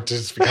you aren't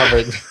is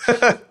becoming.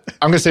 I'm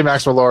going to say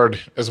Maxwell Lord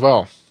as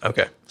well.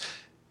 Okay.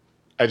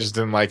 I just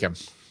didn't like him.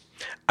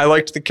 I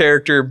liked the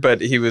character,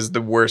 but he was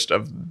the worst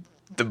of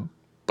the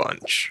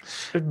bunch.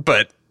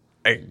 But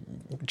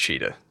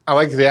Cheetah. I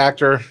like the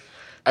actor.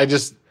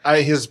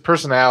 His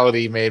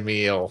personality made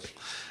me ill.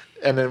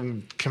 And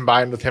then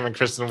combined with him and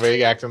Kristen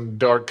Wiig acting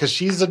dork, because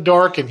she's a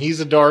dork and he's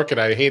a dork, and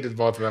I hated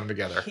both of them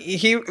together.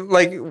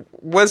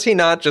 Was he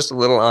not just a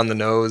little on the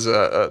nose,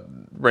 a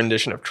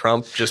rendition of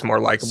Trump, just more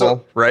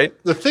likable, right?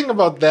 The thing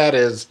about that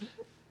is,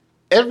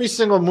 every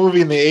single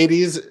movie in the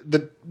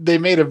 80s, they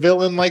made a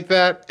villain like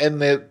that,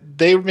 and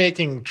they're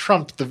making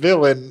Trump the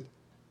villain.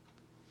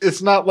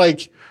 It's not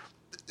like...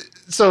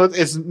 So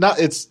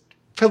it's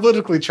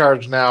politically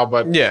charged now,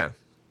 but... Yeah.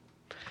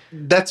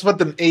 That's what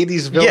the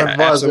 80s villain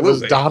was. Absolutely. It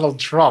was Donald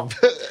Trump.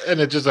 And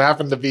it just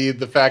happened to be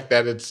the fact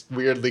that it's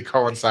weirdly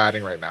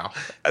coinciding right now.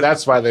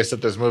 That's why they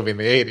set this movie in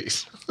the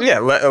 80s.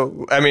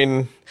 Yeah, I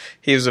mean,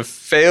 he's a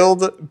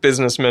failed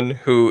businessman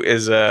who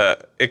is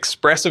a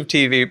expressive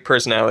TV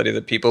personality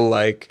that people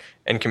like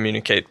and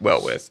communicate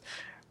well with,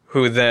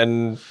 who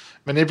then...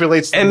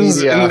 manipulates the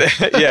media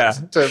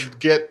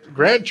to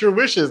grant your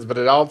wishes, but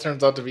it all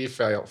turns out to be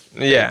fail.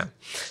 Yeah.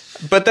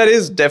 But that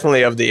is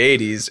definitely of the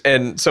 80s,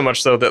 and so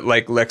much so that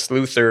Lex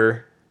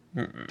Luthor,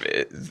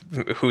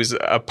 who's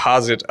a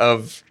posit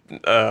of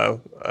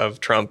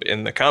Trump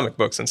in the comic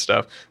books and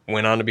stuff,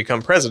 went on to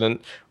become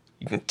president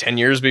 10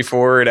 years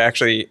before it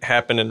actually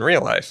happened in real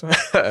life.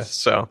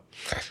 So,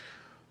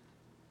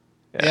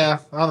 yeah,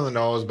 on the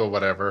nose, but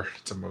whatever.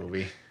 It's a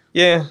movie.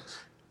 Yeah,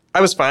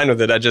 I was fine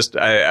with it.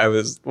 I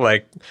was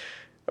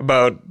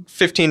about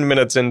 15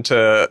 minutes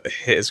into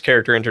his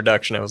character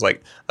introduction, I was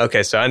like,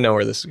 okay, so I know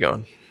where this is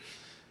going.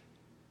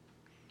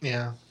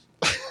 Yeah.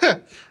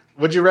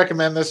 Would you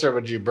recommend this, or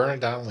would you burn it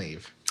down and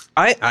leave?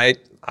 I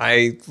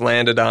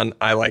landed on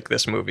I like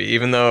this movie,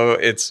 even though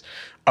it's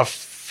a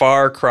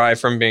far cry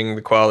from being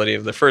the quality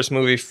of the first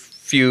movie.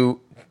 Few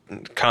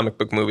comic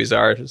book movies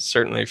are,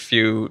 certainly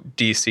few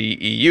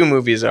DCEU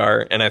movies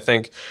are, and I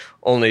think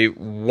only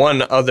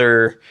one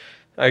other,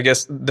 I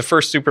guess the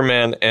first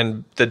Superman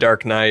and The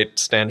Dark Knight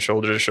stand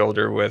shoulder to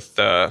shoulder with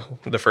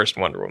the first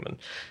Wonder Woman.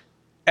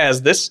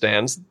 As this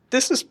stands,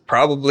 this is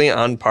probably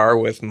on par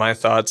with my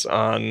thoughts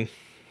on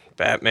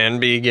Batman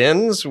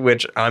Begins,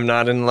 which I'm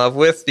not in love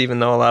with, even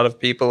though a lot of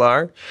people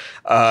are.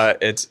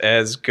 It's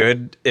as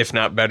good, if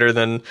not better,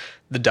 than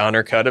the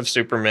Donner cut of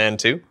Superman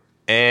 2.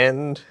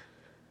 And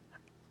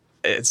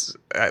it's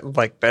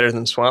better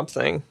than Swamp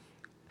Thing.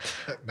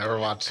 Never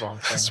watched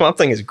Swamp Thing. Swamp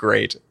Thing is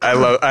great. I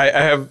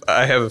have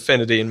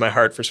affinity in my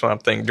heart for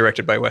Swamp Thing,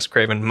 directed by Wes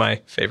Craven,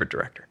 my favorite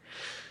director.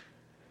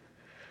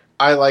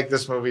 I like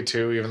this movie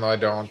too, even though I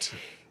don't,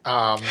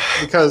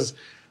 because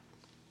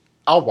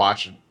I'll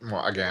watch it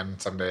again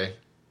someday,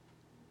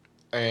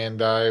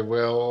 and I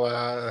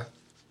will.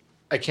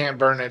 I can't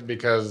burn it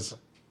because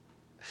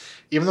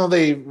even though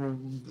they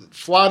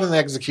flawed in the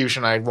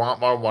execution, I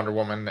want more Wonder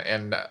Woman,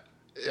 and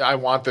I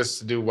want this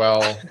to do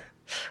well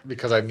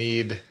because I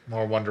need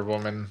more Wonder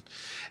Woman.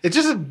 It's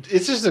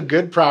just a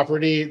good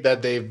property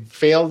that they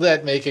failed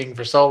at making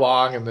for so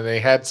long, and then they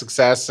had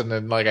success, and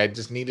then I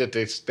just need it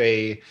to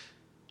stay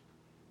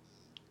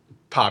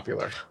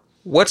popular.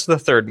 What's the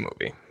third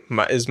movie?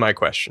 Is my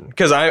question,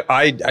 because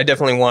I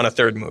definitely want a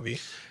third movie.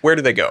 Where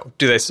do they go?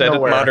 Do they set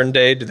Nowhere. it modern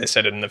day? Do they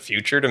set it in the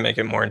future to make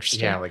it more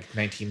interesting? Yeah,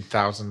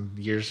 19,000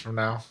 years from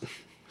now.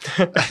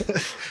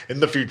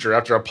 In the future,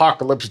 after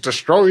Apocalypse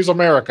destroys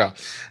America.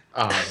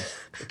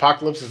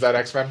 Apocalypse, is that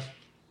X-Men?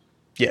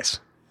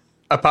 Yes.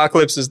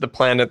 Apocalypse is the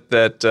planet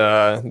that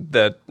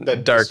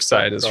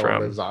Darkseid is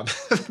from. Lives on.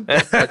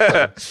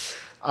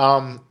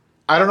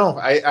 I don't know.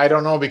 I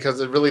don't know, because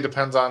it really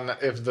depends on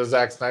if the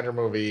Zack Snyder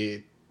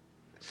movie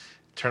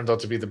turns out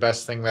to be the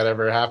best thing that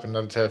ever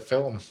happened to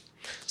film.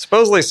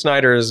 Supposedly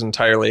Snyder is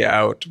entirely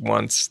out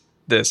once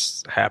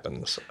this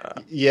happens.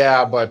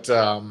 Yeah, but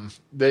that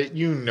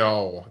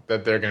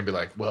that they're going to be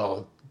like,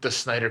 well, the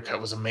Snyder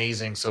cut was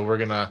amazing, so we're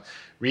going to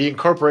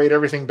reincorporate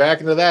everything back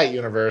into that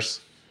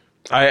universe.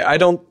 I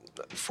don't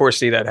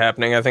foresee that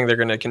happening. I think they're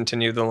going to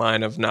continue the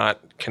line of not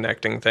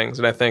connecting things,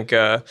 and I think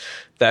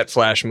that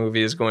Flash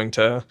movie is going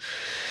to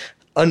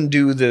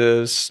undo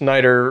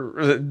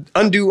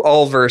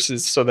all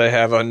verses, so they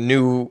have a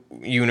new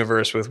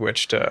universe with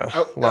which to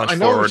launch forward. I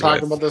know we've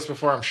talked about this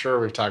before. I'm sure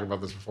we've talked about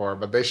this before,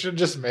 but they should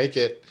just make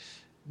it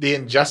the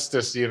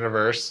Injustice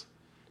universe.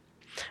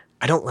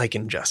 I don't like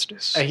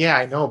Injustice. Yeah,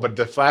 I know, but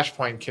the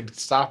Flashpoint can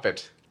stop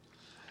it.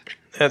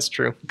 That's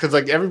true. Because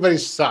everybody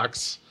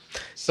sucks.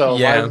 So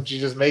why don't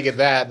you just make it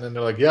that? And then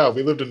they're like, yeah,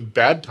 we lived in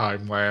bad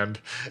time land,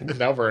 and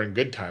now we're in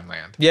good time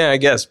land. Yeah, I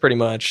guess pretty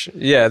much.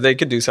 Yeah, they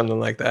could do something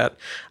like that.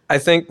 I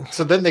think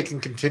so. Then they can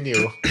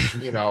continue,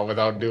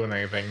 without doing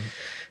anything.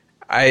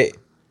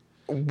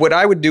 What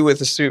I would do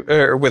with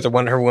a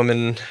Wonder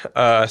Woman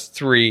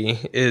 3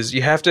 is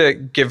you have to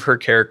give her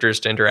characters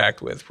to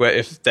interact with.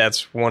 If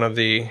that's one of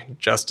the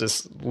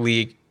Justice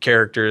League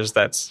characters,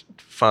 that's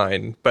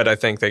fine. But I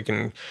think they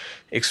can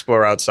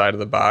explore outside of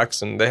the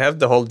box, and they have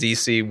the whole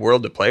DC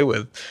world to play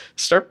with.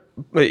 Start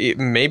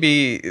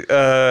maybe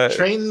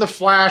train the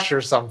Flash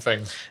or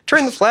something.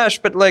 Train the Flash,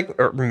 but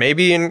or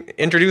maybe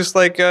introduce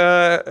Lois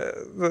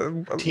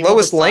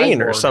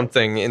Lane or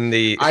something in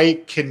the.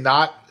 I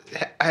cannot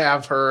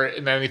have her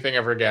in anything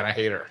ever again. I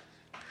hate her.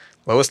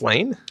 Lois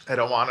Lane? I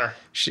don't want her.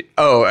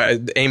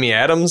 Amy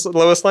Adams,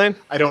 Lois Lane?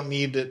 I don't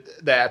need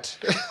that.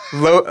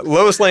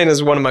 Lois Lane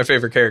is one of my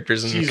favorite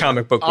characters in the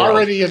comic book world.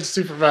 Already in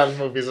Superman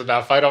movies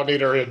enough. I don't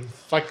need her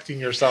inflecting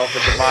yourself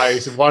into my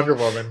Wonder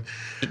Woman.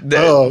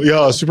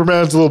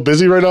 Superman's a little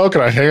busy right now. Can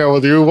I hang out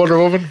with you, Wonder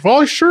Woman?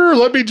 Well, sure.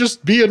 Let me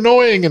just be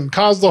annoying and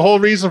cause the whole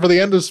reason for the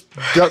end of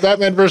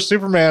Batman vs.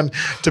 Superman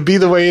to be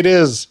the way it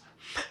is.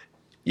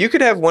 You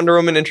could have Wonder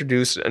Woman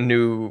introduce a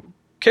new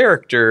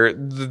character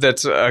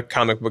that's a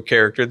comic book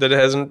character that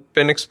hasn't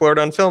been explored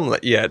on film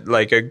yet,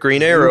 like a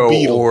Green Arrow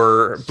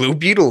or Blue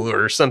Beetle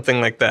or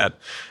something like that.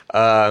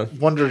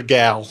 Wonder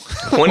Gal.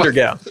 Wonder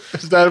Gal.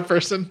 Is that a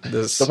person?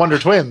 The Wonder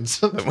Twins.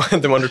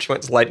 The Wonder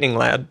Twins. Lightning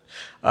Lad.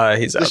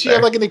 He's out there. Does she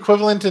have an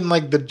equivalent in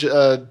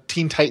the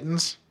Teen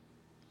Titans?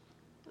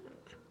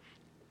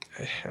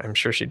 I'm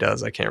sure she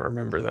does. I can't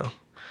remember though.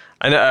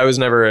 I know I was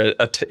never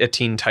a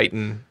Teen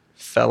Titan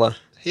fella.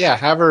 Yeah,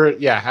 have her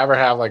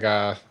have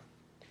a.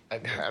 I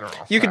don't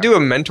know. You could do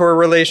a mentor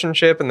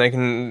relationship, and they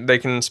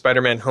can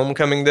Spider-Man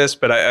Homecoming this,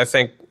 but I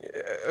think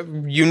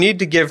you need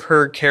to give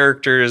her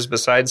characters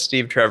besides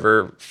Steve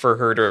Trevor for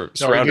her to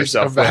surround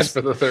herself with. Back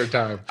for the third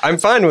time. I'm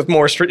fine with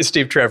more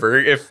Steve Trevor.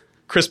 If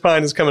Chris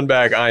Pine is coming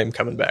back, I am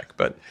coming back.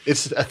 But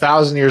it's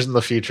 1,000 years in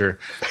the future.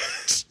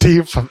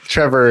 Steve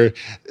Trevor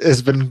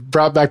has been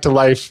brought back to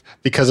life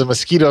because a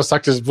mosquito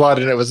sucked his blood,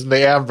 and it was in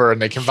the amber, and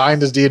they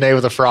combined his DNA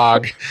with a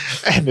frog,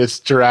 and it's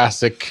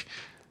Jurassic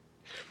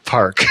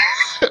Park.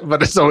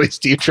 But it's always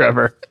Steve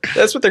Trevor.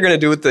 That's what they're going to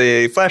do with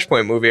the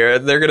Flashpoint movie.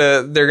 They're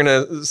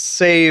gonna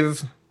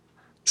save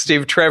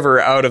Steve Trevor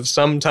out of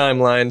some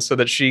timeline so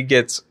that she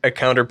gets a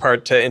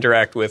counterpart to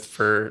interact with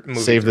for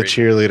movie Save 3. The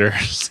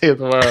cheerleader. Save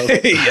the world.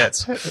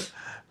 Yes.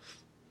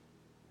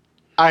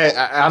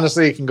 I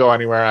honestly, it can go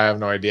anywhere. I have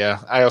no idea.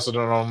 I also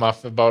don't know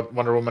enough about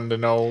Wonder Woman to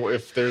know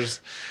if there's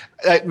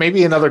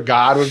maybe another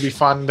god would be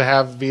fun to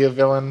have be a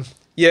villain.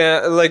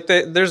 Yeah,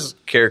 there's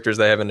characters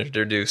they haven't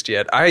introduced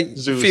yet. I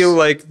Zeus. feel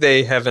like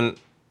they haven't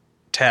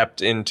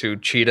tapped into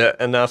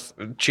Cheetah enough.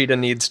 Cheetah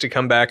needs to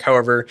come back.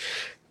 However,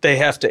 they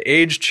have to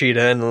age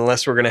Cheetah, and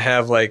unless we're going to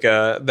have like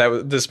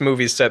this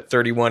movie's set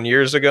 31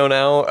 years ago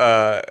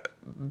now,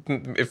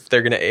 if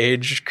they're going to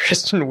age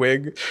Kristen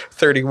Wiig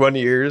 31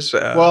 years.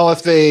 Well,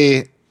 if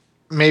they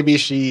maybe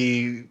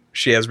she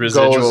has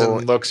residual goes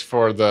and looks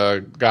for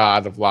the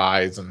god of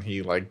lies, and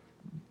he like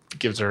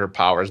gives her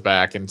powers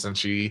back, and since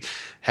she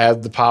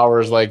had the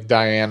powers like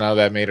Diana,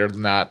 that made her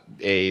not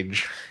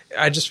age.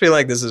 I just feel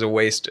like this is a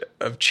waste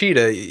of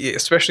Cheetah,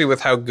 especially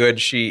with how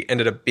good she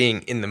ended up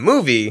being in the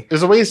movie.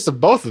 There's a waste of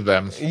both of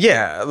them.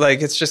 Yeah,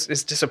 like it's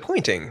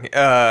disappointing.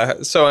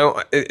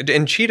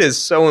 And Cheetah is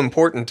so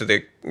important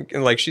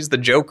to she's the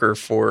Joker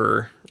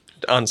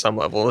on some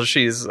level.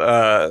 She's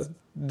the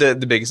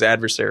biggest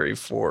adversary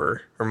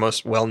or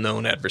most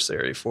well-known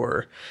adversary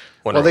for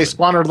Wonder Woman. They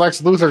squandered Lex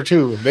Luthor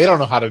too. They don't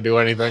know how to do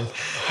anything.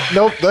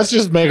 Nope, let's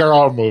just make our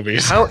own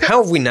movies. How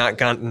have we not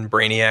gotten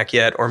Brainiac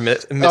yet, or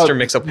Mr.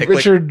 Mixo-Pickle?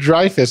 Richard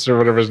Dreyfuss or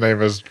whatever his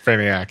name is,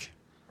 Brainiac.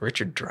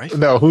 Richard Dreyfuss?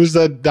 No, who's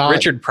the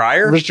Richard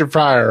Pryor? Richard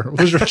Pryor.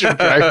 Who's Richard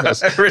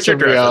Dreyfuss? Richard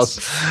Dreyfuss.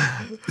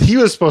 Else. He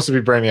was supposed to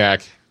be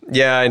Brainiac.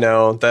 Yeah, I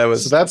know.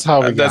 That's how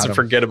we that's got a him.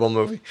 Forgettable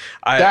movie.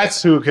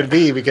 That's who it could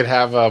be. We could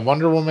have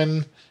Wonder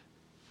Woman.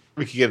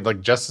 We could get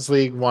like Justice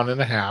League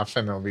 1.5,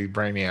 and it'll be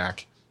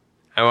Brainiac.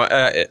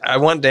 I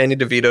want Danny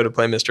DeVito to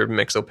play Mr.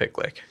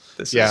 Mixo-Picklick.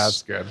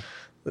 That's good.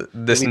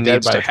 This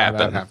needs to happen.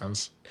 That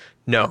happens.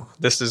 No,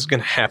 this is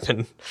going to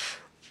happen.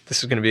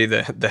 This is going to be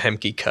the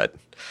Hemke cut.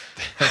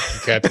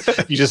 Okay.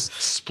 You just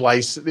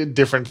splice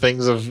different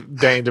things of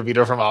Danny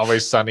DeVito from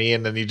Always Sunny,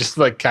 and then you just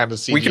like kind of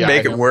CGI. We can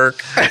make it work.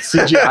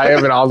 CGI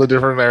him in all the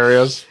different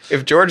areas.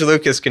 If George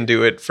Lucas can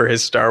do it for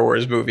his Star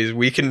Wars movies,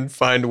 we can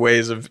find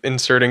ways of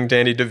inserting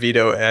Danny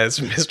DeVito as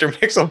Mr.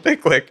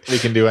 Mixo-Picklick. We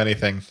can do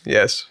anything.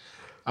 Yes.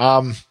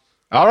 All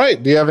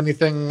right. Do you have any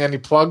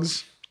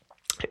plugs?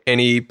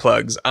 Any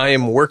plugs? I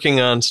am working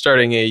on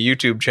starting a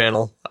YouTube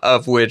channel,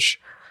 of which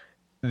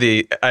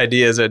the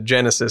idea is at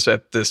Genesis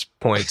at this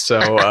point. So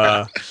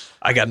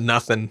I got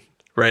nothing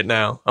right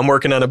now. I'm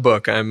working on a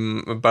book.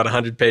 I'm about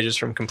 100 pages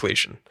from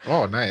completion.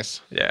 Oh, nice.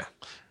 Yeah.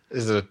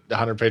 Is it a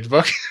 100-page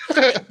book?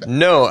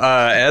 No.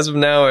 As of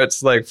now,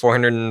 it's like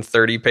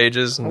 430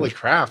 pages. Holy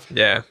crap.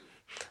 Yeah.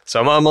 So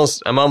I'm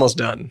almost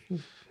done.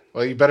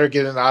 Well, you better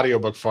get an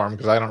audiobook form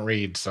because I don't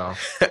read, so.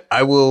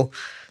 I will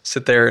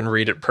sit there and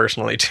read it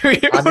personally to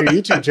you. On your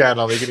YouTube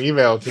channel, you can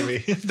email it to me.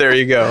 There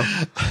you go.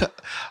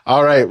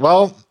 All right.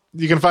 Well,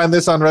 you can find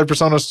this on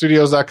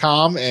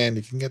redpersonastudios.com, and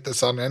you can get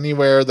this on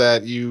anywhere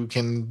that you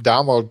can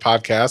download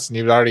podcasts, and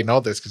you already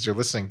know this because you're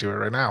listening to it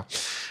right now.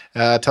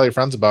 Tell your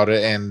friends about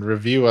it and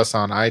review us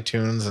on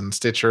iTunes and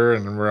Stitcher,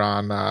 and we're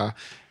on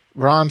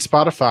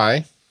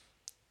Spotify,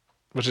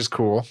 which is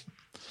cool,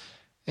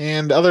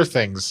 and other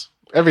things.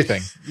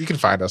 Everything. You can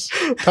find us.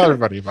 Tell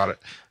everybody about it.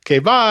 Okay,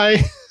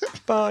 bye.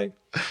 Bye.